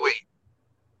Shamrock. Oh, wait.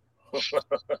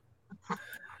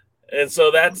 And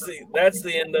so that's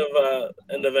the end of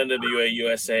NWA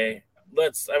USA.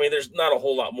 There's not a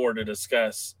whole lot more to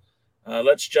discuss.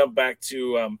 Let's jump back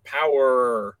to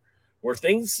POWERRR, where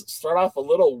things start off a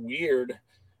little weird.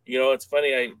 It's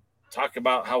funny, I talk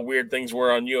about how weird things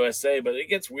were on USA, but it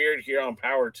gets weird here on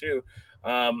POWERRR too.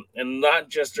 And not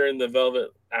just during the Velvet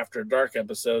After Dark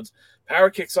episodes.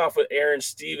 POWERRR kicks off with Aaron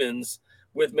Stevens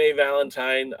with May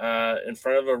Valentine in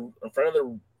front of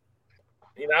the.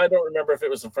 I don't remember if it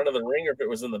was in front of the ring or if it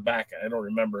was in the back. I don't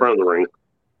remember. Front of the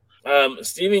ring.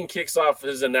 Steven kicks off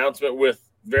his announcement with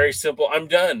very simple, "I'm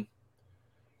done."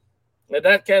 And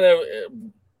that kind of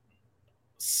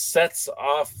sets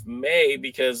off May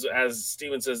because, as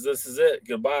Steven says, "This is it.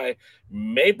 Goodbye."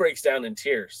 May breaks down in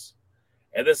tears.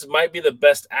 And this might be the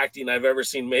best acting I've ever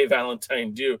seen May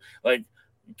Valentine do. Like,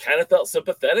 kind of felt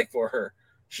sympathetic for her.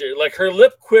 Like, her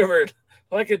lip quivered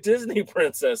like a Disney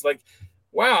princess. Like,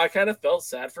 wow, I kind of felt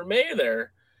sad for May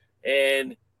there.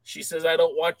 And she says, "I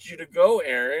don't want you to go,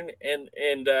 Aaron." And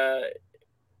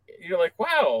you're like,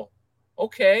 wow,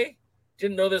 okay.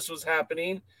 Didn't know this was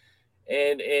happening.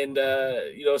 And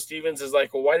Stevens is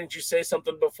like, "Well, why didn't you say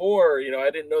something before? I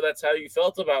didn't know that's how you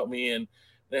felt about me." And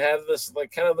they have this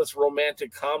kind of this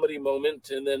romantic comedy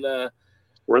moment. And then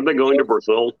weren't they going to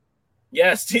Brazil?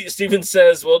 Yeah, Steven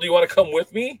says, "Well, do you want to come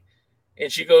with me?"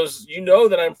 And she goes, "You know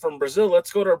that I'm from Brazil.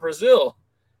 Let's go to Brazil."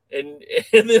 And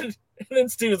then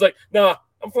Steven's like, "No,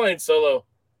 I'm flying solo,"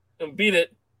 and beat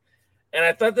it. And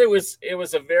I thought it was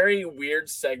a very weird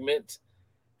segment.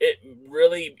 It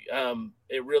really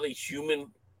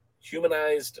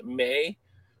humanized May,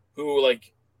 who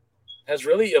has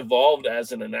really evolved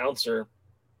as an announcer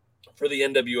for the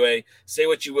NWA. Say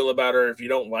what you will about her if you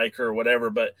don't like her or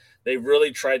whatever, but they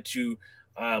really tried to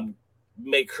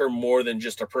make her more than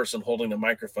just a person holding the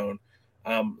microphone.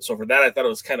 So for that, I thought it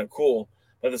was kind of cool.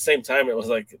 But at the same time, it was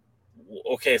like,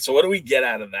 okay, so what do we get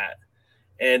out of that?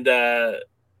 And I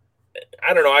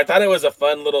don't know. I thought it was a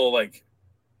fun little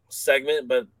segment,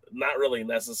 but not really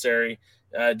necessary.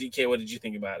 DK, what did you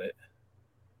think about it?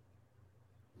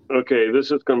 Okay, this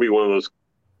is going to be one of those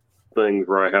things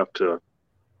where I have to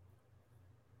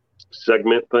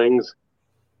segment things.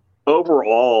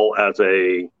 Overall, as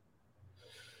a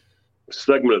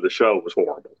segment of the show, was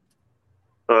horrible.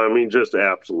 I mean, just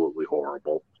absolutely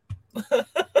horrible.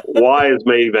 Why is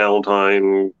May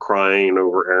Valentine crying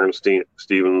over Aaron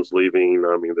Stevens leaving?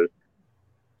 I mean,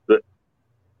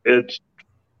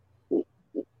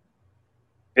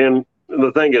 and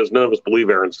the thing is, none of us believe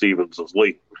Aaron Stevens is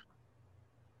leaving.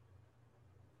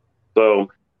 So,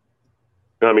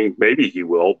 I mean, maybe he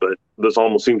will, but this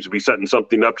almost seems to be setting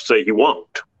something up to say he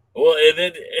won't. Well, and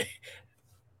then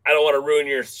I don't want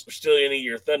to steal any of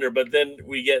your thunder, but then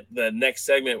we get the next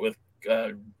segment with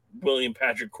William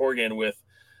Patrick Corgan with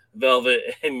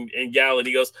Velvet and Gal, and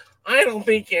he goes, "I don't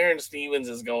think Aaron Stevens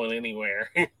is going anywhere."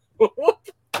 What?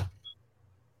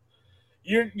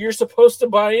 You're supposed to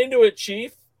buy into it,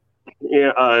 Chief.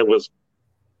 Yeah, I was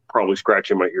probably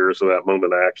scratching my ears at that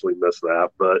moment. I actually missed that,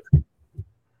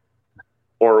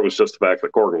 or it was just the fact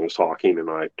that Corgan was talking and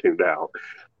I tuned out.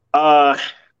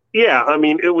 Yeah, I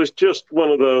mean, it was just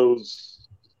one of those.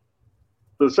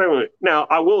 The same. Now,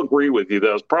 I will agree with you.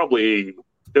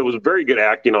 It was very good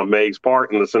acting on May's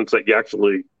part in the sense that you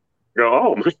actually go,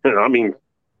 oh, man, I mean,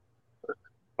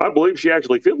 I believe she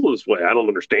actually feels this way. I don't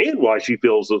understand why she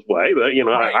feels this way, but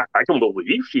Right. I can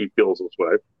believe she feels this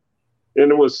way.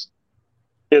 And it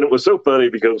was so funny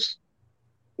because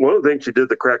one of the things she did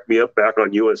that cracked me up back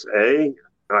on USA,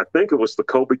 I think it was the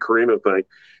Kobe Carino thing.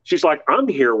 She's like, I'm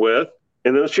here with,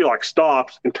 and then she like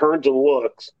stops and turns and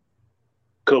looks,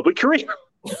 Kobe Carino.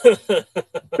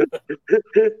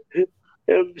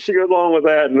 And she goes along with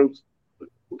that, and it was,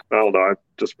 I don't know. I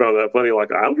just found that funny.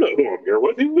 Like, I don't know who I'm here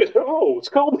with. Oh, it's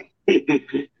Kobe.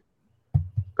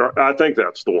 I think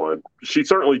that's the one. She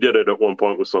certainly did it at one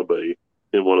point with somebody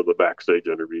in one of the backstage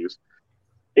interviews.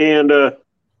 And I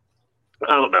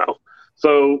don't know.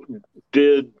 So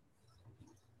did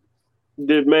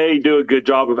May do a good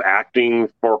job of acting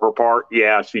for her part?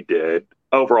 Yeah, she did.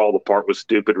 Overall, the part was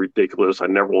stupid, ridiculous. I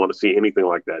never want to see anything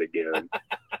like that again.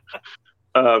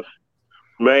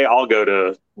 May, I'll go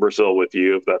to Brazil with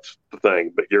you if that's the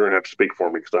thing, but you're going to have to speak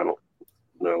for me because I don't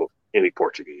know any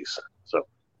Portuguese. So,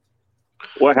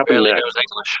 what happened Barely next? knows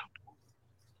English.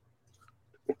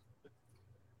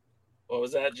 What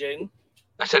was that, Jaden?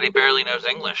 I said he barely knows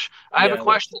English. I have a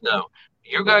question, though.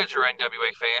 You guys are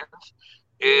NWA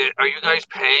fans. Are you guys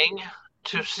paying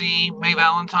to see May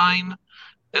Valentine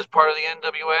as part of the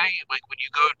NWA? Like, when you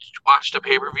go to watch the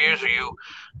pay-per-views, are you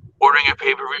ordering a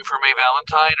pay-per-view for May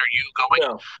Valentine? Are you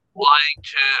going flying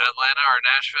to Atlanta or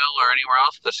Nashville or anywhere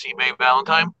else to see May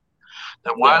Valentine?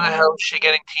 Then why the hell is she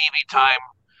getting TV time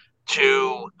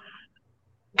to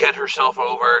get herself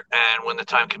over and when the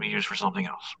time can be used for something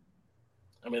else?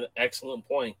 I mean, excellent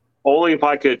point. Only if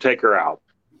I could take her out.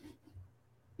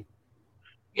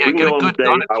 Yeah, get a good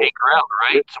gun and take her out,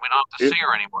 right? So we don't have to see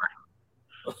her anymore.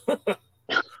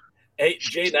 Hey,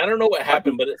 Jade, I don't know what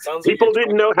happened, but it sounds people like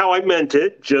didn't know how I meant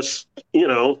it. Just,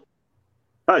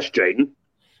 hush, Jaden.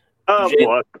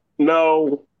 Look,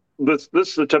 no, this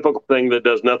is a typical thing that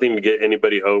does nothing to get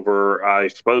anybody over. I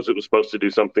suppose it was supposed to do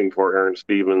something for Aaron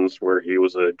Stevens where he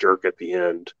was a jerk at the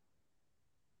end.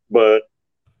 But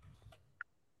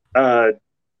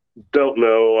don't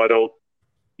know. I don't.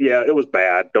 Yeah, it was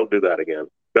bad. Don't do that again.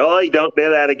 Billy, don't do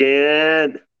that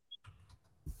again.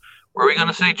 What were we going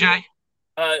to say, Jay?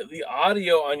 The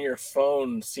audio on your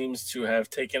phone seems to have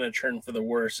taken a turn for the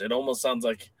worse. It almost sounds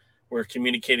like we're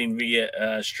communicating via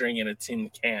a string in a tin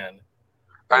can.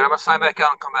 All right, I'm going to sign back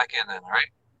out and come back in then, all right?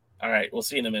 All right, we'll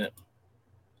see you in a minute.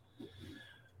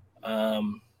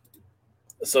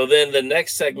 So then the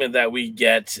next segment that we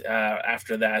get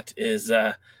after that is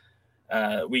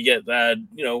we get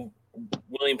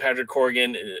William Patrick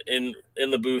Corgan in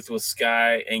the booth with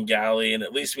Sky and Galley, and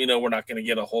at least we know we're not going to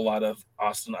get a whole lot of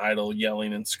Austin Idol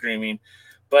yelling and screaming.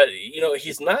 But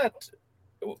he's not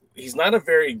a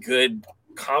very good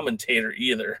commentator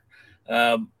either.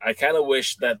 I kind of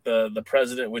wish that the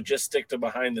president would just stick to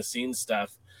behind the scenes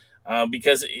stuff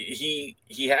because he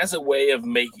has a way of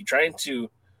trying to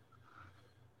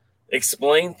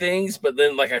explain things, but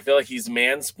then I feel like he's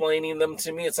mansplaining them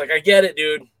to me. It's like, I get it,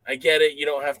 dude. I get it. You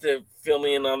don't have to fill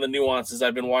me in on the nuances.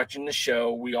 I've been watching the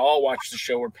show. We all watch the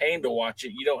show. We're paying to watch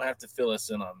it. You don't have to fill us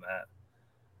in on that.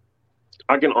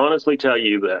 I can honestly tell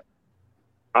you that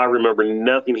I remember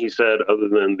nothing he said other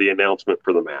than the announcement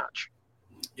for the match.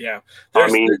 Yeah.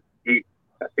 I mean,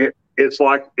 it's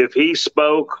like if he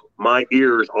spoke, my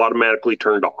ears automatically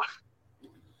turned off.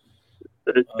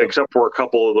 Except for a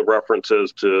couple of the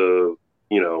references to,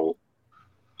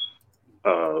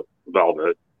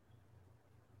 Velvet.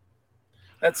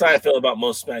 That's how I feel about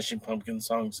most Smashing Pumpkins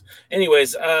songs.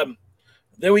 Anyways,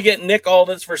 then we get Nick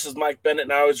Aldis versus Mike Bennett.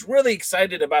 Now, I was really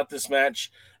excited about this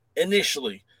match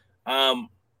initially. I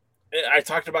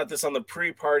talked about this on the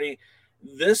pre-party.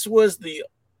 This was the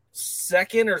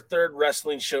second or third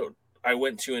wrestling show I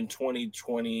went to in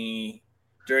 2020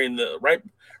 during the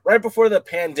right before the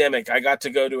pandemic. I got to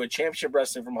go to a Championship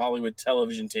Wrestling from Hollywood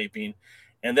television taping,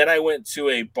 and then I went to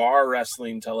a bar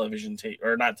wrestling television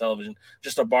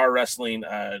just a bar wrestling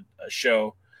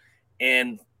show.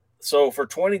 And so for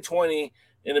 2020,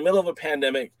 in the middle of a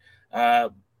pandemic,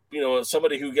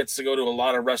 somebody who gets to go to a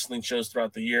lot of wrestling shows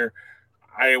throughout the year,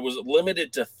 I was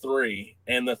limited to 3,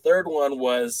 and the third one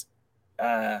was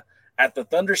at the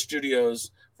Thunder Studios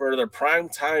for their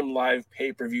primetime live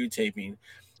pay-per-view taping.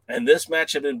 And this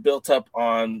match had been built up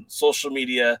on social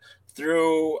media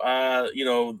through,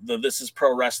 the This Is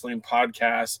Pro Wrestling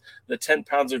podcast, the 10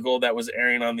 Pounds of Gold that was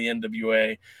airing on the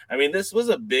NWA. I mean, this was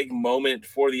a big moment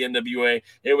for the NWA.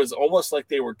 It was almost like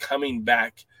they were coming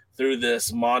back through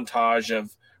this montage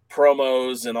of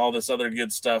promos and all this other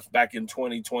good stuff back in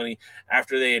 2020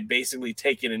 after they had basically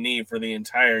taken a knee for the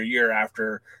entire year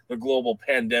after the global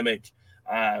pandemic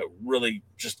really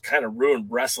just kind of ruined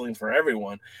wrestling for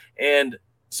everyone. And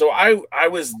so I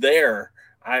was there.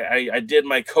 I did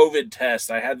my COVID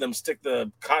test. I had them stick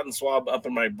the cotton swab up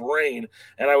in my brain,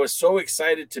 and I was so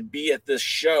excited to be at this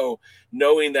show,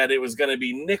 knowing that it was going to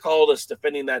be Nick Aldis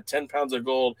defending that 10 pounds of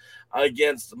gold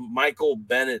against Michael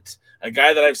Bennett, a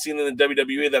guy that I've seen in the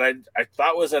WWE that I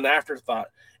thought was an afterthought.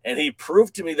 And he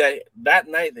proved to me that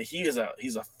night that he's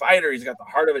a fighter. He's got the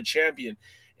heart of a champion.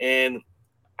 And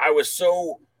I was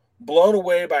so blown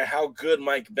away by how good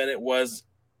Mike Bennett was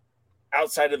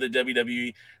outside of the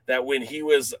WWE that when he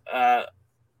was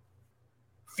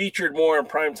featured more in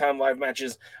primetime live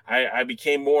matches, I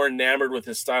became more enamored with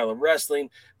his style of wrestling,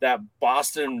 that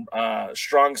Boston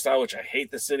strong style, which I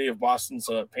hate the city of Boston,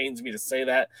 so it pains me to say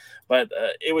that. But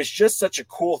it was just such a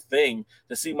cool thing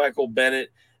to see Michael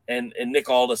Bennett and Nick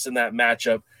Aldis in that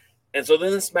matchup. And so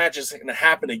then this match is going to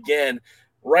happen again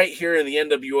right here in the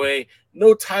NWA.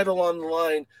 No title on the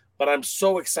line, but I'm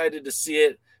so excited to see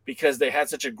it because they had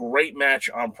such a great match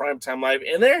on Primetime Live,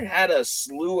 and they had a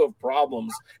slew of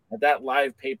problems at that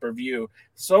live pay-per-view.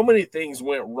 So many things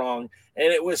went wrong,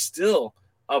 and it was still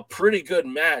a pretty good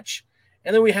match.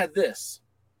 And then we had this.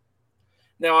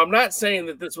 Now, I'm not saying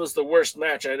that this was the worst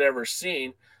match I'd ever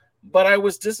seen, but I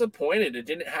was disappointed. It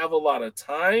didn't have a lot of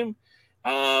time.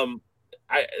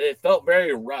 It felt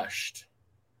very rushed.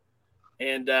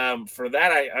 And for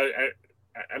that,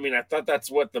 I mean, I thought that's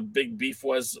what the big beef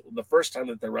was the first time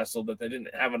that they wrestled, that they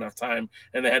didn't have enough time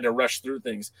and they had to rush through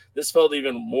things. This felt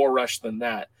even more rushed than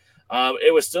that.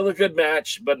 It was still a good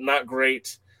match, but not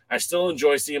great. I still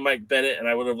enjoy seeing Mike Bennett, and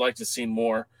I would have liked to see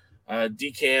more.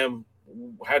 DCAM,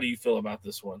 how do you feel about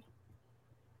this one?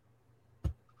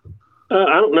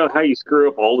 I don't know how you screw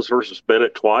up Aldis versus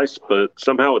Bennett twice, but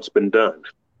somehow it's been done.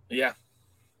 Yeah.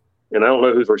 And I don't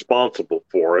know who's responsible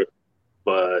for it,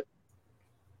 but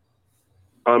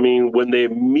I mean, when they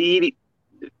meet,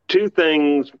 two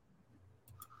things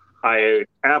I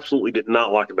absolutely did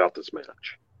not like about this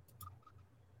match.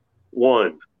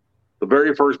 One, the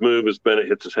very first move is Bennett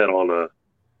hits his head on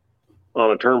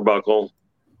a turnbuckle,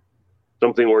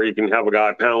 something where you can have a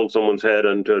guy pound someone's head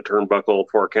into a turnbuckle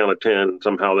for a count of 10, and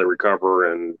somehow they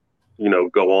recover and,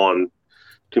 go on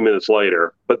 2 minutes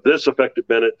later. But this affected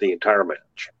Bennett the entire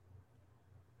match.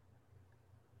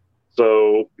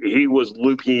 So he was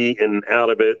loopy and out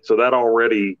of it, so that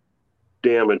already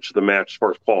damaged the match as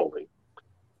far as quality.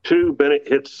 Two, Bennett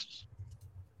hits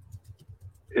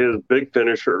his big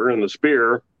finisher in the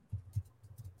spear,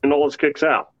 and Aldis kicks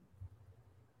out.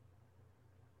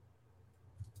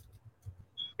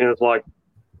 And it's like,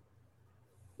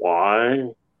 why?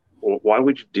 Why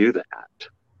would you do that?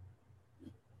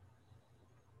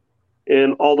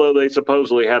 And although they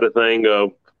supposedly had a thing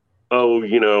of,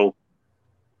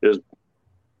 is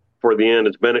for the end,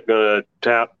 is Bennett going to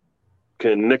tap?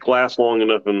 Can Nick last long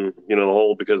enough in, the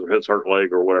hole because of his hurt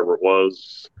leg or whatever it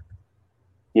was,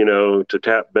 to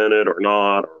tap Bennett or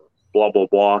not, or blah, blah,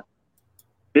 blah.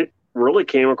 It really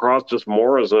came across just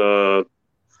more as a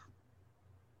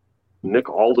Nick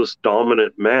Aldis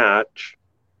dominant match,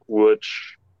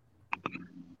 which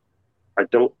I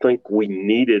don't think we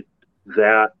needed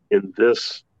that in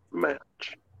this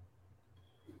match.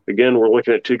 Again, we're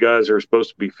looking at two guys who are supposed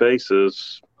to be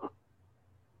faces,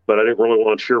 but I didn't really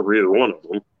want to cheer for either one of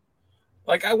them.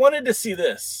 Like, I wanted to see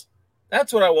this.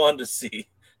 That's what I wanted to see.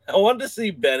 I wanted to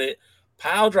see Bennett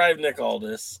pile drive Nick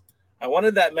Aldis. I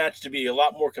wanted that match to be a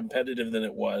lot more competitive than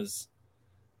it was.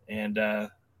 And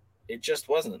it just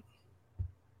wasn't.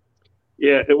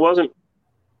 Yeah, it wasn't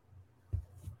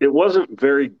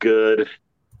very good,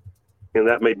 and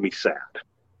that made me sad.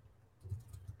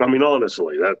 I mean,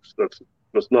 honestly,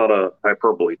 that's not a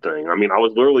hyperbole thing. I mean, I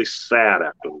was literally sad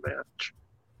after the match.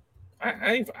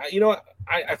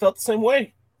 I felt the same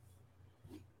way.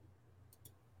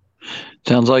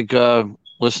 Sounds like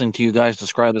listening to you guys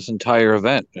describe this entire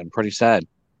event, and pretty sad.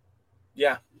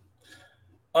 Yeah.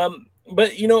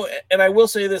 But, and I will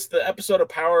say this, the episode of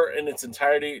Power in its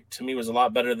entirety to me was a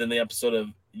lot better than the episode of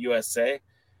USA.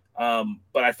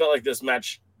 But I felt like this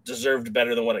match deserved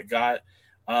better than what it got.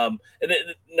 Now,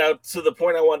 to the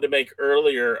point I wanted to make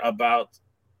earlier about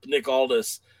Nick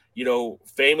Aldis,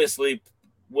 famously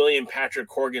William Patrick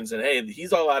Corgan said, hey,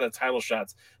 he's all out of title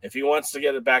shots. If he wants to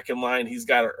get it back in line, he's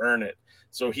got to earn it.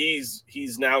 So he's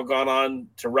now gone on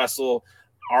to wrestle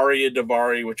Arya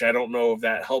Davari, which I don't know if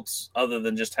that helps other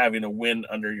than just having a win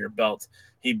under your belt.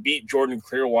 He beat Jordan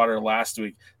Clearwater last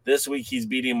week. This week he's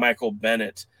beating Michael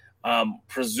Bennett.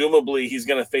 Presumably he's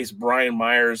going to face Brian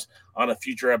Myers on a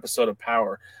future episode of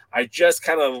Power. I'm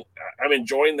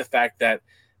enjoying the fact that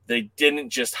they didn't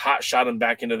just hot shot him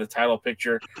back into the title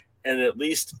picture. and at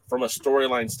least from a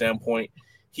storyline standpoint,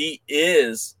 he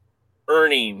is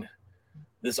earning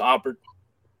this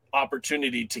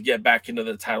opportunity to get back into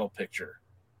the title picture.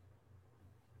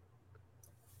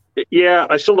 Yeah,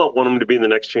 I still don't want him to be the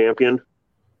next champion.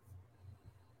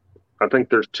 I think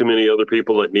there's too many other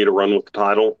people that need a run with the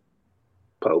title.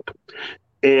 Pope.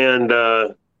 And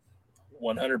 100%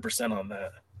 on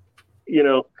that. You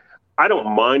know, I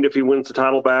don't mind if he wins the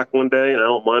title back one day, and I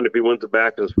don't mind if he wins it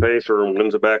back as a face or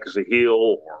wins it back as a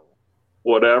heel or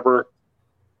whatever.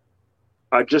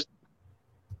 It's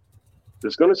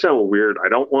going to sound weird. I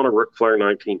don't want a Ric Flair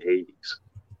 1980s.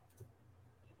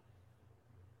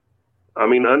 I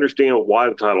mean, I understand why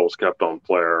the title was kept on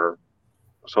Flair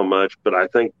so much, but I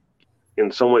think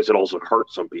in some ways it also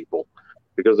hurt some people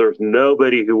because there's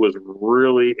nobody who was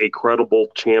really a credible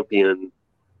champion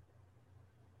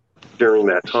during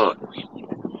that time.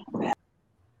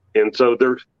 And so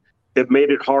it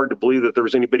made it hard to believe that there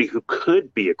was anybody who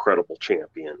could be a credible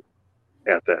champion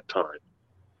at that time.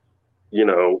 You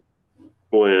know,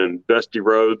 when Dusty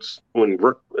Rhodes, when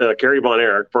Kerry Von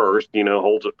Erich first,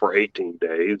 holds it for 18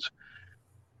 days.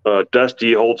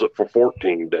 Dusty holds it for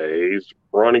 14 days.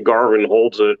 Ronnie Garvin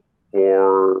holds it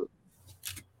for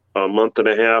a month and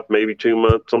a half, maybe 2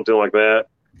 months, something like that.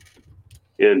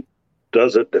 And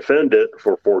doesn't defend it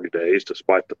for 40 days,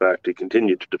 despite the fact he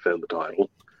continued to defend the title.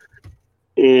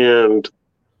 And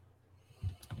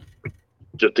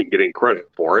just didn't get any credit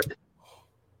for it.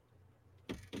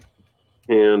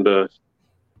 And,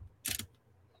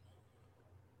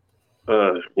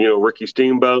 Ricky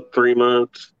Steamboat, 3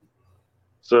 months.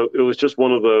 So it was just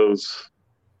one of those,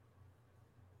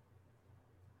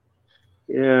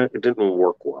 it didn't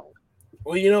work well.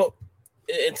 Well,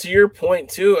 and to your point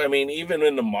too, I mean, even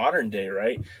in the modern day,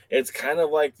 right? It's kind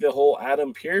of like the whole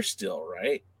Adam Pearce deal,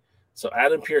 right? So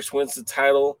Adam Pearce wins the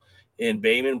title in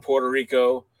Bayman, Puerto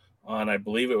Rico on, I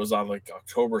believe it was on like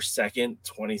October 2nd,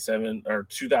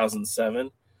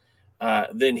 2007.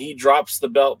 Then he drops the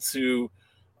belt to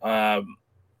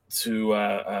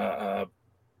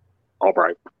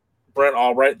Albright. Brent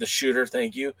Albright, the shooter.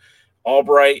 Thank you.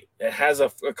 Albright has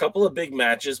a couple of big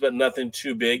matches, but nothing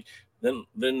too big. Then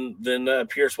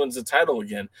Pearce wins the title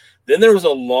again. Then there was a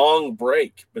long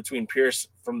break between Pearce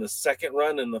from the second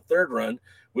run and the third run,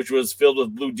 which was filled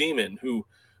with Blue Demon, who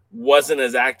wasn't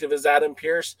as active as Adam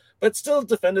Pearce, but still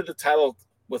defended the title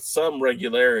with some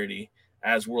regularity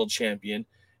as world champion.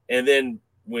 And then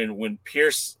when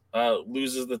Pearce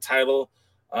loses the title,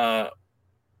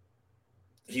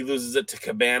 he loses it to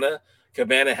Cabana.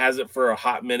 Cabana has it for a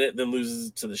hot minute, then loses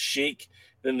it to the Sheik.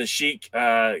 Then the Sheik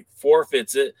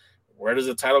forfeits it. Where does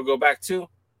the title go back to?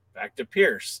 Back to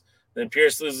Pearce. Then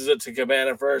Pearce loses it to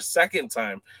Cabana for a second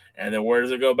time. And then where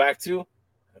does it go back to?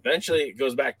 Eventually it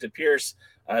goes back to Pearce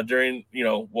during,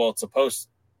 it's supposed,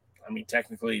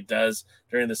 technically it does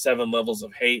during the 7 levels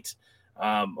of hate.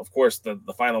 Of course, the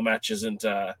final match is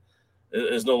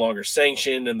no longer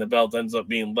sanctioned, and the belt ends up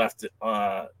being left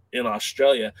in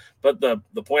Australia. But the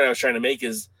point I was trying to make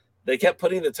is they kept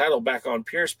putting the title back on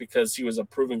Pearce because he was a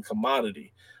proven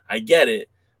commodity. I get it,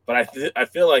 but I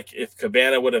feel like if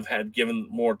Cabana would have had given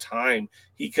more time,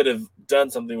 he could have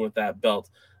done something with that belt.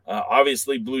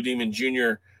 Obviously, Blue Demon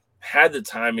Jr. had the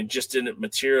time and just didn't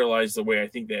materialize the way I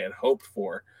think they had hoped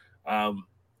for.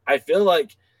 I feel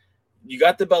like you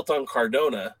got the belt on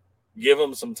Cardona, give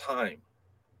him some time.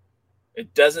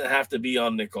 It doesn't have to be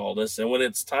on Nick Aldis. And when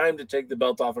it's time to take the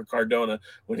belt off of Cardona,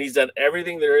 when he's done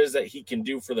everything there is that he can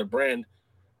do for the brand,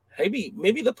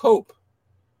 maybe the Pope,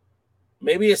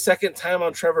 maybe a second time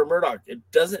on Trevor Murdoch. It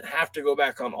doesn't have to go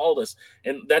back on Aldis.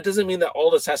 And that doesn't mean that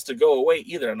Aldis has to go away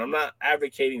either. And I'm not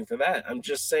advocating for that. I'm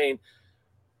just saying,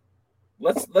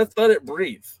 let's let it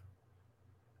breathe.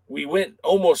 We went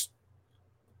almost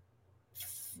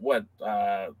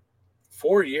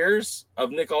 4 years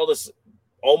of Nick Aldis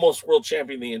almost world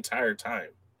champion the entire time.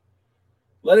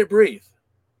 Let it breathe.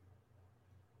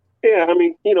 Yeah,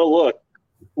 look,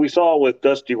 we saw with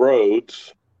Dusty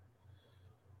Rhodes,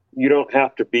 you don't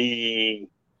have to be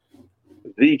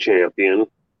the champion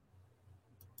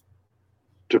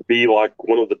to be like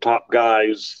one of the top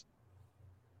guys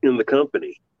in the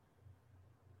company.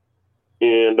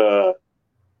 And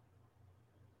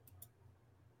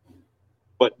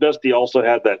but Dusty also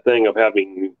had that thing of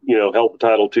having, held the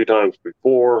title 2 times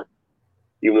before,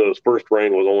 even though his first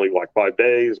reign was only like 5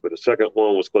 days, but his second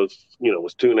one was close,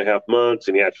 was 2.5 months,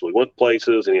 and he actually went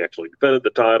places and he actually defended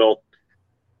the title.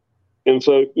 And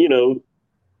so, you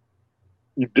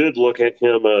did look at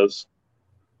him as,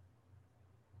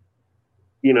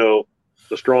 the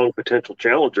strong potential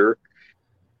challenger.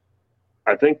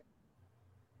 I think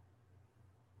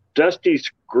Dusty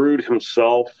screwed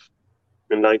himself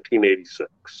in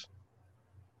 1986.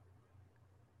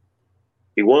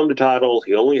 He won the title.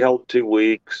 He only held 2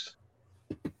 weeks.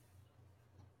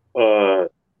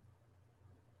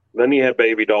 Then he had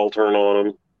Baby Doll turn on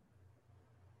him.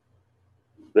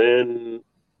 Then,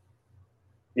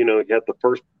 he had the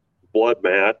first blood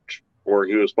match where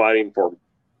he was fighting for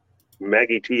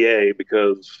Maggie TA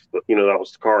because, that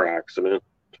was the car accident.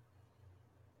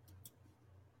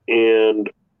 And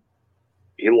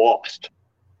he lost.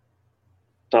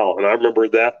 So, and I remember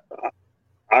that.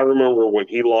 I remember when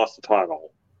he lost the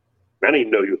title. I didn't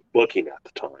even know he was booking at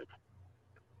the time.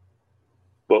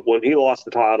 But when he lost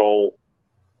the title,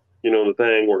 the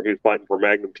thing where he was fighting for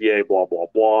Magnum TA, blah, blah,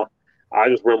 blah, I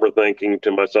just remember thinking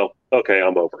to myself, okay,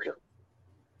 I'm over him.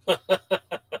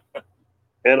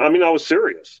 And I mean, I was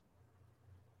serious.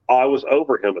 I was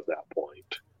over him at that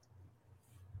point.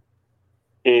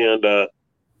 And,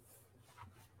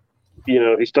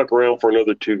 he stuck around for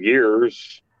another 2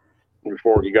 years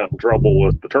before he got in trouble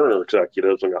with the Turner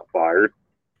executives and got fired.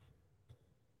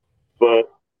 But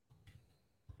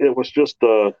it was just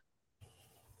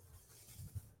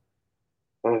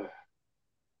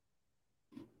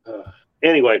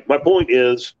anyway, my point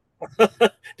is,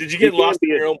 did you get lost in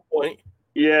your own point?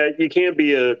 Yeah, you can't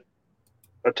be a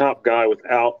top guy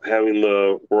without having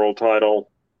the world title.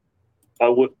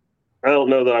 I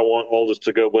don't know that I want Aldis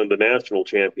to go win the national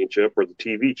championship or the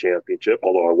TV championship,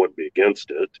 although I wouldn't be against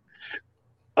it.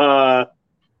 I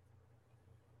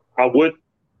wouldn't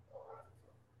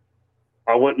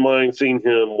mind seeing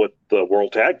him with the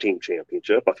World Tag Team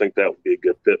Championship. I think that would be a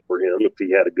good fit for him if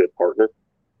he had a good partner.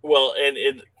 Well,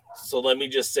 so let me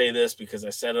just say this because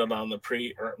I said it on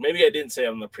the or maybe I didn't say it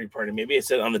on the pre-party. Maybe I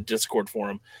said it on the Discord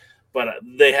forum. But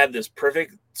they had this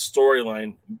perfect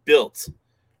storyline built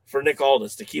for Nick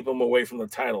Aldis to keep him away from the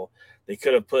title. They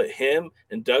could have put him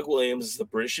and Doug Williams as the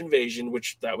British Invasion,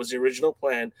 which that was the original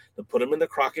plan, to put him in the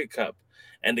Crockett Cup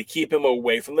and to keep him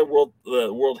away from the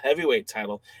world heavyweight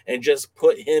title and just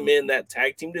put him in that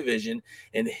tag team division,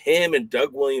 and him and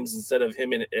Doug Williams, instead of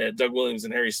him and Doug Williams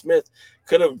and Harry Smith,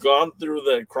 could have gone through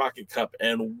the Crockett Cup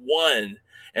and won.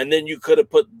 And then you could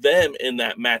have put them in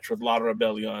that match with La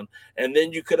Rebellion. And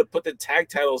then you could have put the tag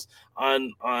titles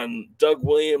on Doug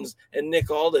Williams and Nick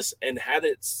Aldis and had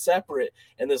it separate.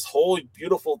 And this whole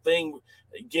beautiful thing,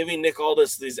 giving Nick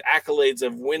Aldis these accolades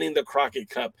of winning the Crockett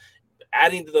Cup,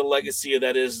 adding to the legacy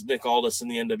that is Nick Aldis in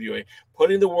the NWA,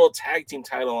 putting the World Tag Team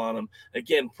title on him,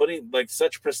 again, putting like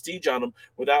such prestige on him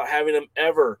without having him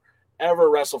ever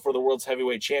wrestle for the World's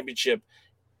Heavyweight Championship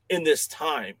in this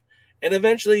time. And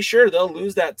eventually, sure, they'll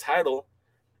lose that title.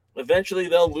 Eventually,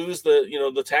 they'll lose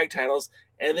the tag titles.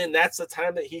 And then that's the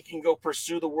time that he can go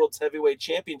pursue the World's Heavyweight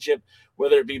Championship,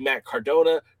 whether it be Matt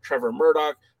Cardona, Trevor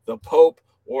Murdoch, the Pope,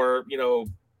 or,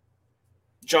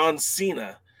 John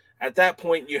Cena. At that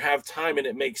point, you have time and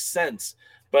it makes sense.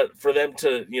 But for them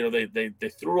to, they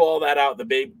threw all that out, the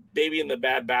baby in the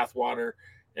bad bathwater,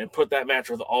 and put that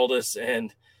match with Aldis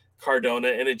and Cardona,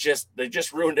 and they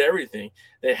just ruined everything.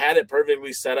 They had it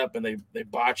perfectly set up and they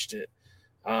botched it.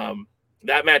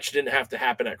 That match didn't have to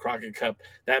happen at Crockett Cup.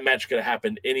 That match could have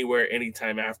happened anywhere,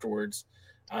 anytime afterwards.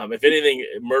 If anything,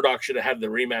 Murdoch should have had the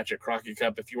rematch at Crockett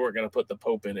Cup if you weren't going to put the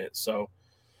Pope in it. So,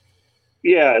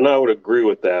 yeah, and I would agree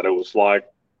with that. It was like,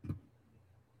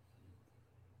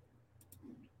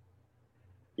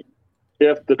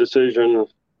 if the decision,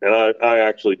 and I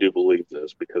actually do believe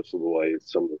this because of the way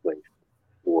some of the things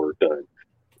were done.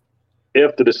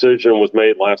 If the decision was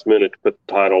made last minute to put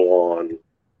the title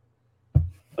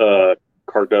on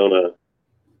Cardona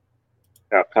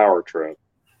at Power Trip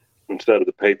instead of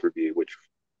the pay-per-view, which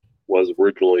was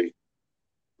originally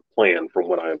planned from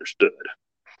what I understood,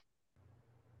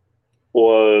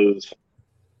 was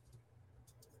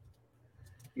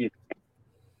the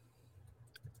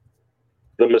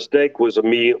mistake was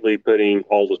immediately putting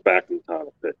Aldis back in the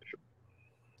title picture.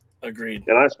 Agreed.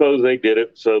 And I suppose they did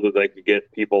it so that they could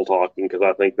get people talking, because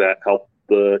I think that helped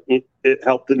it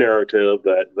helped the narrative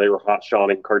that they were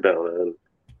hot-shotting Cardona, and,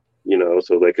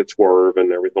 so they could swerve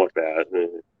and everything like that.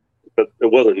 But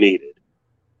it wasn't needed.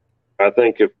 I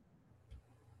think if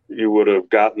you would have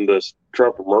gotten this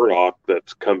Trevor Murdoch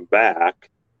that's come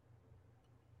back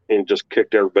and just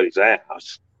kicked everybody's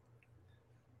ass.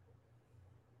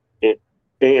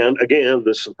 And again,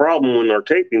 this is the problem when our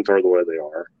tapings are the way they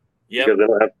are. Yep. Because they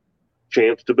don't have a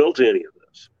chance to build to any of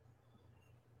this.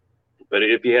 But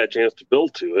if you had a chance to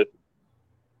build to it,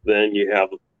 then you have,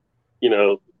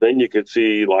 then you could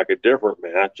see like a different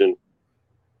match. And,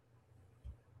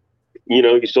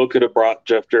 you still could have brought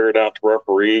Jeff Jarrett out to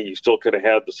referee. You still could have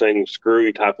had the same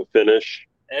screwy type of finish.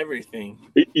 Everything.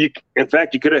 In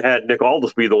fact, you could have had Nick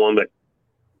Aldis be the one that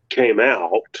came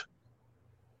out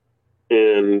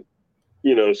and,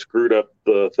 you know, screwed up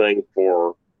the thing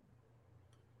for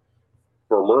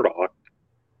Murdoch.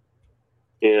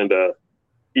 And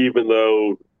even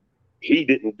though he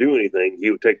didn't do anything,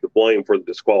 he would take the blame for the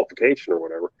disqualification or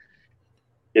whatever.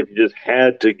 If you just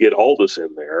had to get Aldis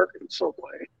in there in some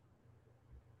way.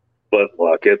 But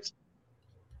look, it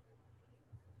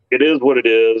is what it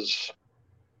is.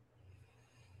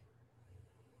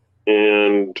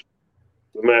 And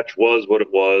the match was what it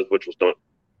was, which was not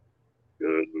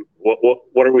good.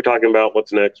 What are we talking about?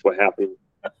 What's next? What happened?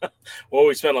 Well,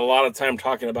 we spent a lot of time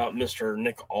talking about Mr.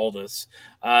 Nick Aldis.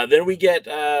 Then we get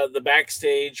the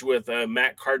backstage with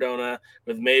Matt Cardona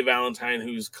with May Valentine,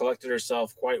 who's collected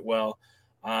herself quite well.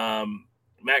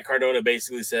 Matt Cardona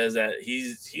basically says that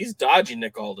he's dodging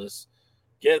Nick Aldis.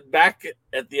 Get back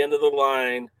at the end of the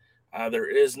line. There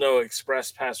is no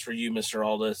express pass for you, Mr.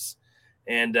 Aldis.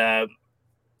 And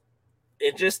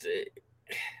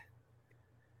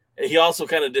he also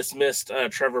kind of dismissed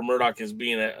Trevor Murdoch as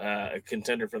being a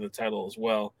contender for the title as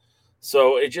well.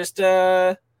 So it just,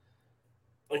 again,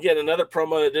 another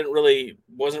promo that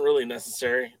wasn't really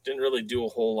necessary. Didn't really do a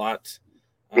whole lot.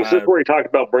 Is this where he talked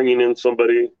about bringing in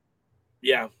somebody?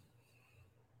 Yeah.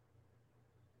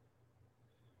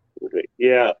 Okay.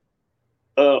 Yeah.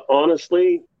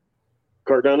 Honestly,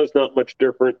 Cardona's not much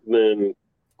different than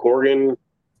Corgan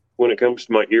when it comes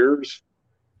to my ears.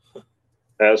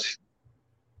 As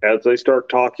they start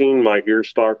talking, my ears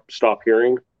stop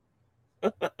hearing.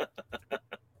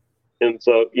 And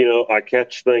so, you know, I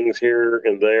catch things here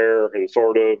and there and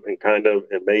sort of and kind of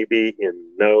and maybe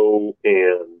and no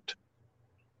and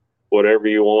whatever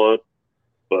you want.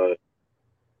 But,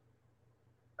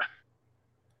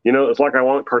 you know, it's like I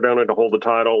want Cardona to hold the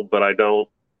title, but I don't.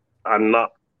 I'm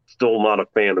still not a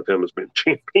fan of him as being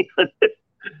champion.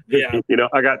 Yeah. You know,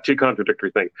 I got two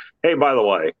contradictory things. Hey, by the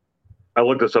way, I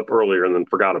looked this up earlier and then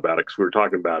forgot about it because we were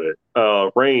talking about it.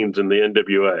 Reigns in the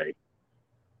NWA.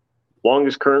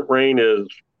 Longest current reign is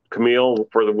Camille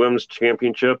for the women's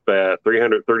championship at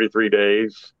 333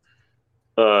 days.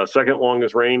 Second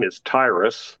longest reign is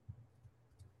Tyrus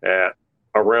at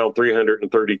around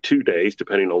 332 days,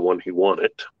 depending on when he won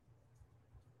it.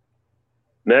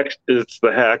 Next is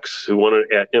the Hex, who won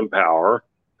it at Empower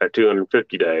at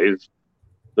 250 days.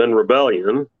 Then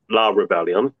La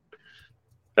Rebellion,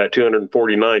 at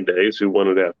 249 days, who won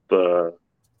it at the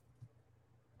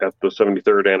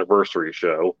 73rd anniversary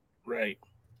show. Right.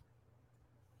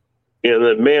 And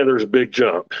then, man, there's a big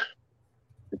jump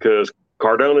because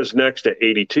Cardona's next at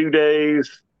 82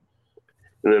 days,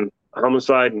 and then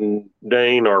Homicide and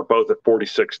Dane are both at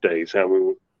 46 days,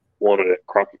 having won it at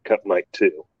Crockett Cup Night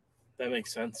 2. That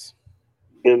makes sense.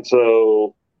 And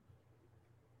so,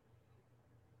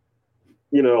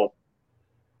 you know,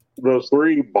 those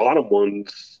three bottom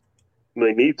ones,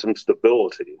 they need some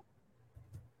stability.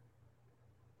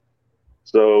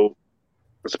 So,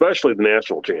 especially the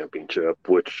national championship,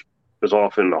 which is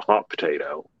often a hot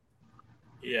potato.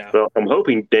 Yeah. So I'm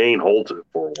hoping Dane holds it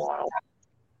for a while.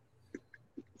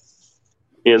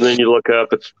 And then you look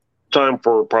up, it's time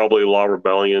for probably La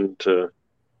Rebellion to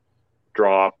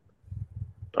drop.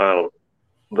 The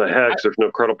Hex, there's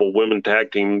no credible women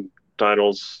tag team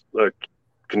titles,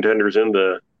 contenders in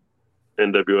the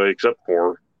NWA except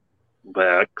for the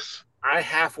Hex. I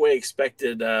halfway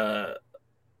expected the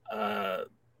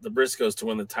Briscoes to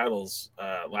win the titles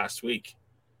last week.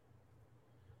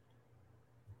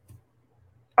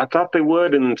 I thought they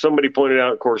would, and somebody pointed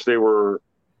out, of course, they were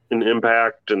in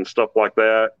Impact and stuff like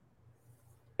that.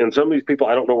 And some of these people,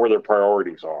 I don't know where their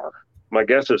priorities are. My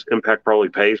guess is Impact probably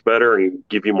pays better and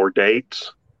give you more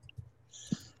dates.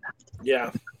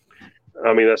 Yeah.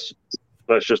 I mean, that's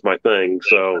just my thing.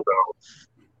 So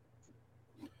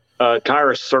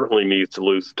Tyrus certainly needs to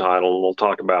lose the title, and we'll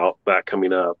talk about that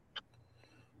coming up.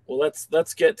 Well,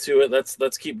 let's get to it.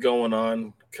 Let's keep going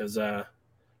on because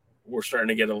we're starting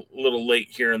to get a little late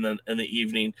here in the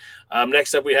evening.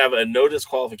 Next up, we have a no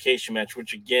disqualification match,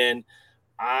 which again,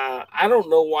 I don't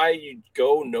know why you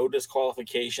go no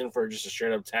disqualification for just a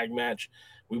straight up tag match.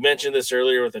 We mentioned this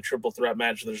earlier with a triple threat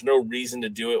match. There's no reason to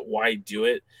do it. Why do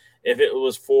it? If it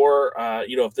was for,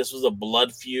 if this was a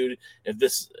blood feud, there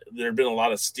had been a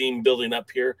lot of steam building up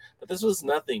here, but this was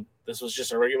nothing. This was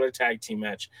just a regular tag team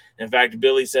match. In fact,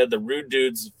 Billy said the Rude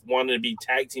Dudes wanted to be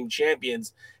tag team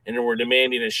champions and were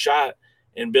demanding a shot.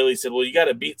 And Billy said, well, you got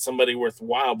to beat somebody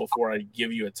worthwhile before I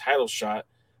give you a title shot.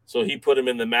 So he put him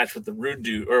in the match with the Rude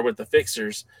Dude or with the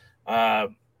Fixers,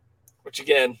 which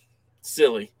again,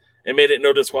 silly. And made it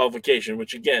no disqualification,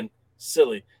 which again,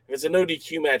 silly. If it's a no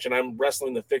DQ match and I'm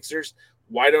wrestling the Fixers,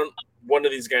 why don't one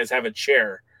of these guys have a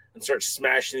chair and start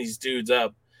smashing these dudes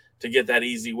up to get that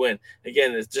easy win.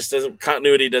 Again, it just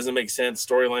continuity doesn't make sense.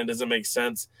 Storyline doesn't make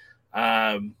sense.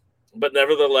 But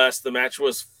nevertheless, the match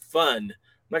was fun.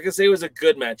 I'm not going to say it was a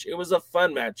good match. It was a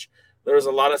fun match. There was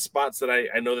a lot of spots that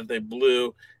I know that they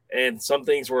blew, and some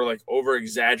things were like over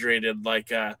exaggerated.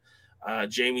 Like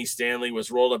Jamie Stanley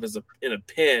was rolled up in a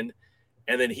pin,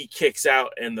 and then he kicks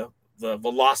out, and the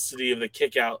velocity of the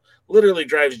kick out literally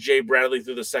drives Jay Bradley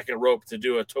through the second rope to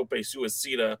do a tope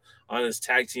suicida on his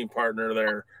tag team partner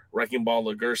there, Wrecking Ball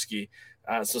Legursky.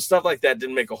 So stuff like that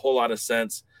didn't make a whole lot of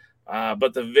sense.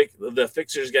 But the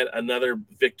Fixers get another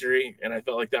victory, and I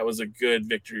felt like that was a good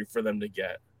victory for them to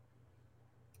get.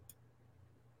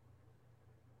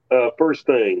 First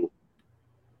thing,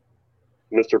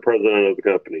 Mr. President of the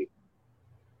company,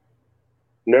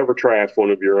 never trash one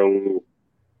of your own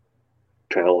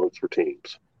talents or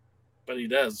teams. But he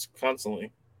does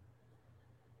constantly.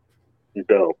 You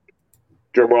don't.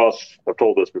 Jim Ross, I've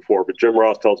told this before, but Jim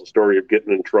Ross tells a story of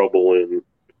getting in trouble in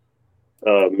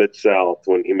Mid-South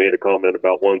when he made a comment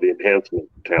about one of the enhancement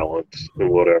talents and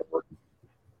whatever.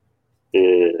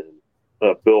 And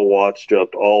Bill Watts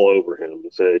jumped all over him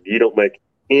and said, "You don't make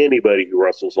anybody who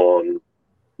wrestles on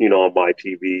my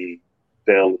TV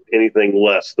sound anything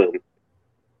less than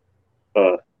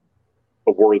a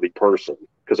worthy person,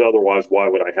 because otherwise why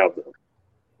would I have them?"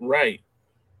 Right.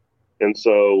 And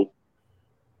so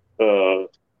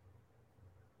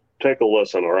take a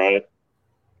listen, all right?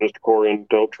 Mr. Corgan,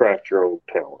 don't trash your own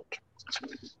talent.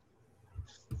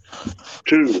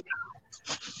 2,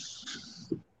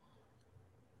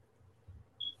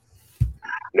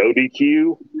 no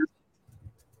DQ.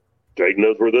 Jade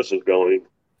knows where this is going.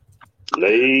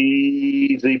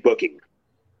 Lazy booking.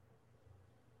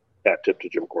 That tip to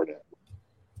Jim Cornette.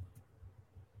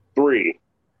 3,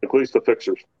 at least the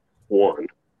Fixers won.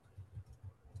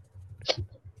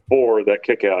 4, that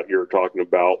kick out you're talking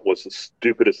about was the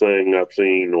stupidest thing I've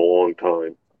seen in a long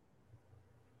time.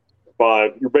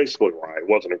 5, you're basically right. It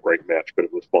wasn't a great match, but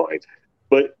it was fine.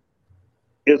 But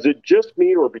is it just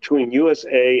me, or between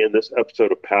USA and this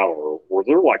episode of Power, were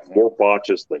there like more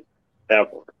botches than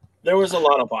ever? There was a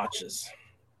lot of botches.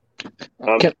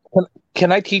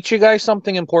 Can I teach you guys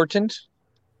something important?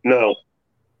 No.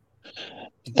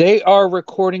 They are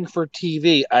recording for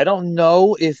TV. I don't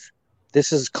know if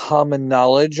this is common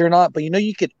knowledge or not, but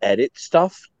you could edit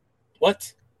stuff.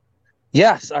 What?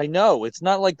 Yes, I know. It's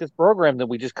not like this program that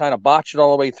we just kind of botch it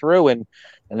all the way through and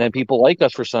then people like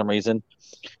us for some reason.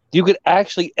 You could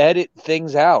actually edit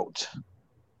things out.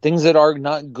 Things that are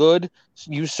not good,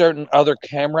 use certain other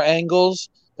camera angles.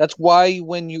 That's why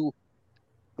when you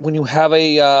have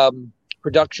a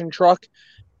production truck,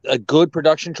 a good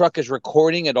production truck is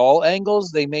recording at all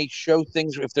angles. They may show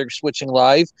things if they're switching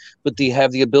live, but they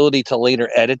have the ability to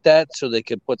later edit that so they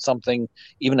could put something,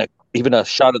 even a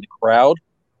shot of the crowd,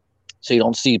 so you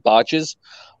don't see botches.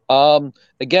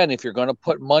 Again, if you're going to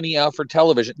put money out for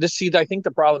television, I think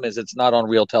the problem is it's not on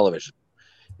real television.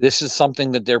 This is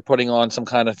something that they're putting on some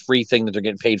kind of free thing that they're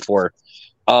getting paid for.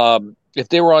 If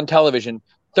they were on television,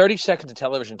 30 seconds of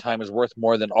television time is worth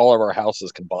more than all of our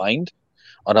houses combined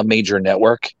on a major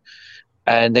network,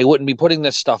 and they wouldn't be putting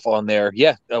this stuff on there.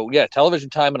 Television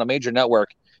time on a major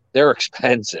network, they're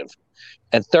expensive,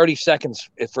 and 30 seconds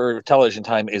for television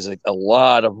time is a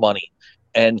lot of money.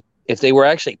 And if they were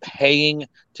actually paying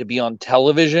to be on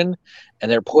television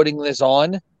and they're putting this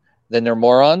on, then they're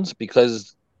morons,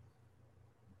 because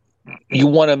you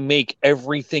want to make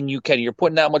everything you can. You're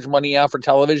putting that much money out for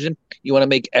television, you want to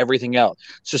make everything out.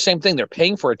 So same thing, they're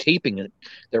paying for a taping,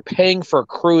 they're paying for a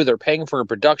crew, they're paying for a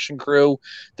production crew,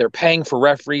 they're paying for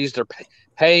referees, they're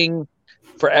paying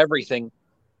for everything.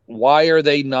 Why are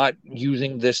they not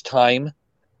using this time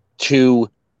to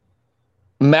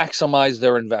maximize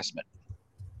their investment?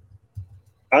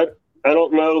 I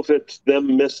don't know if it's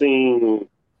them missing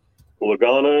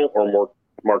Lagana or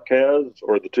Marquez,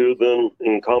 or the two of them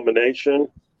in combination,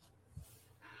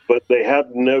 but they have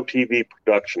no TV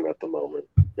production at the moment.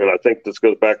 And I think this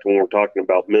goes back to when we're talking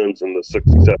about men's in the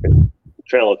 60-second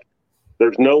challenge.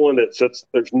 There's no one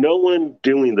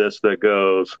doing this that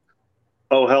goes,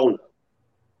 "Oh, hell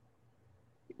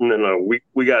no. No,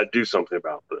 we got to do something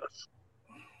about this."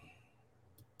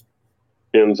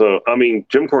 And so, I mean,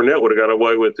 Jim Cornette would have got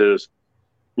away with his,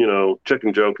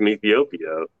 chicken joke in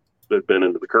Ethiopia that had been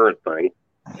into the current thing.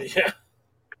 Yeah.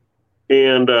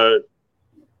 And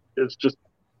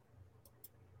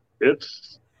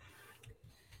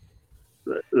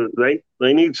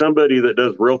they need somebody that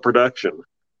does real production.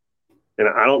 And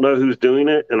I don't know who's doing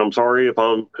it, and I'm sorry if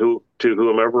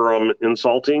whomever I'm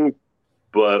insulting,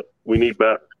 but we need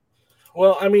better.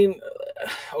 Well, I mean,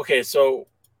 okay, so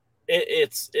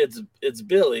it's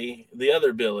Billy, the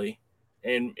other Billy,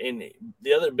 and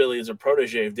the other Billy is a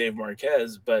protege of Dave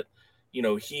Marquez, but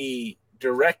he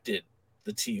directed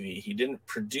the TV. He didn't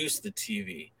produce the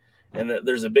TV, and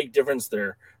there's a big difference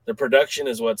there. The production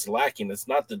is what's lacking. It's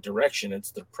not the direction;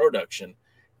 it's the production.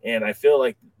 And I feel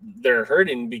like they're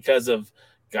hurting because of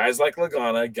guys like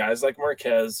Lagana, guys like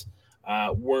Marquez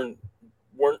weren't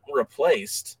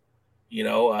replaced.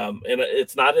 And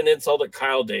it's not an insult at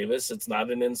Kyle Davis. It's not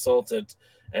an insult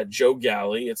at Joe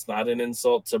Galley. It's not an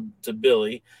insult to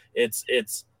Billy. It's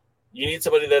you need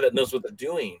somebody there that knows what they're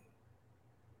doing.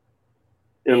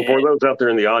 And for those out there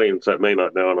in the audience that may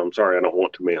not know, and I'm sorry, I don't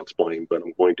want to mansplain, but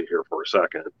I'm going to here for a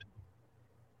second.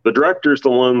 The director's the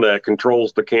one that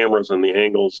controls the cameras and the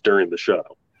angles during the show.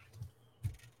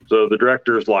 So the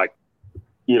director's like,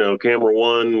 camera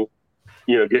one,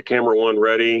 get camera one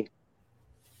ready.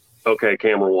 Okay,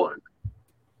 camera one.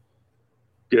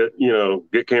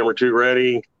 Get camera two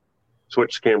ready.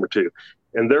 Switch to camera two.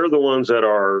 And they're the ones that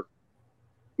are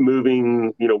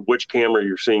moving, which camera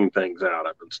you're seeing things out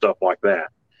of and stuff like that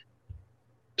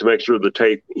to make sure the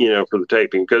tape, for the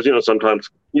taping. Because, sometimes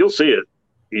you'll see it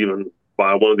even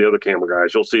by one of the other camera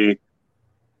guys. You'll see,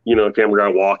 a camera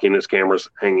guy walking, his camera's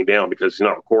hanging down because he's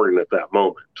not recording at that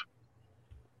moment.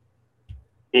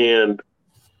 And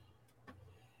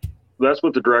that's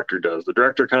what the director does. The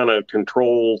director kind of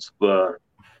controls the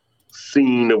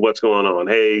scene of what's going on.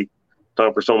 Hey,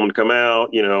 time for someone to come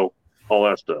out, all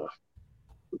that stuff.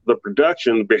 The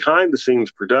production, behind the scenes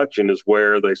production, is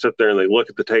where they sit there and they look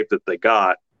at the tape that they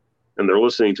got and they're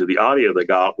listening to the audio they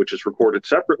got, which is recorded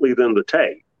separately than the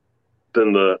tape,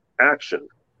 than the action.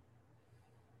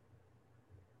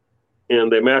 And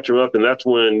they match them up, and that's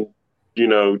when,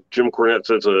 Jim Cornette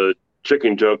says a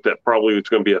chicken joke that probably is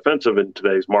going to be offensive in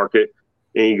today's market,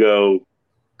 and you go,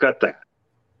 cut that.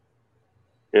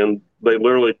 And they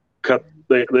literally cut,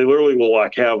 they literally will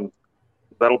have,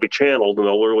 that'll be channeled, and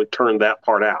they'll literally turn that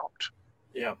part out.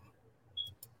 Yeah.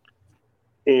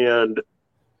 And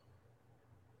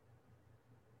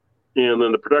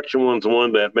then the production one's the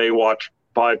one that may watch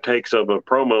 5 takes of a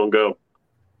promo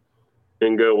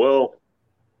and go, well,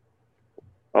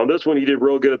 on this one he did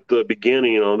real good at the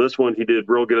beginning, on this one he did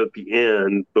real good at the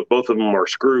end, but both of them are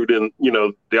screwed in,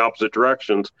 the opposite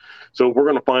directions. So we're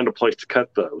going to find a place to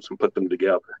cut those and put them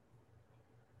together.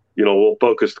 We'll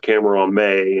focus the camera on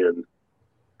May and,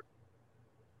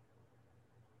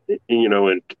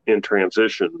 in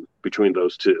transition between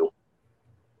those two.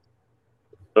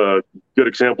 A good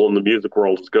example in the music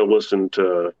world is go listen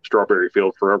to Strawberry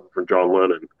Field Forever from John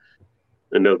Lennon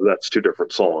and know that that's 2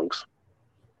 different songs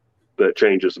that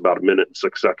changes about 1 minute and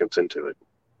 6 seconds into it.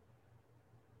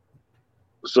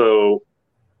 So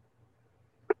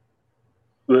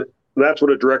that's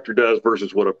what a director does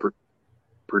versus what a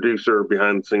producer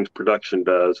behind the scenes production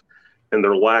does. And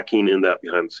they're lacking in that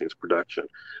behind the scenes production.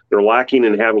 They're lacking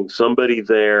in having somebody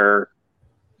there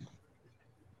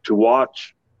to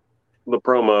watch the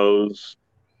promos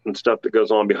and stuff that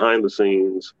goes on behind the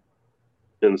scenes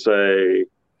and say,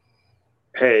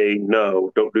 hey,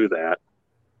 no, don't do that.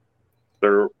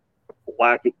 They're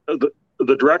lacking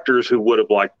the directors who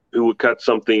would cut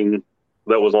something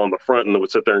that was on the front and would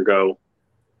sit there and go,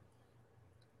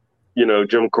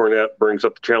 Jim Cornette brings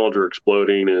up the Challenger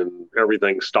exploding and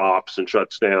everything stops and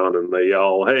shuts down and they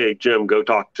yell, hey, Jim, go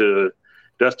talk to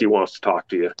Dusty, wants to talk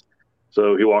to you.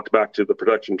 So he walks back to the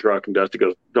production truck and Dusty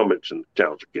goes, don't mention the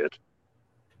Challenger, kid.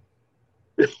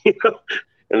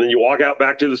 And then you walk out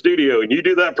back to the studio and you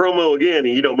do that promo again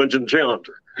and you don't mention the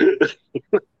Challenger.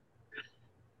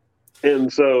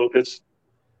 And so it's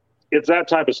that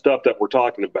type of stuff that we're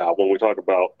talking about when we talk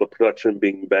about the production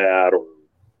being bad or,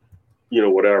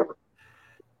 whatever.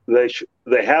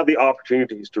 They have the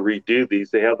opportunities to redo these.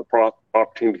 They have the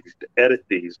opportunities to edit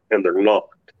these, and they're not,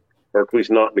 or at least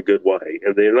not in a good way.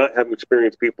 And they're not having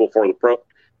experienced people on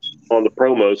the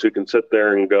promos who can sit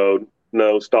there and go,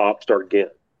 no, stop, start again,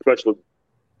 especially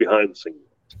behind the scenes.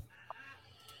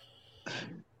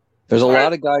 There's a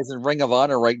lot of guys in Ring of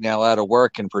Honor right now out of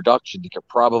work in production that could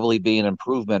probably be an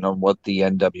improvement on what the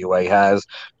NWA has.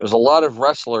 There's a lot of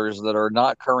wrestlers that are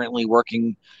not currently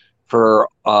working for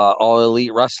All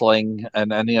Elite Wrestling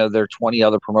and any of their 20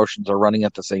 other promotions are running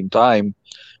at the same time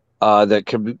that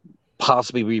can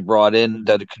possibly be brought in,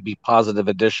 that it could be positive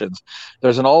additions.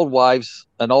 There's an old wise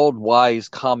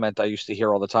comment I used to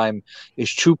hear all the time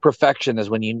is true perfection is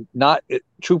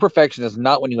true perfection is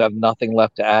not when you have nothing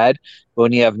left to add, but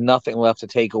when you have nothing left to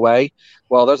take away.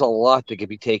 Well, there's a lot that could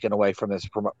be taken away from this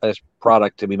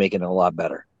product to be making it a lot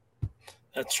better.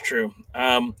 That's true.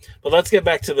 But let's get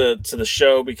back to the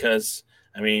show because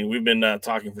I mean, we've been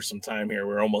talking for some time here.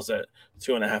 We're almost at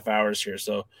 2.5 hours here,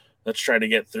 so let's try to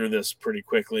get through this pretty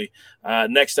quickly.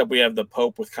 Next up, we have the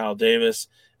Pope with Kyle Davis.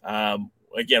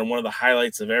 Again, one of the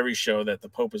highlights of every show that the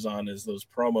Pope is on is those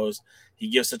promos. He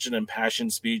gives such an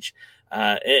impassioned speech,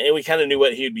 and we kind of knew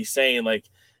what he would be saying. Like,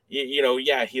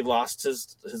 yeah, he lost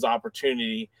his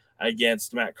opportunity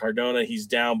against Matt Cardona. He's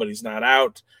down, but he's not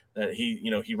out. That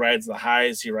he rides the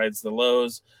highs, he rides the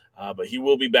lows, but he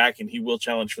will be back and he will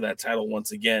challenge for that title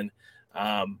once again.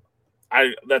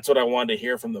 That's what I wanted to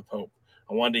hear from the Pope.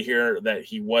 I wanted to hear that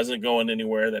he wasn't going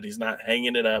anywhere, that he's not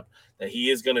hanging it up, that he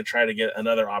is going to try to get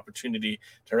another opportunity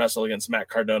to wrestle against Matt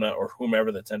Cardona or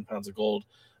whomever the 10 pounds of gold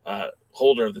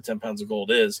holder of the 10 pounds of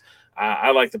gold is.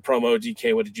 I like the promo.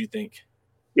 DK, what did you think?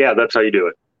 Yeah, that's how you do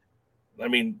it. I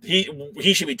mean,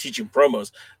 he should be teaching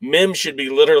promos. Mims should be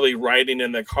literally riding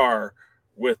in the car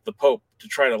with the Pope to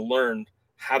try to learn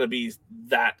how to be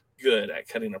that good at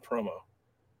cutting a promo.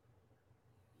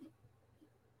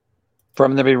 For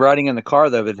them to be riding in the car,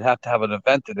 though, they'd have to have an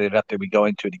event that they'd have to be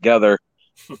going to together.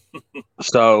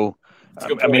 So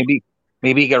maybe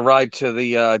he could ride to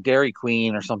the Dairy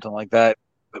Queen or something like that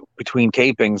between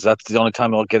tapings. That's the only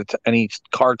time they'll get any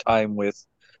car time with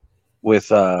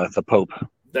the Pope.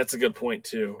 That's a good point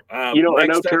too. I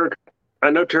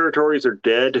know territories are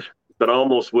dead, but I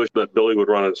almost wish that Billy would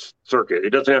run a circuit. It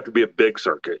doesn't have to be a big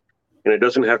circuit, and it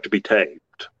doesn't have to be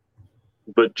taped,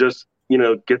 but just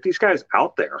get these guys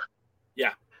out there.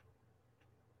 Yeah.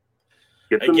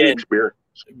 Get them the experience.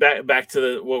 Back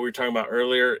to what we were talking about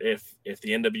earlier. If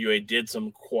the NWA did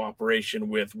some cooperation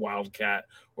with Wildcat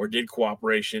or did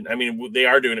cooperation, I mean, they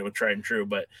are doing it with Tried and True,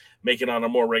 but make it on a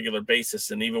more regular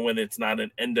basis. And even when it's not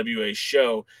an NWA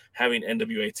show, having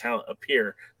NWA talent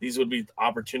appear, these would be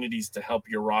opportunities to help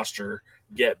your roster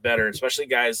get better, especially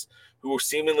guys who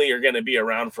seemingly are going to be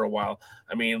around for a while.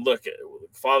 I mean, look,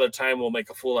 Father Time will make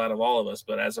a fool out of all of us,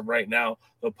 but as of right now,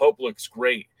 the Pope looks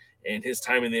great. And his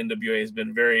time in the NWA has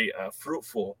been very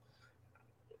fruitful.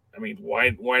 I mean,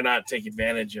 why not take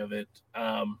advantage of it?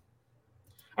 All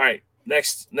right,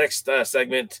 next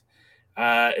segment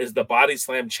is the Body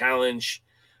Slam Challenge.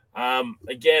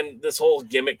 Again, this whole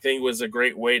gimmick thing was a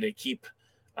great way to keep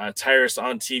Tyrus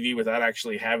on TV without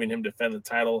actually having him defend the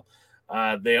title.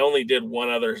 They only did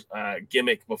one other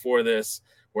gimmick before this,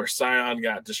 where Scion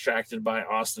got distracted by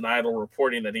Austin Idol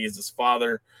reporting that he is his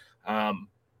father.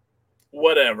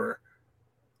 Whatever.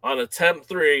 On attempt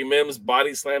 3, Mims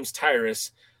body slams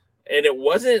Tyrus, and it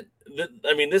wasn't.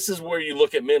 I mean, this is where you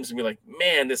look at Mims and be like,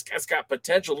 "Man, this guy's got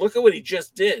potential. Look at what he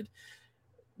just did."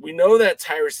 We know that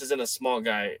Tyrus isn't a small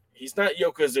guy. He's not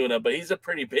Yokozuna, but he's a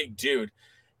pretty big dude.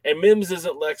 And Mims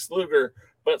isn't Lex Luger,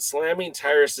 but slamming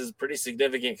Tyrus is pretty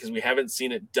significant because we haven't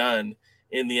seen it done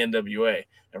in the NWA.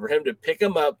 And for him to pick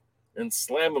him up and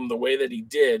slam him the way that he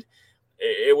did.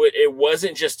 It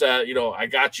wasn't just I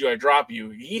got you, I drop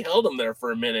you. He held him there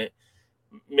for a minute,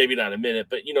 maybe not a minute,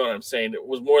 but you know what I'm saying. It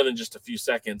was more than just a few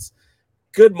seconds.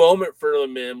 Good moment for the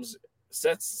Mims.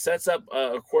 Sets up.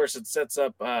 Of course, it sets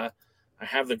up. I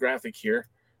have the graphic here.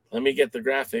 Let me get the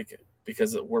graphic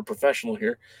because we're professional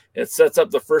here. It sets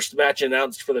up the first match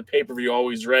announced for the pay-per-view.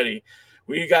 Always ready.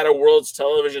 We got a World's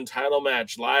Television title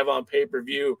match live on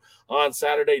pay-per-view on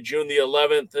Saturday, June the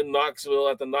 11th in Knoxville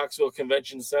at the Knoxville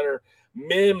Convention Center.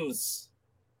 Mims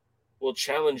will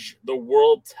challenge the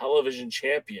World Television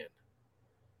Champion,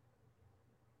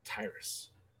 Tyrus.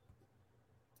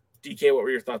 DK, what were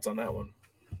your thoughts on that one?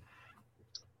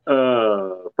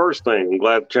 First thing, I'm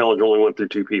glad the challenge only went through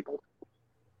 2 people.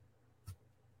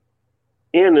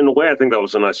 And in a way, I think that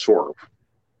was a nice swerve,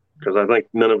 because I think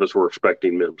none of us were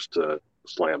expecting Mims to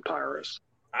slam Tyrus.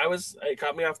 It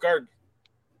caught me off guard.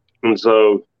 And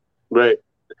so they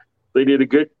did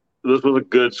this was a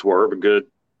good swerve, a good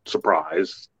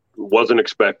surprise. Wasn't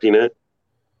expecting it.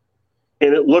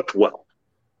 And it looked well.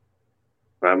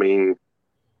 I mean,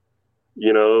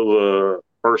 the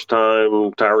first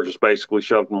time Tyrus just basically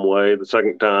shoved him away. The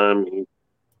second time he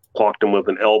clocked him with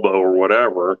an elbow or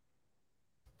whatever,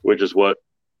 which is what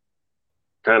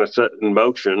kind of set in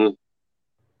motion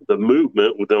the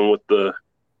movement with the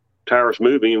Tyrus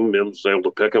moving. Mims was able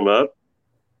to pick him up,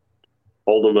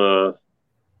 hold him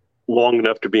long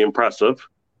enough to be impressive,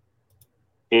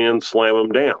 and slam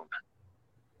him down.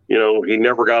 He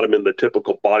never got him in the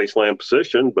typical body slam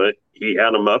position, but he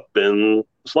had him up and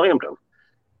slammed him,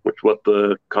 which is what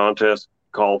the contest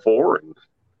called for. And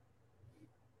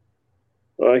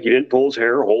he didn't pull his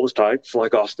hair, hold his tights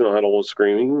like Austin Idol was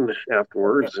screaming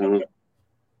afterwards and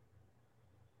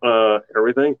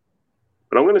everything.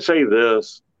 But I'm going to say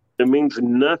this. It means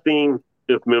nothing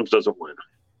if Mims doesn't win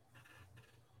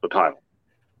the title.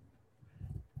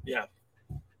 Yeah.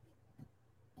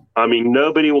 I mean,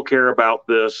 nobody will care about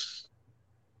this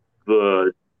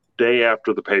the day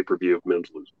after the pay-per-view if Mims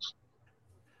loses.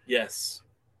 Yes.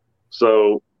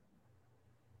 So,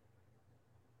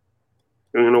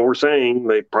 we're saying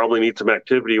they probably need some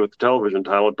activity with the television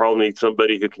title. They probably need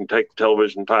somebody who can take the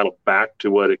television title back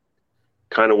to what it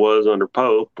kind of was under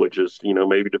Pope, which is,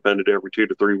 maybe defended every 2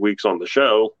 to 3 weeks on the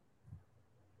show.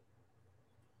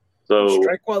 So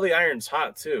strike while the iron's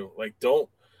hot too. Like,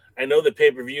 I know the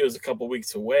pay-per-view is a couple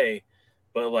weeks away,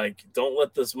 but like, don't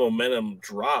let this momentum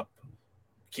drop.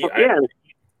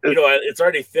 It's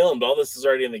already filmed. All this is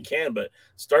already in the can, but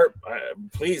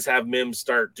please have Mims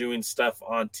start doing stuff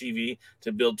on TV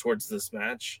to build towards this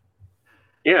match.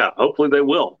 Yeah, hopefully they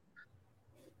will.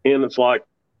 And it's like,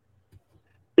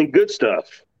 and good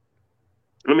stuff.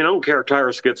 I mean, I don't care if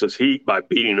Tyrus gets his heat by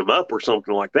beating him up or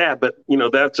something like that, but,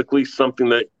 that's at least something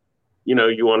that,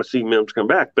 you want to see Mims come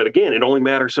back. But again, it only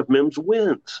matters if Mims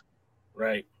wins.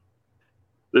 Right.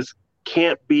 This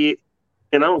can't be,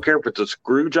 and I don't care if it's a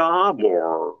screw job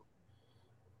or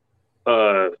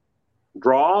a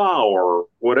draw or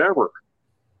whatever.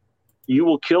 You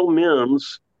will kill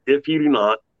Mims if you do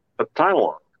not put the title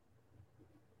on.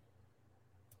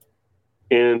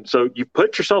 And so you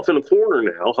put yourself in a corner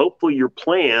now. Hopefully your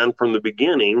plan from the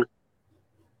beginning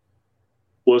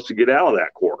was to get out of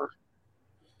that corner.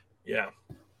 Yeah.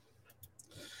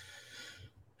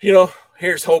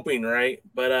 Here's hoping, right?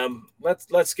 But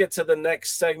let's get to the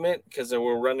next segment because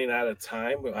we're running out of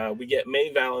time. We get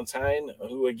May Valentine,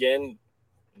 who again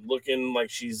looking like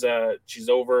she's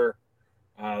over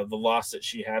the loss that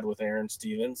she had with Aaron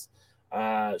Stevens.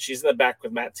 She's in the back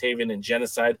with Matt Taven and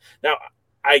Genocide. Now,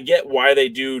 I get why they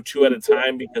do 2 at a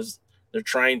time because they're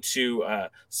trying to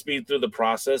speed through the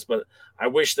process, but I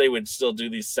wish they would still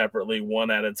do these separately, 1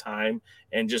 at a time,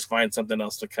 and just find something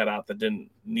else to cut out that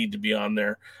didn't need to be on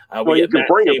there. Well, you can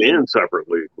bring them in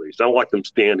separately, at least. I don't like them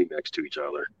standing next to each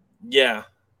other. Yeah.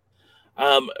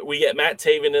 We get Matt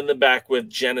Taven in the back with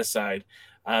Genocide.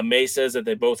 May says that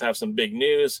they both have some big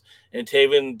news, and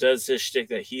Taven does his shtick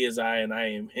that he is I and I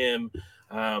am him.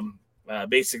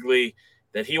 Basically,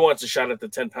 that he wants a shot at the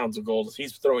 10 pounds of gold.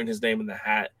 He's throwing his name in the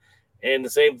hat. And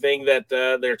the same thing that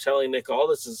they're telling Nick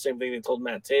Aldis is the same thing they told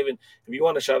Matt Taven. If you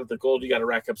want a shot at the gold, you got to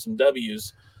rack up some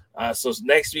W's. So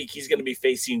next week, he's going to be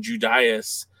facing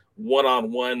Judias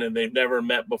one-on-one, and they've never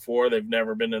met before. They've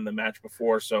never been in the match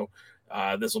before. So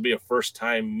this will be a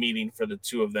first-time meeting for the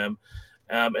two of them.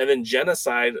 And then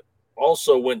Genocide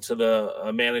also went to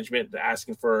the management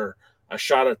asking for a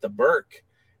shot at the Burke.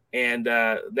 And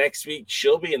next week,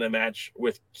 she'll be in a match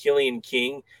with Killian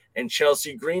King and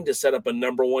Chelsea Green to set up a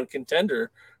number 1 contender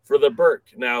for the Burke.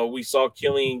 Now, we saw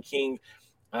Killian King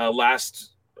a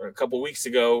couple weeks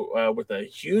ago with a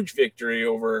huge victory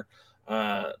over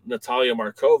Natalia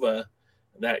Markova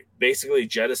that basically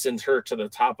jettisoned her to the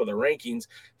top of the rankings.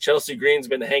 Chelsea Green's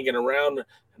been hanging around.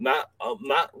 Not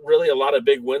really a lot of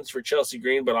big wins for Chelsea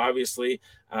Green, but obviously,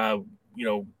 they're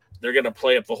going to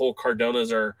play up the whole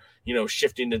Cardonas are,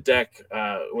 shifting the deck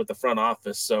with the front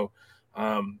office. So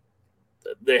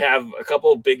they have a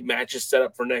couple of big matches set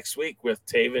up for next week with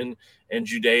Taven and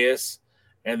Judias.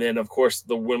 And then, of course,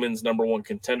 the women's number 1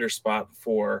 contender spot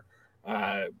for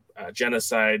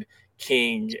Genocide,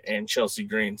 King, and Chelsea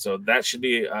Green. So that should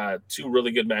be 2 really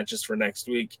good matches for next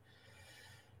week.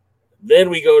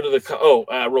 Then we go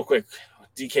to real quick,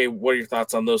 DK, what are your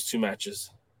thoughts on those 2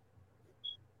 matches?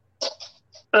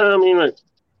 I mean, I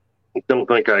don't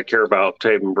think I care about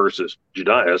Taven versus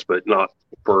Judias, but not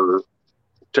for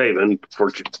Taven,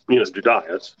 for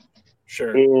Judias.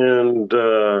 Sure. And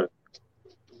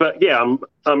but yeah,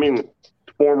 I mean,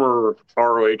 former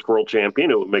ROH World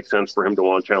Champion, it would make sense for him to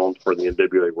want to challenge for the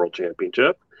NWA World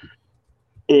Championship,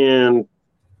 and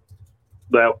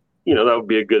that would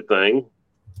be a good thing.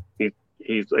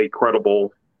 He's a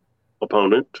credible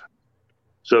opponent,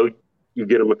 so you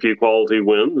get him a few quality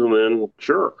wins, and then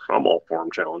sure, I'm all for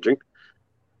him challenging.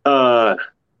 Not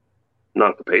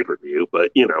the pay-per-view,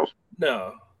 but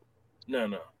No.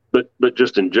 But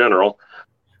just in general,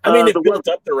 I mean, it built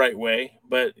up the right way,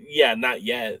 but yeah, not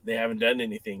yet. They haven't done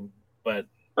anything. But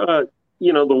the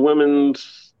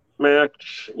women's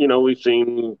match, we've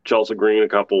seen Chelsea Green a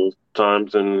couple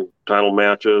times in title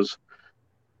matches,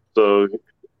 so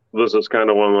this is kind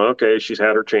of one. Okay, she's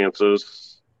had her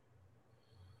chances.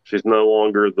 She's no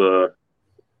longer the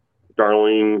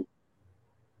Darlene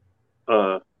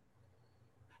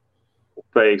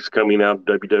face coming out of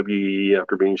WWE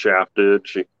after being shafted.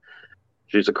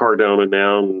 She's a Cardona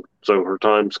now, and so her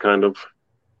time's kind of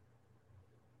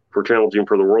for challenging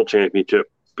for the World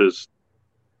Championship is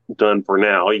done for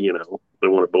now. They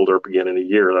want to build her up again in a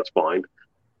year, that's fine.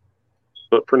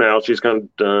 but for now she's kind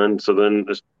of done. So then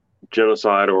it's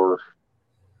Genocide or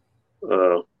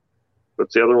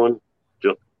what's the other one?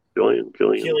 Killian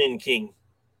King.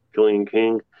 Killian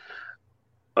King.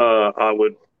 I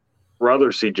would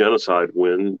rather see Genocide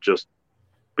win just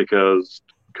because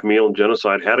Camille and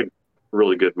Genocide had a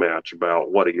really good match about,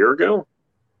 a year ago?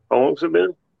 How long has it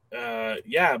been?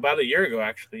 Yeah, about a year ago,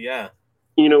 actually, yeah.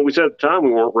 We said at the time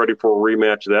we weren't ready for a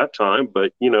rematch at that time,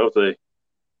 but, if they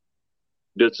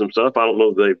did some stuff, I don't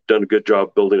know if they've done a good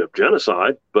job building up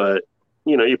Genocide, but,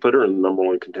 you put her in the number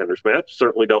one contenders match.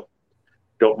 Certainly don't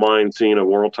mind seeing a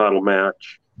world title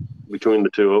match between the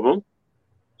two of them.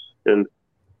 And,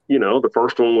 the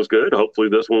first one was good. Hopefully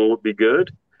this one would be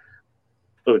good.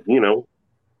 But,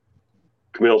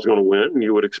 Camille's going to win,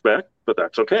 you would expect, but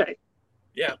that's okay.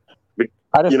 Yeah.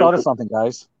 I just thought of something,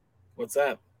 guys. What's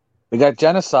that? We got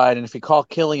Genocide, and if you call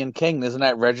Killian King, isn't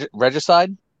that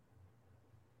regicide?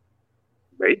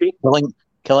 Maybe.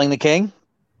 Killing the king?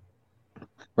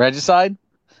 Regicide?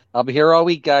 I'll be here all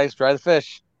week, guys. Dry the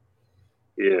fish.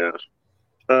 Yeah.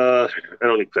 I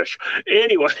don't eat fish.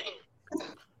 Anyway.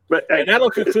 But and that'll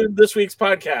conclude this week's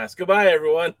podcast. Goodbye,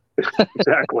 everyone.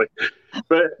 Exactly.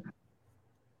 But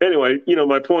anyway,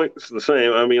 my point is the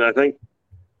same. I mean, I think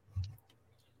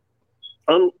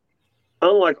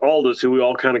unlike Aldous, who we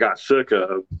all kind of got sick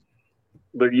of,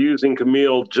 they're using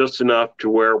Camille just enough to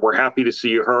where we're happy to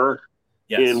see her,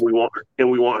 and we want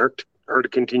her to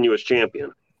continue as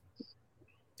champion.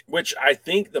 Which I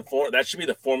think that should be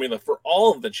the formula for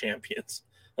all of the champions.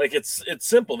 Like it's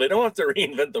simple. They don't have to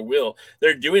reinvent the wheel.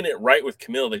 They're doing it right with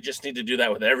Camille. They just need to do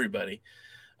that with everybody.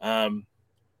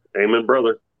 Amen,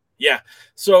 brother. Yeah.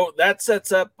 So that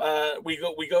sets up. We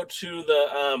go to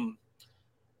the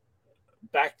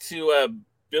back to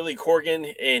Billy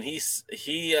Corgan, and he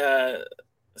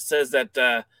says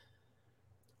that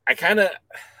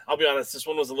I'll be honest, this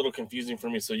one was a little confusing for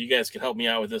me, so you guys can help me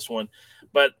out with this one.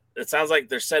 But it sounds like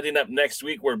they're setting up next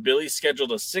week where Billy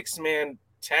scheduled a 6-man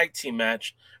tag team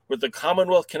match with the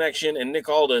Commonwealth Connection and Nick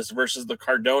Aldis versus the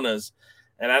Cardonas.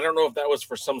 And I don't know if that was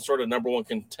for some sort of number one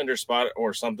contender spot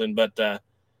or something, but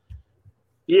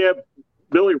yeah,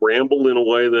 Billy rambled in a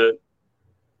way that,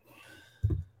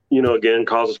 again,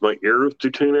 causes my ears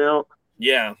to tune out.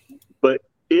 Yeah. But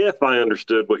if I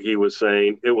understood what he was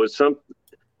saying, it was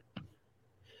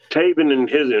Taven in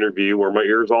his interview, where my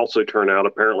ears also turn out,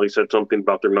 apparently said something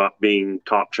about there not being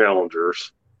top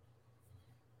challengers,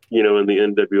 in the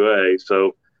NWA.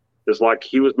 So it's like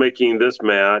he was making this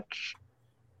match,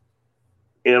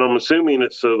 and I'm assuming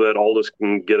it's so that Aldis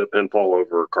can get a pinfall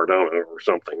over Cardona or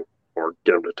something, or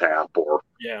get him to tap, or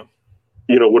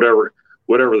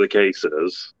whatever the case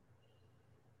is.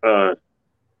 I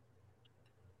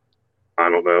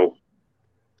don't know.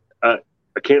 I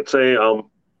can't say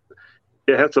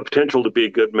it has the potential to be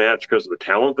a good match because of the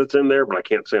talent that's in there, but I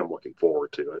can't say I'm looking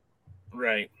forward to it.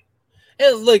 Right.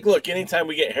 And look, anytime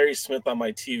we get Harry Smith on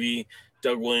my TV,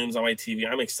 Doug Williams on my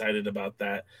TV, I'm excited about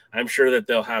that. I'm sure that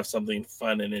they'll have something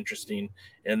fun and interesting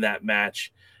in that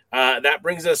match. That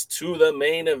brings us to the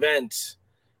main event.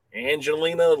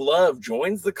 Angelina Love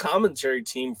joins the commentary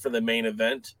team for the main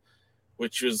event,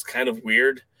 which was kind of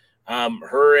weird.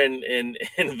 Her and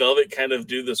Velvet kind of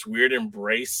do this weird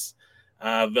embrace.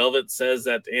 Velvet says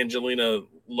that Angelina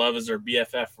Love is her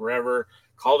BFF forever.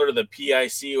 Called her the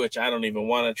PIC, which I don't even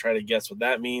want to try to guess what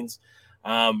that means.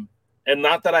 And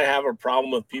not that I have a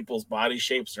problem with people's body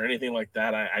shapes or anything like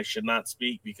that. I should not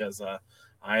speak because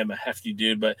I am a hefty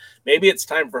dude. But maybe it's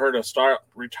time for her to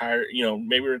retire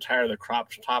the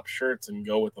crop top shirts and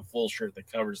go with a full shirt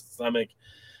that covers the stomach.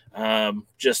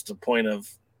 Just a point of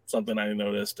something I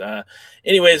noticed.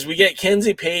 Anyways, we get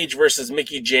Kenzie Page versus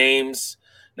Mickie James.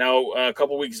 Now, a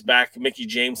couple weeks back, Mickie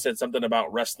James said something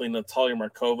about wrestling Natalia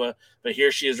Markova, but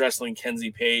here she is wrestling Kenzie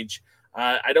Page.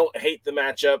 I don't hate the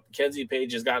matchup. Kenzie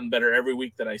Page has gotten better every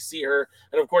week that I see her.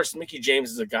 And, of course, Mickie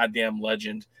James is a goddamn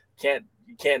legend.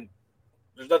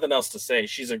 There's nothing else to say.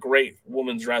 She's a great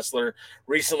women's wrestler,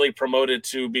 recently promoted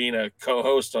to being a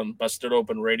co-host on Busted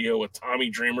Open Radio with Tommy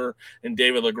Dreamer and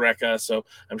David LaGreca. So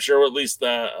I'm sure at least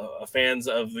the fans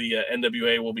of the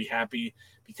NWA will be happy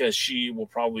because she will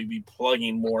probably be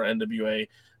plugging more NWA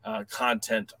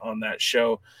content on that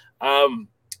show.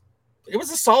 It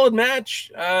was a solid match.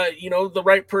 The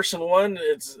right person won.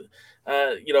 It's,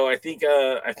 I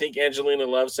think Angelina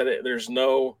Love said it. There's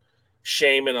no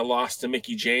shame in a loss to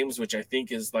Mickie James, which I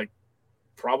think is like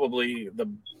probably the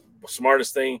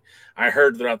smartest thing I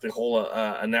heard throughout the whole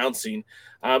announcing.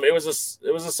 It was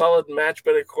a solid match,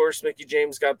 but of course Mickie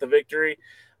James got the victory.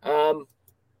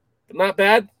 Not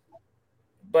bad,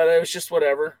 but it was just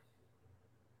whatever.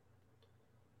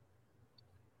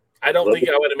 I don't think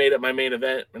I would have made it my main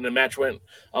event, and the match went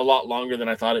a lot longer than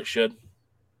I thought it should.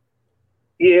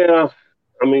 Yeah.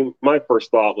 I mean, my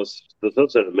first thought was, this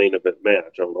isn't a main event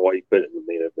match. I don't know why you put it in the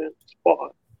main event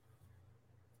spot.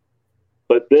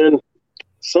 But then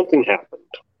something happened.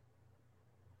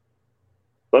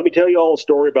 Let me tell you all a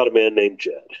story about a man named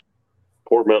Jed.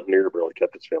 Poor mountaineer really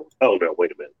kept his family. Oh, no,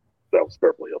 wait a minute. That was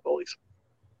Beverly Hillbillies.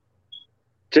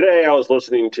 Today, I was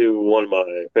listening to one of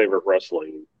my favorite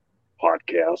wrestling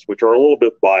podcasts, which are a little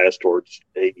bit biased towards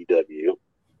AEW.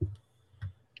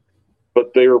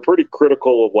 But they were pretty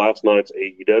critical of last night's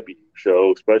AEW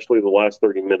show, especially the last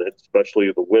 30 minutes,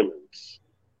 especially the women's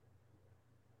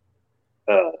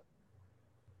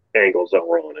angles that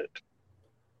were on it.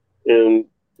 And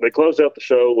they closed out the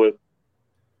show with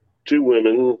two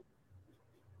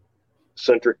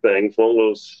women-centric things. One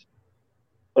was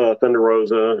Thunder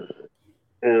Rosa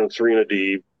and Serena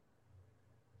Deeb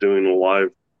doing a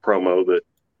live promo that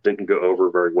didn't go over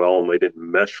very well, and they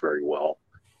didn't mesh very well.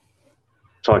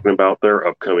 Talking about their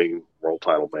upcoming world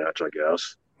title match, I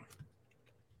guess.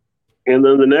 And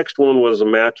then the next one was a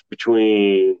match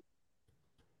between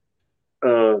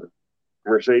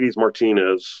Mercedes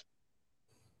Martinez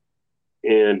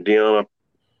and Deonna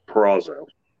Purrazzo.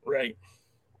 Right.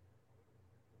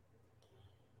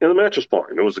 And the match was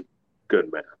fine. It was a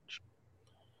good match.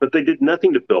 But they did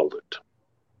nothing to build it.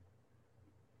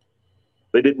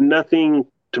 They did nothing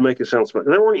to make it sound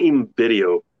special. There weren't even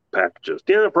video packages.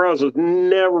 Deonna Purrazzo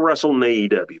never wrestled in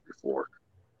AEW before.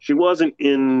 She wasn't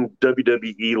in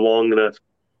WWE long enough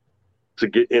to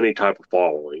get any type of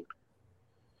following.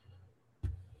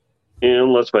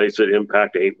 And let's face it,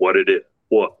 Impact ain't what it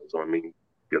was. I mean,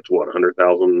 gets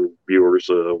 100,000 viewers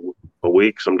a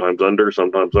week, sometimes under,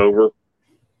 sometimes over.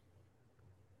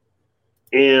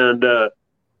 And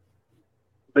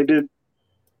they did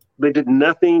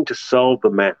nothing to sell the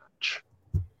match.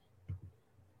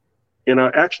 And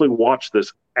I actually watched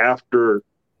this after.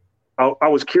 I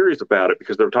was curious about it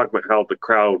because they were talking about how the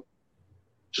crowd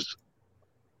just,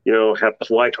 had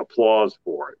polite applause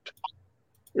for it.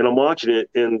 And I'm watching it,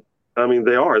 and I mean,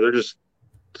 they're just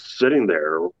sitting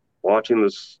there watching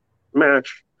this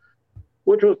match,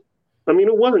 which was, I mean,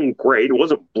 it wasn't great. It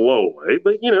wasn't blow away,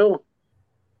 but,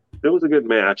 it was a good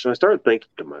match. And I started thinking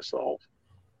to myself,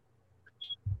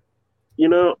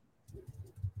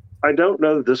 I don't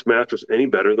know that this match was any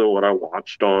better than what I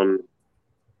watched on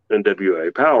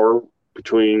NWA Power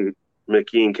between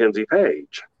Mickey and Kenzie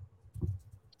Page.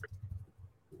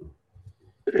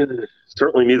 And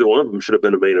certainly neither one of them should have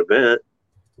been a main event.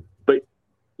 But,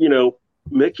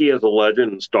 Mickey as a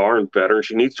legend and star and veteran,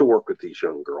 she needs to work with these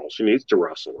young girls. She needs to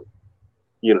wrestle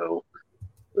them,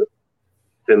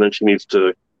 and then she needs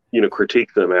to,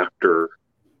 critique them after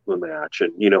the match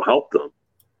and, help them.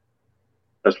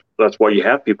 That's why you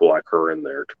have people like her in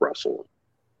there to wrestle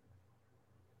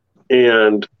them.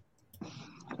 And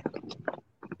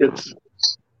it's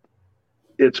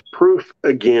proof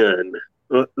again.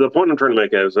 The point I'm trying to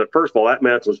make is that, first of all, that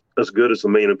match was as good as the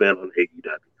main event on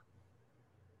AEW.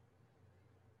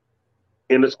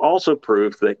 And it's also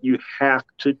proof that you have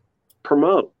to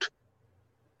promote.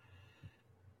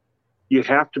 You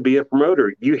have to be a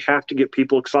promoter. You have to get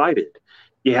people excited.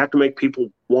 You have to make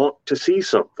people want to see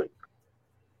something.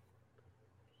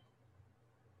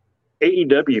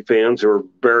 AEW fans are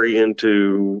very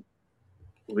into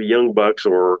the Young Bucks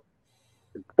or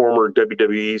former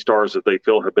WWE stars that they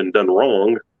feel have been done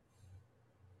wrong.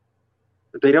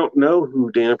 They don't know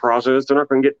who Deonna Purrazzo is. They're not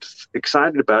going to get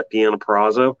excited about Deonna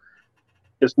Purrazzo.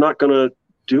 It's not going to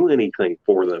do anything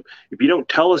for them. If you don't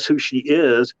tell us who she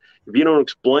is, if you don't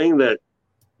explain that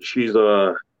she's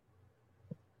a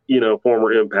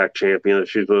former Impact champion, that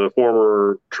she's a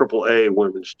former AAA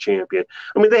women's champion.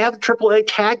 I mean, they have the AAA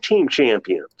tag team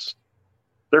champions.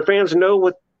 Their fans know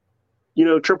what,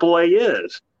 AAA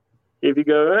is. If you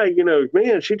go, hey,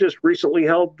 man, she just recently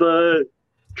held the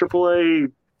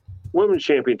AAA women's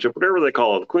championship, whatever they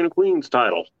call it, the Queen of Queens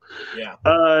title. Yeah.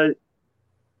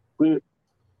 If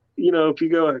you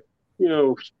go,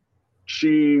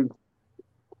 she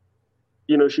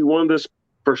won this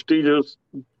prestigious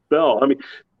belt. I mean,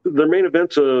 their main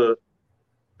event's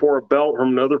for a belt from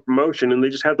another promotion, and they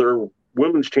just had their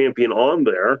women's champion on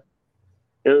there.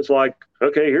 And it's like,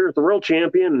 okay, here's the real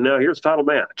champion, and now here's the title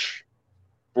match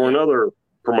for another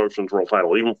promotion's world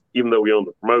title, even though we own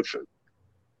the promotion.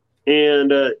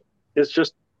 And it's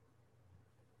just,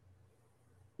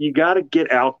 you got to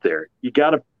get out there. You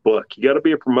got to book. You got to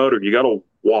be a promoter. You got to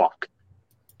walk.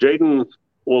 Jaden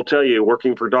will tell you,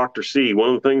 working for Dr. C,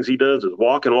 one of the things he does is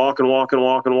walk and walk and walk and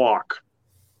walk and walk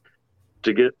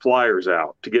to get flyers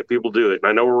out, to get people to do it. And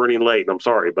I know we're running late, and I'm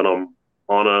sorry, but I'm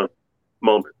on a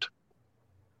moment.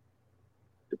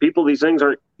 The people, these things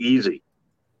aren't easy,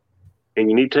 and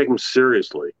you need to take them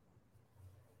seriously.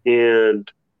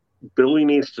 And Billy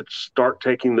needs to start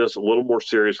taking this a little more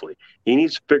seriously. He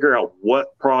needs to figure out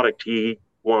what product he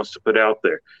wants to put out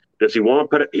there. Does he want to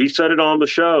put it? He said it on the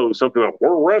show, something like,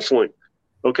 we're wrestling.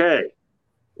 Okay.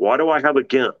 Why do I have a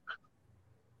gimp?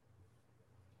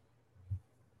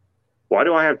 Why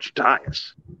do I have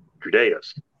Judeus?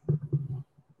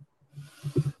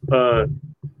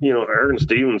 Aaron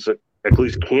Stevens at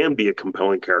least can be a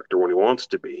compelling character when he wants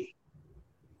to be.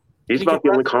 He's about the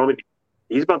only comedy.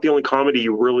 He's about the only comedy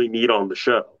you really need on the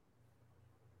show.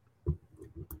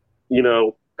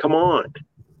 Come on.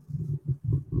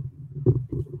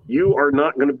 You are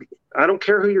not going to be. I don't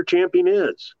care who your champion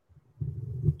is.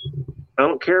 I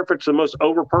don't care if it's the most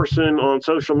over person on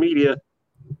social media.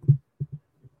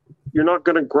 You're not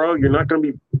going to grow. You're not going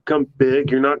to become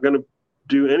big. You're not going to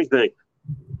do anything.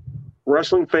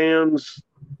 Wrestling fans,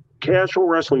 casual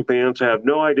wrestling fans, have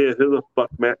no idea who the fuck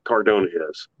Matt Cardona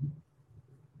is.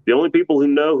 The only people who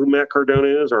know who Matt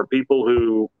Cardona is are people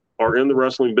who are in the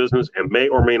wrestling business and may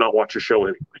or may not watch a show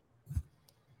anyway.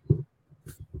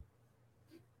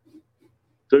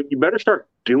 So you better start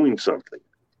doing something.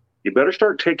 You better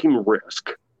start taking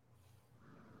risk.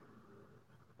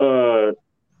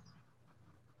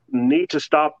 Need to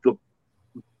stop the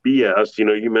BS.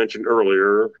 You mentioned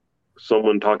earlier,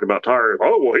 someone talked about Tyler.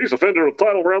 Oh, well, he's defended a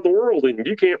title around the world, and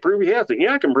you can't prove he hasn't.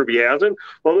 Yeah, I can prove he hasn't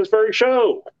on this very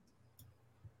show.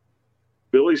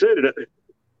 Billy said it.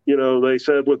 They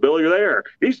said with Billy there,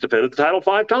 he's defended the title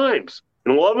 5 times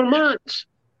in 11 months.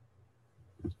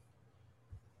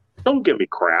 Don't give me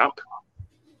crap.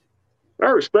 I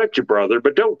respect you, brother,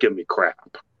 but don't give me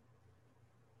crap.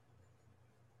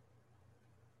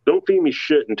 Don't feed me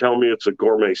shit and tell me it's a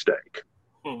gourmet steak.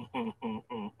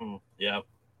 Yeah.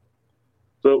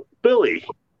 So, Billy,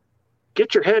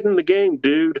 get your head in the game,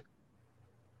 dude.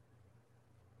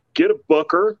 Get a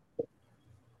booker.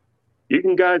 You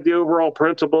can guide the overall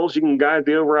principles. You can guide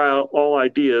the overall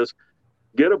ideas.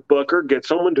 Get a booker. Get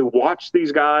someone to watch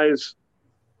these guys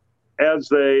as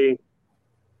they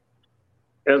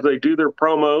do their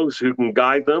promos, who can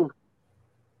guide them.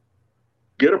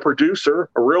 Get a producer,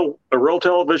 a real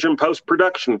television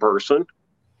post-production person,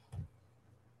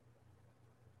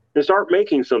 and start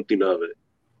making something of it.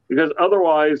 Because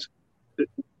otherwise,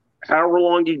 however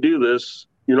long you do this,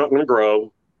 you're not going to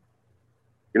grow.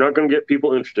 You're not going to get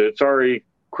people interested. Sorry,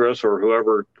 Chris, or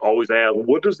whoever always asks,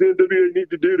 what does the NWA need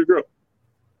to do to grow?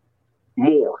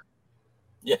 More.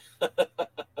 Yeah.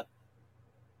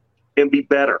 And be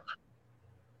better.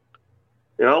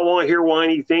 And I don't want to hear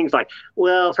whiny things like,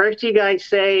 well, first you guys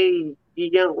say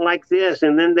you don't like this,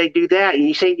 and then they do that, and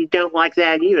you say you don't like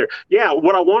that either. Yeah,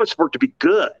 what I want is for it to be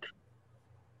good.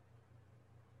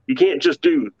 You can't just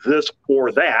do this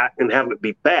or that and have it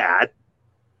be bad,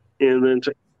 and then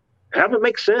have it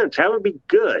make sense, have it be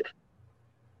good.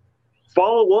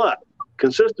 Follow up.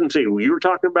 Consistency. You were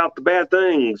talking about the bad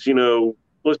things,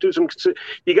 let's do some.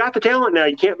 You got the talent now.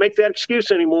 You can't make that excuse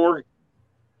anymore.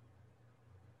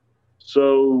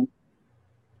 So,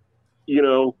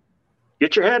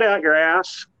 get your head out your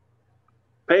ass,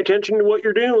 pay attention to what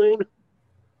you're doing,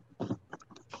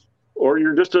 or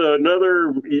you're just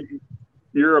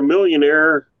you're a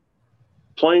millionaire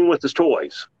playing with his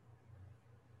toys,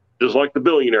 just like the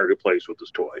billionaire who plays with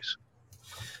his toys.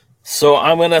 So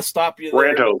I'm going to stop you there.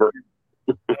 Rant over.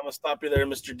 I'm going to stop you there,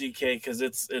 Mr. DK, because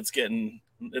it's getting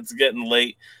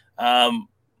late.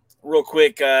 Real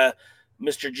quick,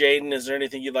 Mr. Jaden, is there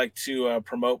anything you'd like to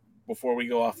promote before we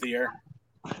go off the air?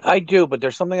 I do, but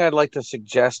there's something I'd like to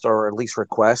suggest or at least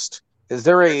request. Is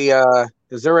there an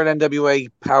NWA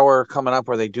Power coming up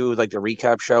where they do like the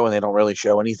recap show and they don't really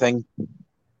show anything?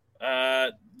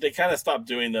 They kind of stopped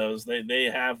doing those. They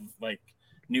have like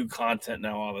new content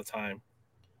now all the time.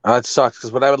 It sucks,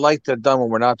 because what I would like to have done when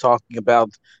we're not talking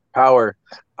about Power,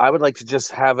 I would like to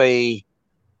just have a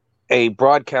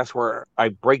broadcast where I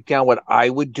break down what I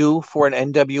would do for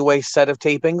an NWA set of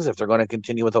tapings, if they're going to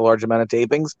continue with a large amount of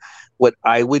tapings, what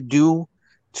I would do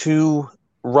to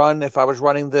run if I was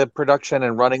running the production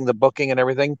and running the booking and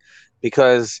everything,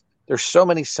 because there's so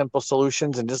many simple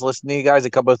solutions, and just listening to you guys, I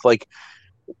come up with like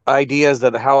ideas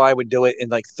that how I would do it in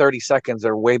like 30 seconds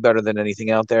are way better than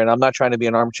anything out there. And I'm not trying to be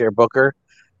an armchair booker,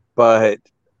 but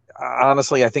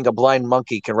honestly, I think a blind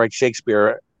monkey can write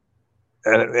Shakespeare,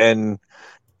 and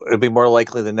it'd be more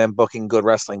likely than them booking good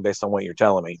wrestling based on what you're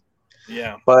telling me.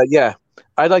 Yeah. But yeah,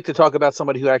 I'd like to talk about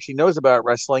somebody who actually knows about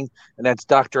wrestling, and that's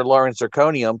Dr. Lawrence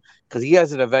Zirconium, because he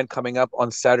has an event coming up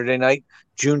on Saturday night,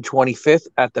 June 25th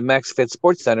at the Max Fit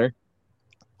Sports Center,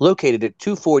 located at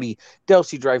 240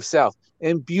 Delsey Drive South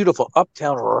in beautiful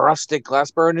uptown rustic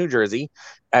Glassboro, New Jersey,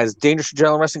 as Dangerous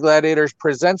Adrenaline Wrestling Gladiators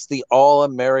presents the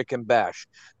All-American Bash.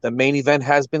 The main event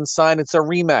has been signed. It's a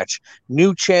rematch.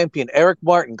 New champion Eric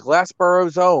Martin,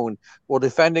 Glassboro's own, will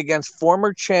defend against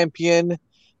former champion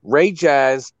Ray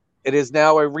Jazz. It is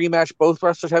now a rematch. Both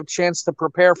wrestlers have a chance to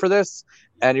prepare for this,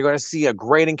 and you're going to see a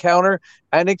great encounter.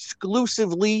 And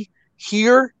exclusively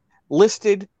here,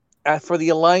 listed for the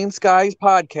Alliance Guys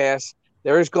podcast,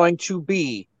 there is going to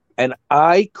be an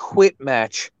I Quit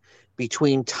match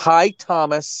between Ty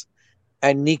Thomas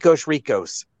and Nikos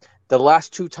Rikos. The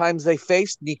last 2 times they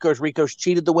faced, Nikos Rikos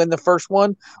cheated to win the first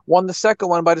one, won the second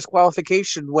one by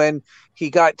disqualification when he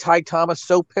got Ty Thomas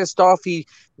so pissed off he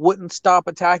wouldn't stop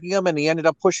attacking him, and he ended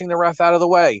up pushing the ref out of the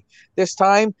way. This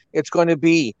time, it's going to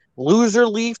be Loser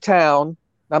Leave Town.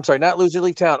 I'm sorry, not Loser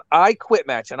Leave Town. I Quit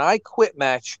match. An I Quit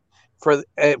match for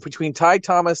between Ty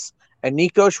Thomas and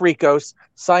Nikos Rikos,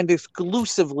 signed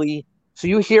exclusively. So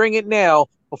you're hearing it now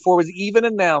before it was even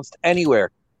announced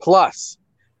anywhere. Plus,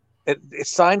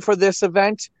 it's signed for this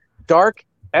event. Dark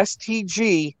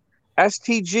STG.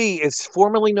 STG is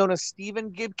formerly known as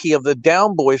Stephen Gibkey of the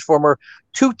Down Boys, former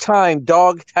 2-time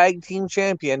dog tag team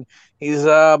champion. He's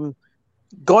going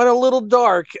a little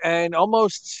dark and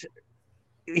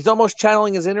he's almost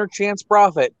channeling his inner Chance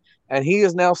Prophet, and he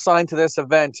is now signed to this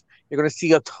event. You're going to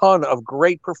see a ton of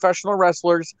great professional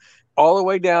wrestlers all the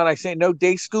way down. I say no,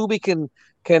 Dave Scooby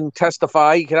can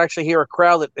testify. You can actually hear a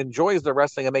crowd that enjoys the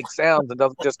wrestling and makes sounds and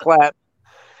doesn't just clap.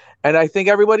 And I think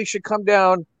everybody should come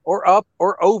down or up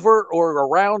or over or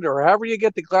around or however you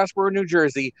get to Glassboro, New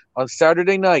Jersey on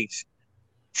Saturday night,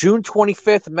 June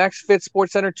 25th, Max Fit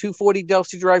Sports Center, 240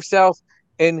 Delsey Drive South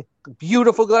in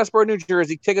beautiful Glassboro, New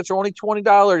Jersey. Tickets are only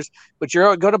 $20, but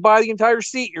you're going to buy the entire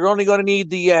seat. You're only going to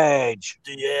need the edge.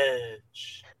 The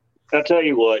edge. I'll tell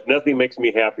you what, nothing makes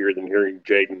me happier than hearing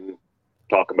Jaden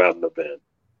talk about an event.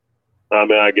 I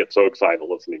mean, I get so excited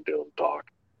listening to him talk.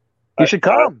 You should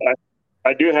come.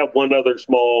 I do have one other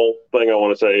small thing I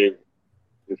want to say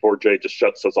before Jay just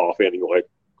shuts us off anyway.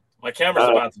 My camera's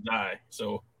about to die,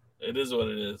 so it is what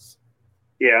it is.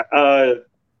 Yeah.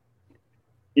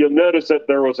 You'll notice that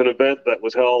there was an event that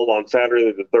was held on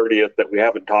Saturday the 30th that we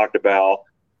haven't talked about.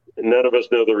 And none of us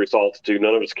know the results to.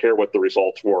 None of us care what the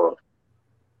results were.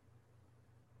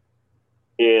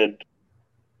 And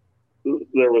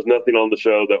there was nothing on the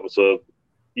show that was of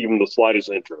even the slightest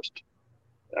interest.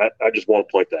 I just want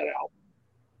to point that out.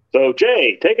 So,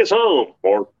 Jay, take us home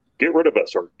or get rid of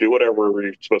us or do whatever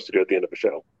you're supposed to do at the end of the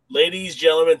show. Ladies,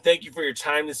 gentlemen, thank you for your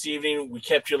time this evening. We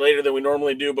kept you later than we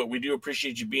normally do, but we do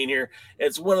appreciate you being here.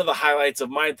 It's one of the highlights of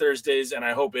my Thursdays, and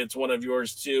I hope it's one of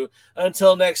yours too.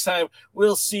 Until next time,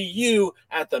 we'll see you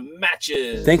at the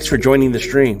matches. Thanks for joining the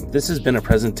stream. This has been a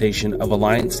presentation of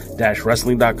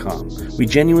Alliance-Wrestling.com. We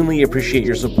genuinely appreciate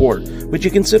your support. Would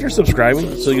you consider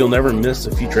subscribing so you'll never miss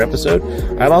a future episode?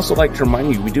 I'd also like to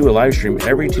remind you we do a live stream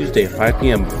every Tuesday at 5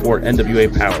 p.m. before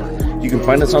NWA Power. You can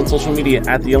find us on social media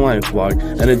at The Alliance Blog.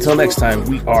 And until next time,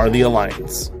 we are The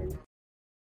Alliance.